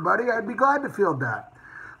 Sure, buddy, I'd be glad to field that.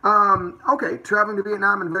 Okay, traveling to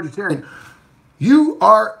Vietnam and vegetarian. You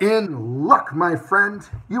are in luck, my friend.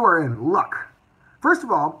 You are in luck. First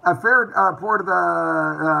of all, a fair part of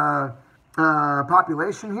the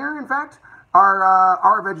population here, in fact,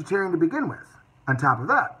 are vegetarian to begin with. On top of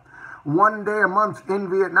that, 1 day a month in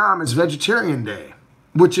Vietnam is Vegetarian Day,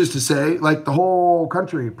 which is to say, like, the whole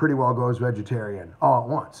country pretty well goes vegetarian all at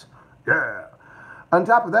once. Yeah. On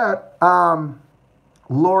top of that,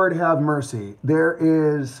 Lord have mercy, there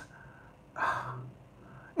is,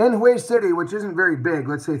 in Hue City, which isn't very big,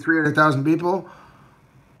 let's say 300,000 people,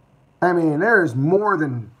 I mean, there's more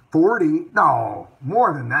than 40, no,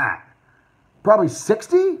 more than that, probably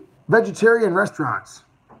 60 vegetarian restaurants.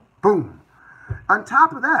 Boom. On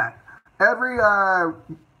top of that,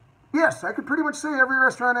 yes, I could pretty much say every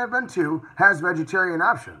restaurant I've been to has vegetarian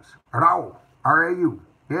options. Rau, R-A-U.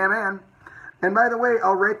 Yeah, man. And by the way,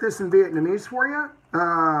 I'll write this in Vietnamese for you.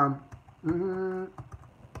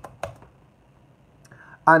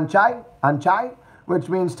 Ăn chay, which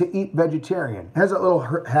means to eat vegetarian. It has a little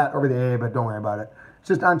hat over the A, but don't worry about it. It's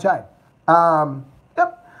just ăn chay.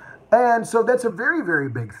 Yep. And so that's a very, very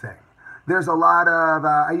big thing. There's a lot of,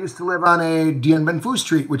 I used to live on a Dien Bien Phu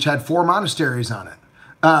street, which had 4 monasteries on it.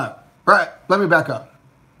 Right, let me back up.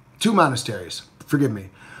 2 monasteries, forgive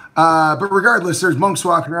me. But regardless, there's monks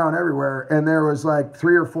walking around everywhere, and there was like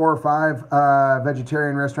 3 or 4 or 5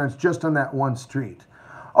 vegetarian restaurants just on that one street.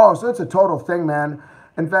 Oh, so it's a total thing, man.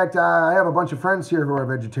 In fact, I have a bunch of friends here who are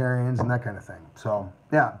vegetarians and that kind of thing. So,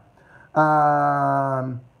 yeah.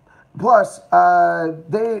 Plus,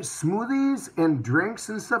 smoothies and drinks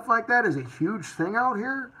and stuff like that is a huge thing out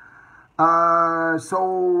here.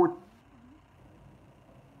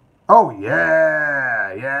 Oh,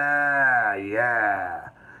 yeah.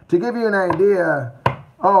 To give you an idea,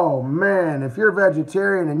 oh, man, if you're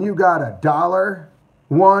vegetarian and you got $1,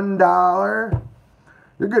 $1,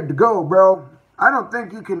 you're good to go, bro. I don't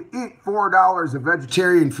think you can eat $4 of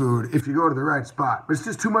vegetarian food if you go to the right spot. But it's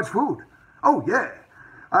just too much food. Oh, yeah.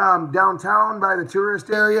 Downtown by the tourist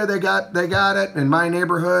area, they got it. In my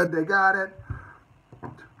neighborhood, they got it.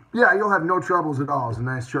 Yeah, you'll have no troubles at all is a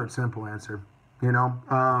nice, short, simple answer, you know.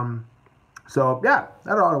 So, yeah,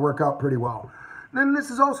 that ought to work out pretty well. And this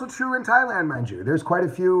is also true in Thailand, mind you. There's quite a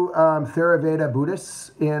few Theravada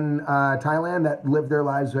Buddhists in Thailand that live their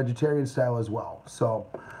lives vegetarian style as well. So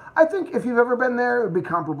I think if you've ever been there, it would be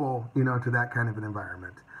comparable, you know, to that kind of an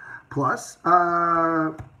environment. Plus,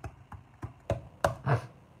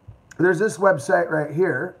 there's this website right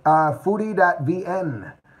here,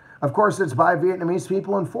 foodie.vn. Of course, it's by Vietnamese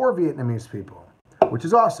people and for Vietnamese people, which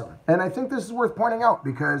is awesome. And I think this is worth pointing out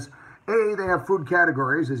because They have food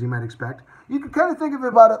categories, as you might expect. You can kind of think of it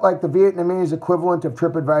about it like the Vietnamese equivalent of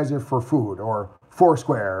TripAdvisor for food, or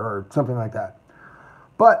Foursquare, or something like that.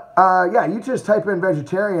 But, yeah, you just type in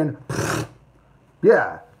vegetarian,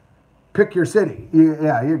 yeah, pick your city.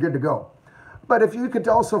 Yeah, you're good to go. But if you could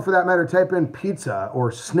also, for that matter, type in pizza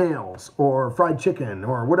or snails or fried chicken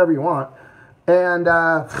or whatever you want, and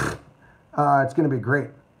it's going to be great.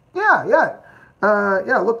 Yeah,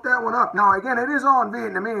 look that one up. Now, again, it is all in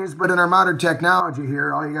Vietnamese, but in our modern technology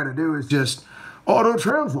here, all you got to do is just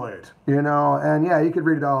auto-translate, you know, and yeah, you could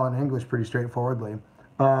read it all in English pretty straightforwardly,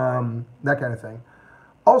 that kind of thing.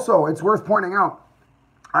 Also, it's worth pointing out,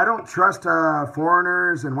 I don't trust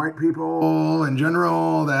foreigners and white people in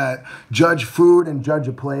general that judge food and judge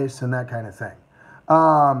a place and that kind of thing.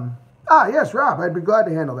 Yes, Rob, I'd be glad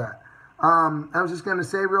to handle that. I was just going to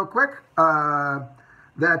say real quick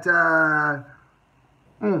that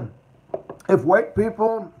if white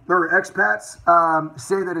people or expats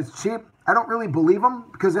say that it's cheap, I don't really believe them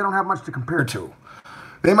because they don't have much to compare to.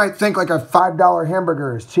 They might think like a $5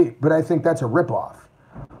 hamburger is cheap, but I think that's a ripoff.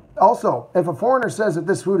 Also, if a foreigner says that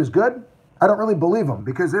this food is good, I don't really believe them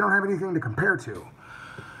because they don't have anything to compare to.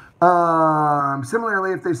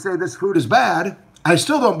 Similarly, if they say this food is bad, I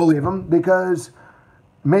still don't believe them because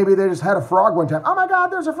maybe they just had a frog one time. Oh my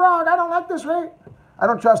God, there's a frog. I don't like this, right? I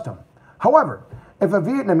don't trust them. However, if a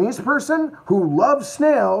Vietnamese person who loves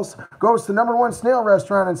snails goes to #1 snail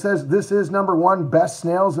restaurant and says this is #1 best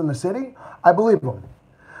snails in the city, I believe them.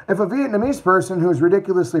 If a Vietnamese person who's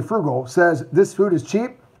ridiculously frugal says this food is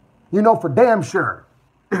cheap, you know for damn sure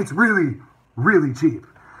it's really, really cheap.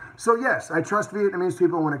 So yes, I trust Vietnamese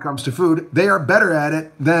people when it comes to food. They are better at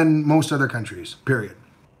it than most other countries, period.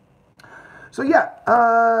 So yeah,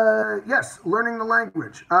 yes, learning the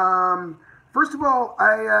language. First of all,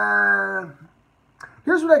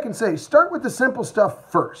 here's what I can say. Start with the simple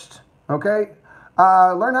stuff first, okay?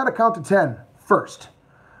 Learn how to count to 10 first.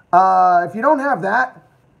 If you don't have that,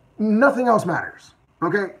 nothing else matters,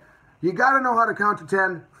 okay? You got to know how to count to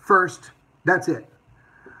 10 first. That's it.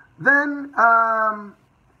 Then, beyond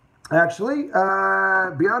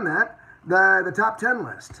that, the top 10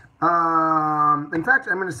 list. In fact,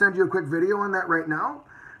 I'm going to send you a quick video on that right now.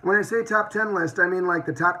 When I say top 10 list, I mean like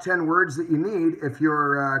the top 10 words that you need if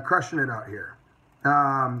you're crushing it out here.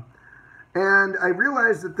 And I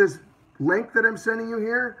realized that this link that I'm sending you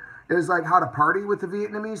here is like how to party with the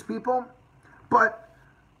Vietnamese people. But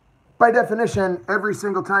by definition, every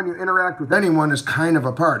single time you interact with anyone is kind of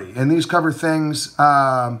a party. And these cover things,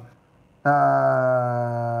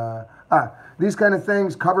 these kind of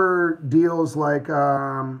things cover deals like,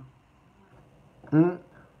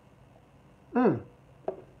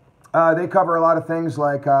 they cover a lot of things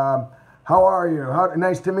like, how are you?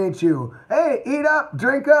 Nice to meet you. Hey, eat up,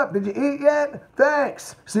 drink up. Did you eat yet?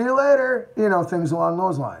 Thanks. See you later. You know, things along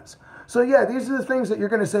those lines. So yeah, these are the things that you're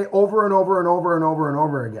going to say over and over and over and over and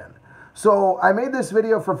over again. So I made this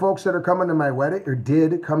video for folks that are coming to my wedding, or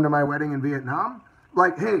did come to my wedding in Vietnam.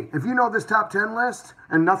 Like, hey, if you know this top 10 list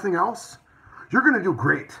and nothing else, you're going to do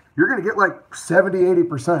great. You're going to get like 70,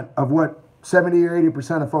 80% of what 70 or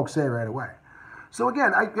 80% of folks say right away. So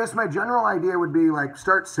again, I guess my general idea would be like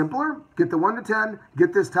start simpler, get the 1 to 10,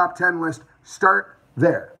 get this top 10 list, start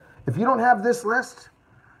there. If you don't have this list,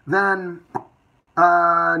 then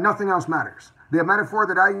nothing else matters. The metaphor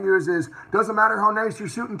that I use is, doesn't matter how nice your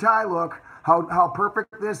suit and tie look, how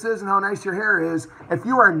perfect this is and how nice your hair is, if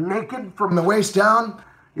you are naked from the waist down,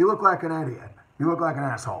 you look like an idiot. You look like an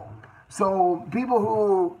asshole. So people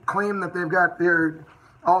who claim that they've got their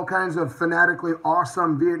all kinds of fanatically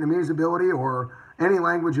awesome Vietnamese ability or any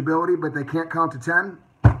language ability, but they can't count to 10,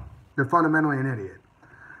 they're fundamentally an idiot.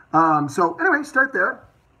 So anyway, start there.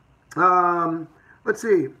 Let's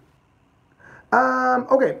see.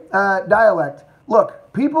 Dialect.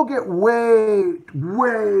 Look, people get way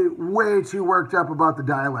too worked up about the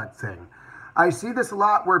dialect thing. I see this a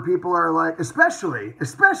lot where people are like, especially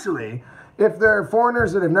if they're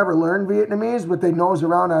foreigners that have never learned Vietnamese, but they nose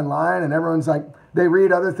around online and everyone's like, they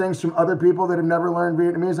read other things from other people that have never learned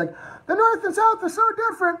Vietnamese, like, the North and South are so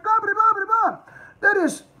different, blah, blah, blah, blah, blah. That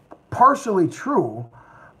is partially true,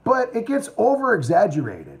 but it gets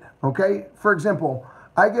over-exaggerated, okay? For example,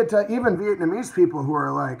 I get even Vietnamese people who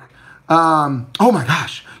are like, oh my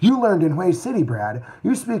gosh, you learned in Hue City, Brad.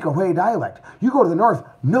 You speak a Hue dialect. You go to the North,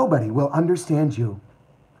 nobody will understand you.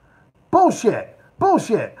 Bullshit.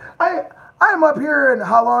 I'm up here in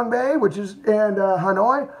Ha Long Bay, which is in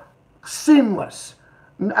Hanoi, seamless.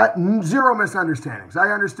 Zero misunderstandings. I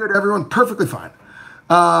understood everyone perfectly fine.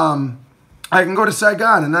 I can go to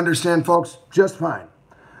Saigon and understand folks just fine.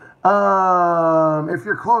 If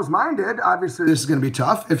you're closed-minded, obviously this is going to be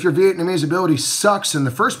tough. If your Vietnamese ability sucks in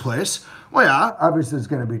the first place, well, yeah, obviously it's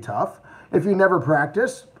going to be tough. If you never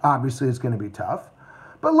practice, obviously it's going to be tough.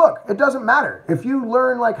 But look, it doesn't matter. If you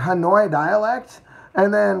learn like Hanoi dialect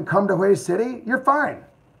and then come to Hue City, you're fine.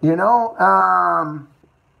 You know,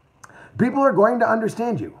 people are going to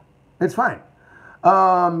understand you. It's fine.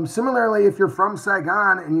 Similarly, if you're from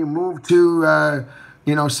Saigon and you move to,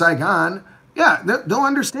 Saigon, yeah, they'll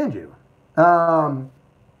understand you.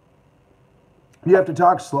 You have to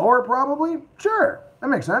talk slower, probably? Sure, that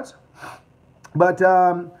makes sense. But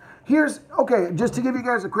okay, just to give you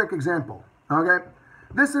guys a quick example, okay?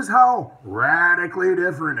 This is how radically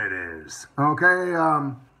different it is, okay?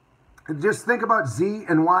 Just think about Z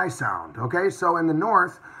and Y sound, okay? So in the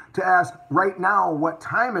North, to ask right now, what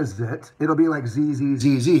time is it? It'll be like Z, Z,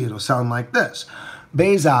 Z, Z. It'll sound like this.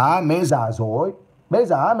 Beza, meza, zoi.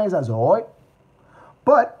 Beza, meza, zoi.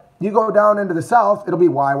 But you go down into the South, it'll be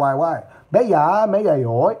Y, Y, Y. Beya, meya,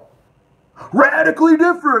 yoi. Radically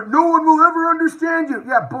different. No one will ever understand you.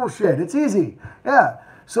 Yeah, bullshit. It's easy. Yeah.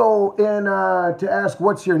 So to ask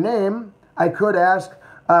what's your name, I could ask,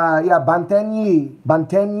 Bantenyi,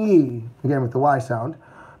 Bantenyi. Again with the Y sound.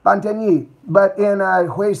 Bantenyi. But in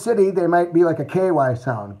Hue City, they might be like a KY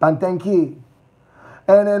sound. Bantenki.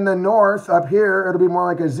 And in the North, up here, it'll be more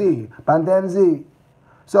like a Z. Bantenzi.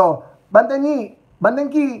 So, Bantenyi,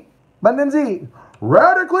 Bantenki, Bantenzi.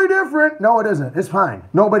 Radically different. No, it isn't. It's fine.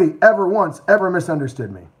 Nobody ever once ever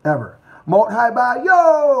misunderstood me. Ever. Mot hai ba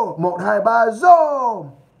yo. Mot hai ba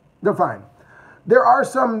zo. They're fine. There are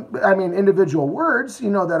some, individual words,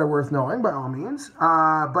 that are worth knowing by all means.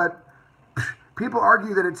 But people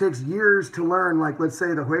argue that it takes years to learn, like, let's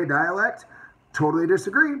say, the Hue dialect. Totally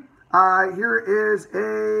disagree. Here is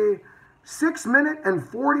a 6-minute and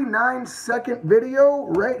 49-second video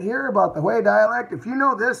right here about the Hue dialect. If you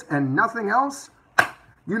know this and nothing else,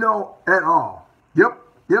 you know it all. Yep.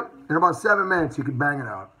 In about 7 minutes, you can bang it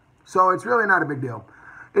out. So it's really not a big deal.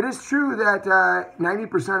 It is true that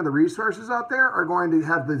 90% of the resources out there are going to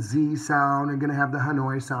have the Z sound and going to have the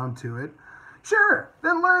Hanoi sound to it. Sure,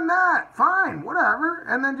 then learn that. Fine, whatever.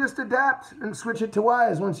 And then just adapt and switch it to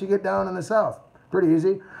Y's once you get down in the South. Pretty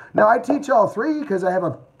easy. Now, I teach all three because I have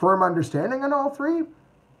a firm understanding on all three.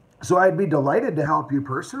 So I'd be delighted to help you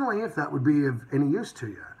personally if that would be of any use to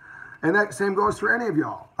you. And that same goes for any of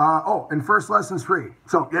y'all. And first lesson's free.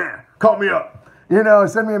 So, yeah, call me up.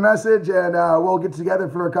 Send me a message and we'll get together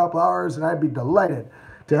for a couple hours and I'd be delighted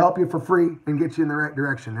to help you for free and get you in the right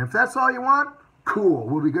direction. And if that's all you want, cool.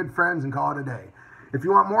 We'll be good friends and call it a day. If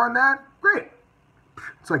you want more than that, great.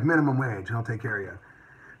 It's like minimum wage and I'll take care of you.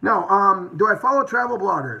 No, do I follow travel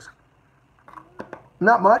bloggers?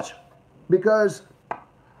 Not much, because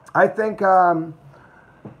I think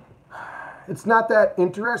it's not that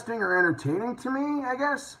interesting or entertaining to me, I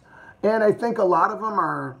guess. And I think a lot of them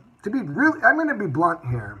are, I'm going to be blunt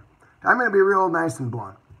here. I'm going to be real nice and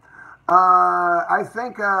blunt. I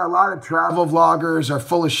think a lot of travel vloggers are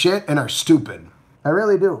full of shit and are stupid. I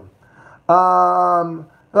really do.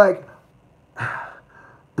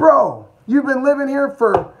 Bro, you've been living here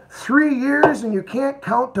for 3 years and you can't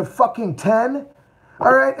count to fucking 10?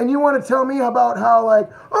 All right, and you want to tell me about how, I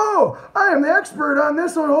am the expert on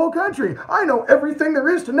this whole country. I know everything there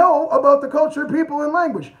is to know about the culture, people, and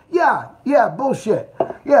language. Yeah, bullshit.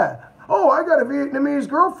 Yeah. Oh, I got a Vietnamese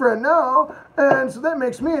girlfriend now, and so that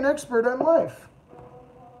makes me an expert on life.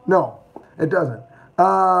 No, it doesn't.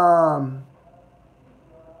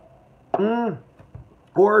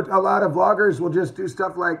 Or a lot of vloggers will just do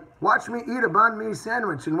stuff like, watch me eat a banh mi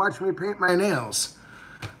sandwich and watch me paint my nails.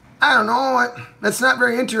 I don't know. That's not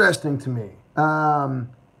very interesting to me. More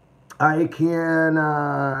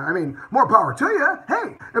power to you.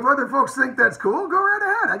 Hey, if other folks think that's cool, go right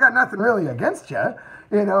ahead. I got nothing really against you,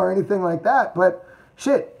 or anything like that. But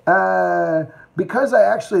shit, because I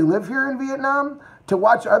actually live here in Vietnam, to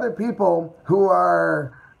watch other people who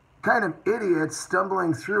are kind of idiots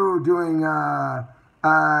stumbling through doing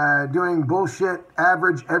bullshit,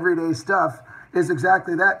 average, everyday stuff is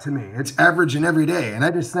exactly that to me. It's average and everyday. And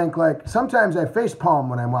I just think, sometimes I facepalm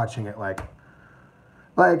when I'm watching it.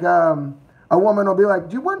 A woman will be like,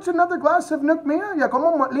 do you want another glass of nước mía? Yeah, come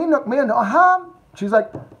on, ly nước mía nữa hả? She's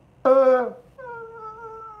like,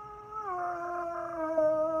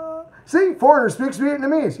 See, foreigner speaks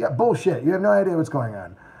Vietnamese. Yeah, bullshit. You have no idea what's going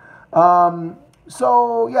on.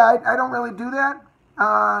 So, yeah, I don't really do that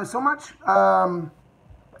so much.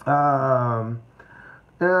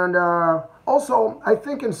 Also, I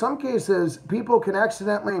think in some cases, people can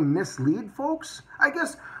accidentally mislead folks. I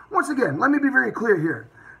guess, once again, let me be very clear here.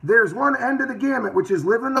 There's one end of the gamut, which is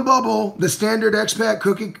live in the bubble, the standard expat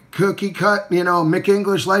cookie cut,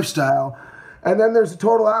 McEnglish lifestyle. And then there's the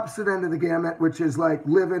total opposite end of the gamut, which is like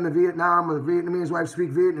live in the Vietnam with a Vietnamese wife,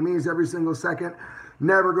 speak Vietnamese every single second,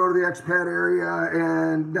 never go to the expat area,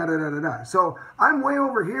 and da-da-da-da-da. So I'm way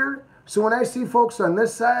over here. So when I see folks on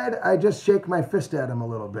this side, I just shake my fist at them a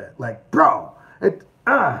little bit. Like, bro, when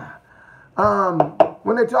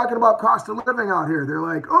they're talking about cost of living out here, they're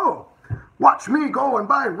like, oh, watch me go and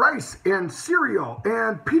buy rice and cereal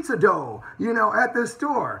and pizza dough, at this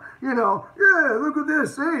store. Yeah, look at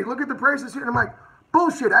this. Hey, look at the prices here. And I'm like,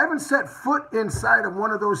 bullshit. I haven't set foot inside of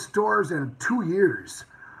one of those stores in 2 years.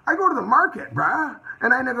 I go to the market, bruh,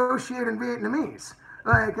 and I negotiate in Vietnamese.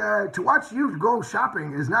 Like, to watch you go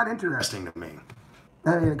shopping is not interesting to me.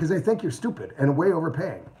 Because they think you're stupid and way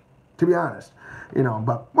overpaying, to be honest.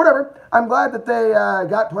 But whatever. I'm glad that they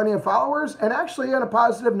got plenty of followers. And actually, on a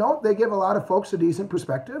positive note, they give a lot of folks a decent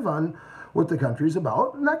perspective on what the country's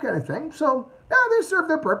about and that kind of thing. So, yeah, they serve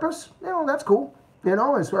their purpose. That's cool,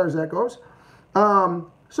 as far as that goes.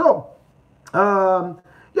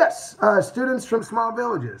 Yes, students from small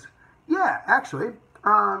villages. Yeah, actually,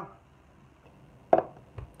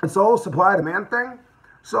 it's the whole supply-demand thing.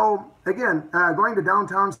 So, again, going to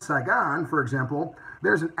downtown Saigon, for example,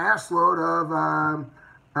 there's an assload of,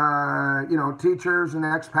 teachers and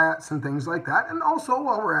expats and things like that. And also,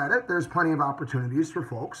 while we're at it, there's plenty of opportunities for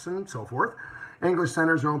folks and so forth. English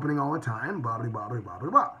centers are opening all the time, blah, blah, blah, blah, blah, blah,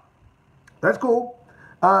 blah. That's cool.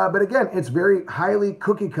 But again, it's very highly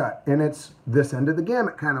cookie cut, and it's this end of the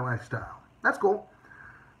gamut kind of lifestyle. That's cool.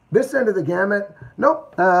 This end of the gamut,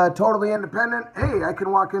 nope, totally independent. Hey, I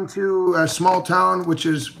can walk into a small town, which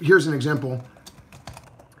is, here's an example,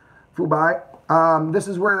 Fubai. This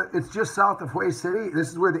is where, it's just south of Hue City. This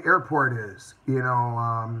is where the airport is,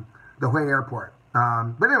 the Hue Airport.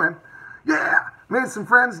 But anyway, yeah, made some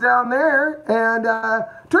friends down there, and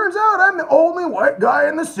turns out I'm the only white guy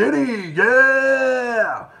in the city.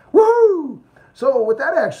 Yeah, woohoo! So what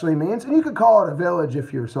that actually means, and you could call it a village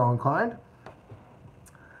if you're so inclined.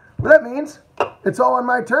 What that means, it's all on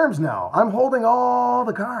my terms now. I'm holding all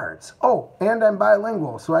the cards. Oh, and I'm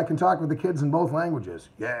bilingual, so I can talk with the kids in both languages.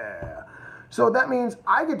 Yeah. So that means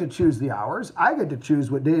I get to choose the hours. I get to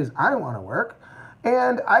choose what days I want to work.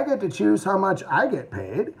 And I get to choose how much I get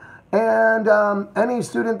paid. And any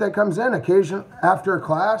student that comes in, occasion after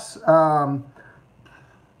class, I'll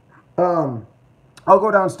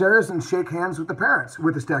go downstairs and shake hands with the parents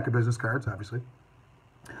with a stack of business cards, obviously.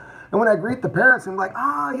 And when I greet the parents, I'm like,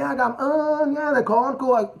 yeah, cảm ơn, yeah, thầy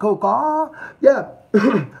cô có, yeah,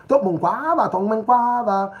 tốt mừng quá và thông minh quá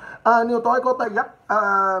và nếu tôi có thể giúp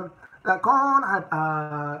con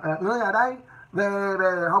người ở đây về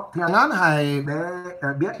học tiếng Anh hay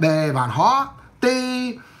biết về văn hóa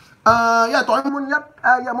thì yeah, tôi muốn giúp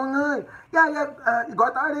mọi người, yeah,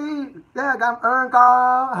 gọi tới đi, yeah, cảm ơn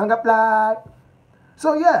con, hẹn gặp lại.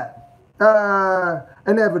 So yeah,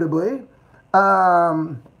 inevitably,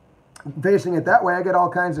 facing it that way, I get all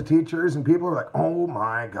kinds of teachers and people are like, oh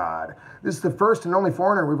my God, this is the first and only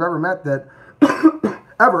foreigner we've ever met that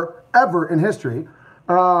ever in history.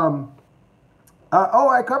 Oh,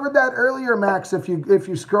 I covered that earlier, Max. If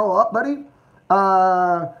you scroll up, buddy,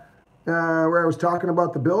 where I was talking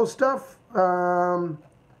about the bill stuff,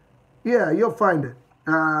 yeah, you'll find it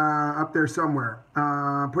up there somewhere.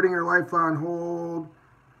 Putting your life on hold.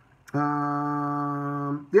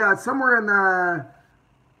 Yeah, it's somewhere in the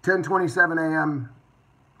 10:27 a.m.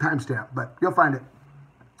 timestamp, but you'll find it.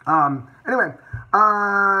 Anyway,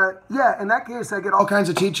 yeah, in that case, I get all kinds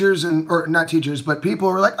of teachers or not teachers, but people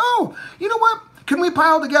who are like, oh, you know what? Can we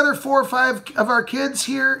pile together 4 or 5 of our kids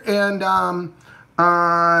here and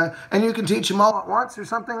you can teach them all at once or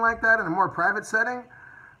something like that in a more private setting?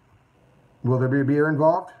 Will there be beer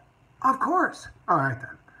involved? Of course. All right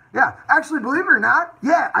then. Yeah, actually, believe it or not,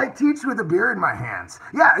 yeah, I teach with a beer in my hands.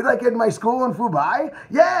 Yeah, like in my school in Fubai,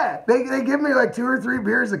 yeah, they give me like 2 or 3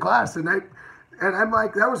 beers a class, and I'm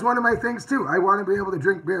like, that was one of my things too. I want to be able to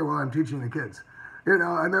drink beer while I'm teaching the kids, and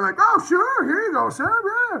they're like, oh, sure, here you go, sir,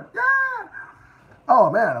 yeah. Oh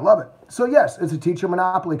man, I love it. So yes, it's a teacher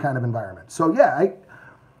monopoly kind of environment. So yeah,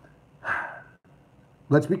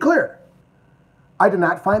 let's be clear. I did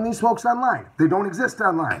not find these folks online. They don't exist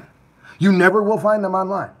online. You never will find them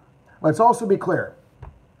online. Let's also be clear.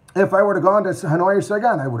 If I would have gone to Hanoi or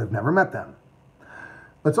Saigon, I would have never met them.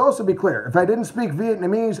 Let's also be clear. If I didn't speak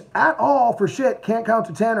Vietnamese at all for shit, can't count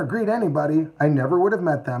to 10 or greet anybody, I never would have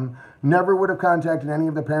met them, never would have contacted any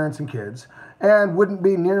of the parents and kids, and wouldn't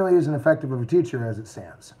be nearly as effective of a teacher as it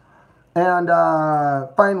stands. And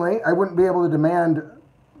finally, I wouldn't be able to demand,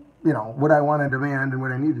 what I want to demand and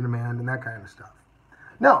what I need to demand and that kind of stuff.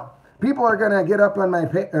 No, people are going to get up on my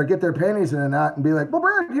or get their panties in a knot and be like, well,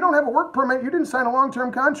 Brad, you don't have a work permit. You didn't sign a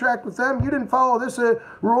long-term contract with them. You didn't follow this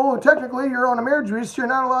rule. Technically, you're on a marriage register. You're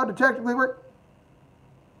not allowed to technically work.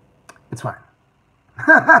 It's fine.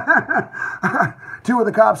 Two of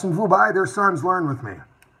the cops in Fubai, their sons learn with me.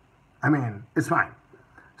 I mean, it's fine.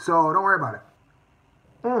 So don't worry about it.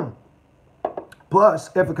 Plus,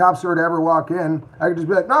 if the cops were to ever walk in, I could just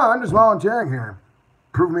be like, no, I'm just volunteering here.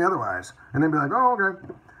 Prove me otherwise. And they'd be like, oh, okay.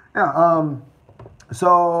 Yeah,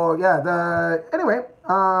 so yeah, anyway,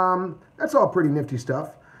 that's all pretty nifty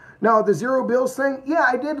stuff. Now, the zero bills thing, yeah,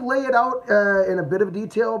 I did lay it out in a bit of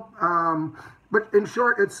detail, but in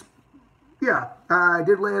short, yeah, I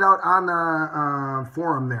did lay it out on the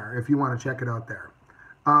forum there, if you want to check it out there.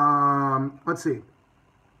 Let's see.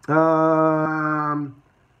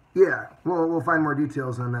 Yeah, we'll find more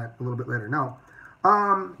details on that a little bit later. Now,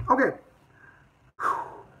 okay.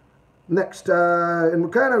 Next, and we're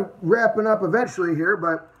kind of wrapping up eventually here,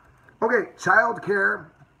 but okay, child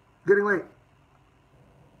care, getting late.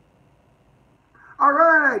 All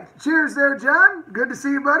right, cheers there, John. Good to see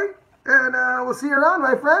you, buddy. And we'll see you around,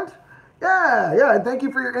 my friend. Yeah, and thank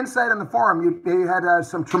you for your insight on the forum. You had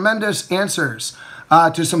some tremendous answers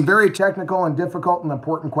to some very technical and difficult and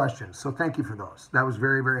important questions. So thank you for those. That was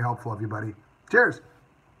very, very helpful of you, buddy. Cheers.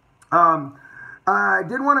 I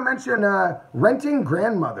did want to mention renting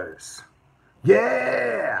grandmothers.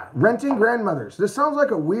 Yeah, renting grandmothers. This sounds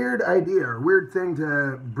like a weird idea or weird thing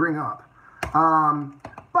to bring up.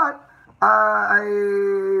 But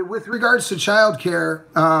with regards to childcare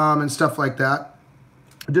and stuff like that,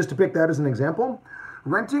 just to pick that as an example,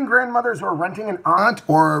 renting grandmothers or renting an aunt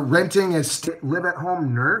or renting a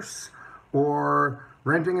live-at-home nurse or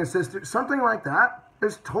renting a sister, something like that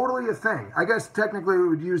is totally a thing. I guess technically we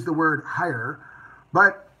would use the word hire,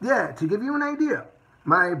 but yeah, to give you an idea,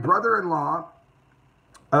 my brother-in-law,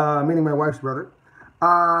 meaning my wife's brother,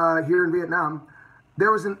 here in Vietnam,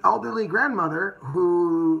 there was an elderly grandmother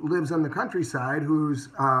who lives on the countryside who's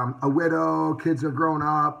a widow, kids are grown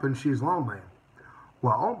up, and she's lonely.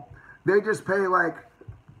 Well, they just pay like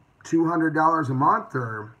 $200 a month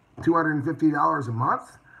or $250 a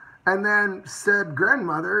month, and then said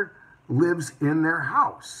grandmother lives in their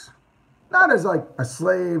house. Not as like a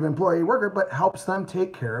slave, employee, worker, but helps them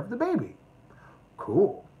take care of the baby.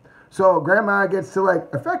 Cool. So grandma gets to like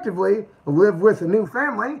effectively live with a new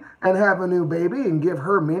family and have a new baby and give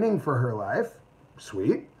her meaning for her life.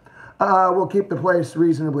 Sweet. We'll keep the place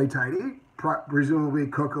reasonably tidy, presumably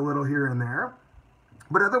cook a little here and there,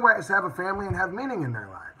 but otherwise have a family and have meaning in their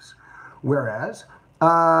lives. Whereas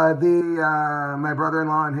my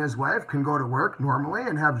brother-in-law and his wife can go to work normally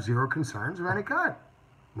and have zero concerns of any kind.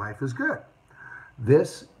 Life is good.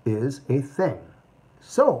 This is a thing.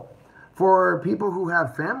 So, for people who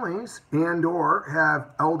have families and or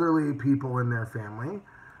have elderly people in their family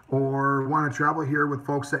or want to travel here with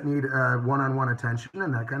folks that need one-on-one attention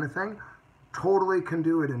and that kind of thing, totally can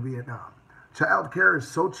do it in Vietnam. Childcare is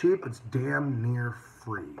so cheap, it's damn near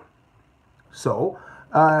free. So,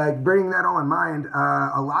 bringing that all in mind,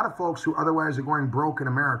 a lot of folks who otherwise are going broke in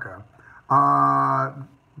America,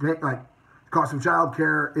 like, cost of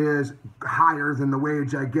childcare is higher than the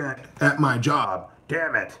wage I get at my job.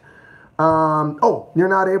 Damn it. Oh, you're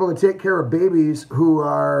not able to take care of babies who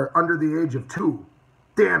are under the age of 2.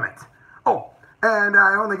 Damn it. Oh, and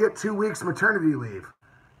I only get 2 weeks maternity leave.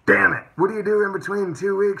 Damn it. What do you do in between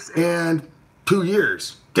 2 weeks and 2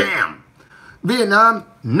 years? Damn. Vietnam,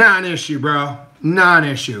 non-issue, bro.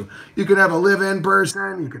 Non-issue. You can have a live-in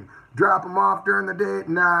person. You can drop them off during the day.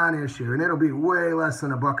 Non-issue. And it'll be way less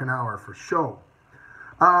than $1 an hour for sure.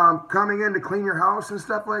 Coming in to clean your house and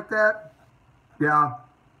stuff like that. Yeah.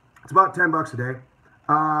 It's about $10 a day.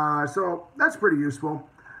 So that's pretty useful.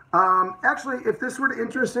 Actually, if this were to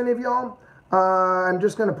interest any of y'all, I'm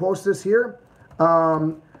just going to post this here.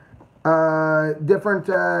 Different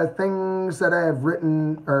things that I have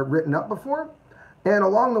written up before. And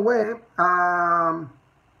along the way,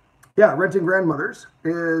 yeah, renting grandmothers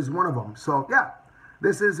is one of them. So yeah,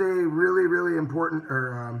 this is a really, really important,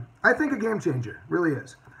 I think a game changer, really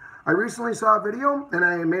is. I recently saw a video, and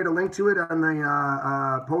I made a link to it on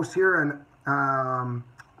the post here on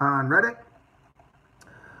Reddit,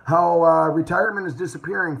 how retirement is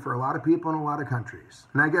disappearing for a lot of people in a lot of countries.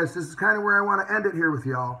 And I guess this is kind of where I want to end it here with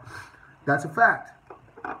y'all. That's a fact.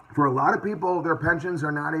 For a lot of people, their pensions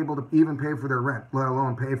are not able to even pay for their rent, let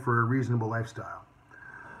alone pay for a reasonable lifestyle.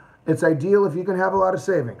 It's ideal if you can have a lot of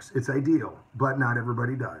savings. It's ideal, but not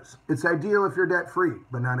everybody does. It's ideal if you're debt-free,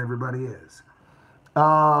 but not everybody is.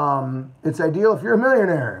 It's ideal if you're a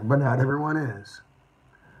millionaire, but not everyone is.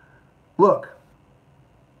 Look,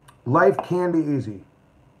 life can be easy.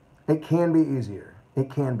 It can be easier. It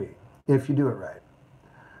can be, if you do it right.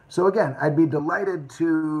 So again, I'd be delighted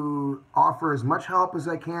to offer as much help as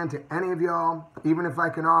I can to any of y'all, even if I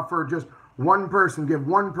can offer just one person, give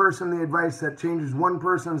one person the advice that changes one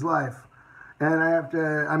person's life. And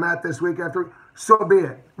I'm at this week after, so be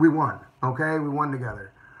it. We won, okay? We won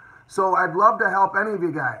together. So I'd love to help any of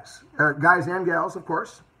you guys, guys and gals, of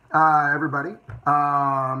course, everybody,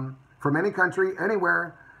 from any country,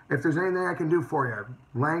 anywhere. If there's anything I can do for you,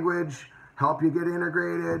 language, help you get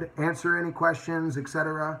integrated, answer any questions,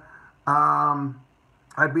 etc.,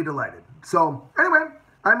 I'd be delighted. So anyway,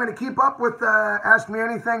 I'm going to keep up with Ask Me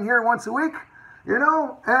Anything here once a week, you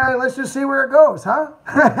know, and let's just see where it goes, huh?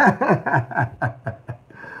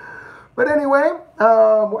 But anyway,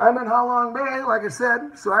 I'm in Ha Long Bay, like I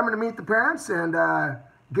said, so I'm going to meet the parents and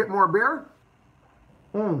get more beer.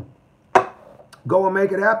 Go and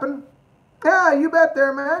make it happen. Yeah, you bet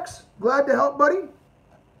there, Max. Glad to help, buddy.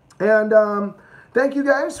 And thank you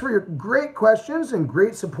guys for your great questions and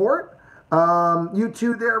great support. You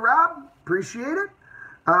too there, Rob. Appreciate it.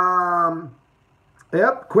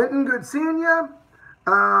 Yep, Quentin, good seeing you.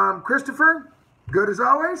 Christopher, good as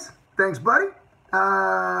always. Thanks, buddy.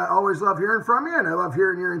 Always love hearing from you, and I love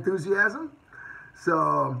hearing your enthusiasm.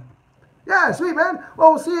 So, yeah, sweet, man.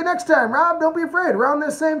 Well, we'll see you next time, Rob. Don't be afraid. Around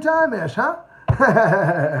this same time-ish, huh?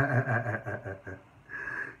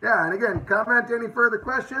 Yeah, and again, comment any further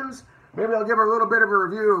questions. Maybe I'll give a little bit of a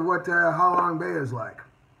review of what Ha Long Bay is like,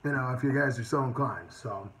 you know, if you guys are so inclined.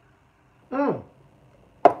 So,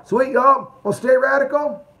 sweet, y'all. Well, stay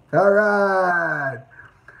radical. All right.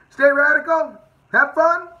 Stay radical. Have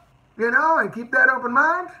fun, you know, and keep that open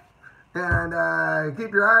mind. And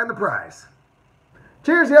keep your eye on the prize.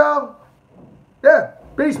 Cheers, y'all. Yeah,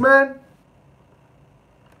 peace, man.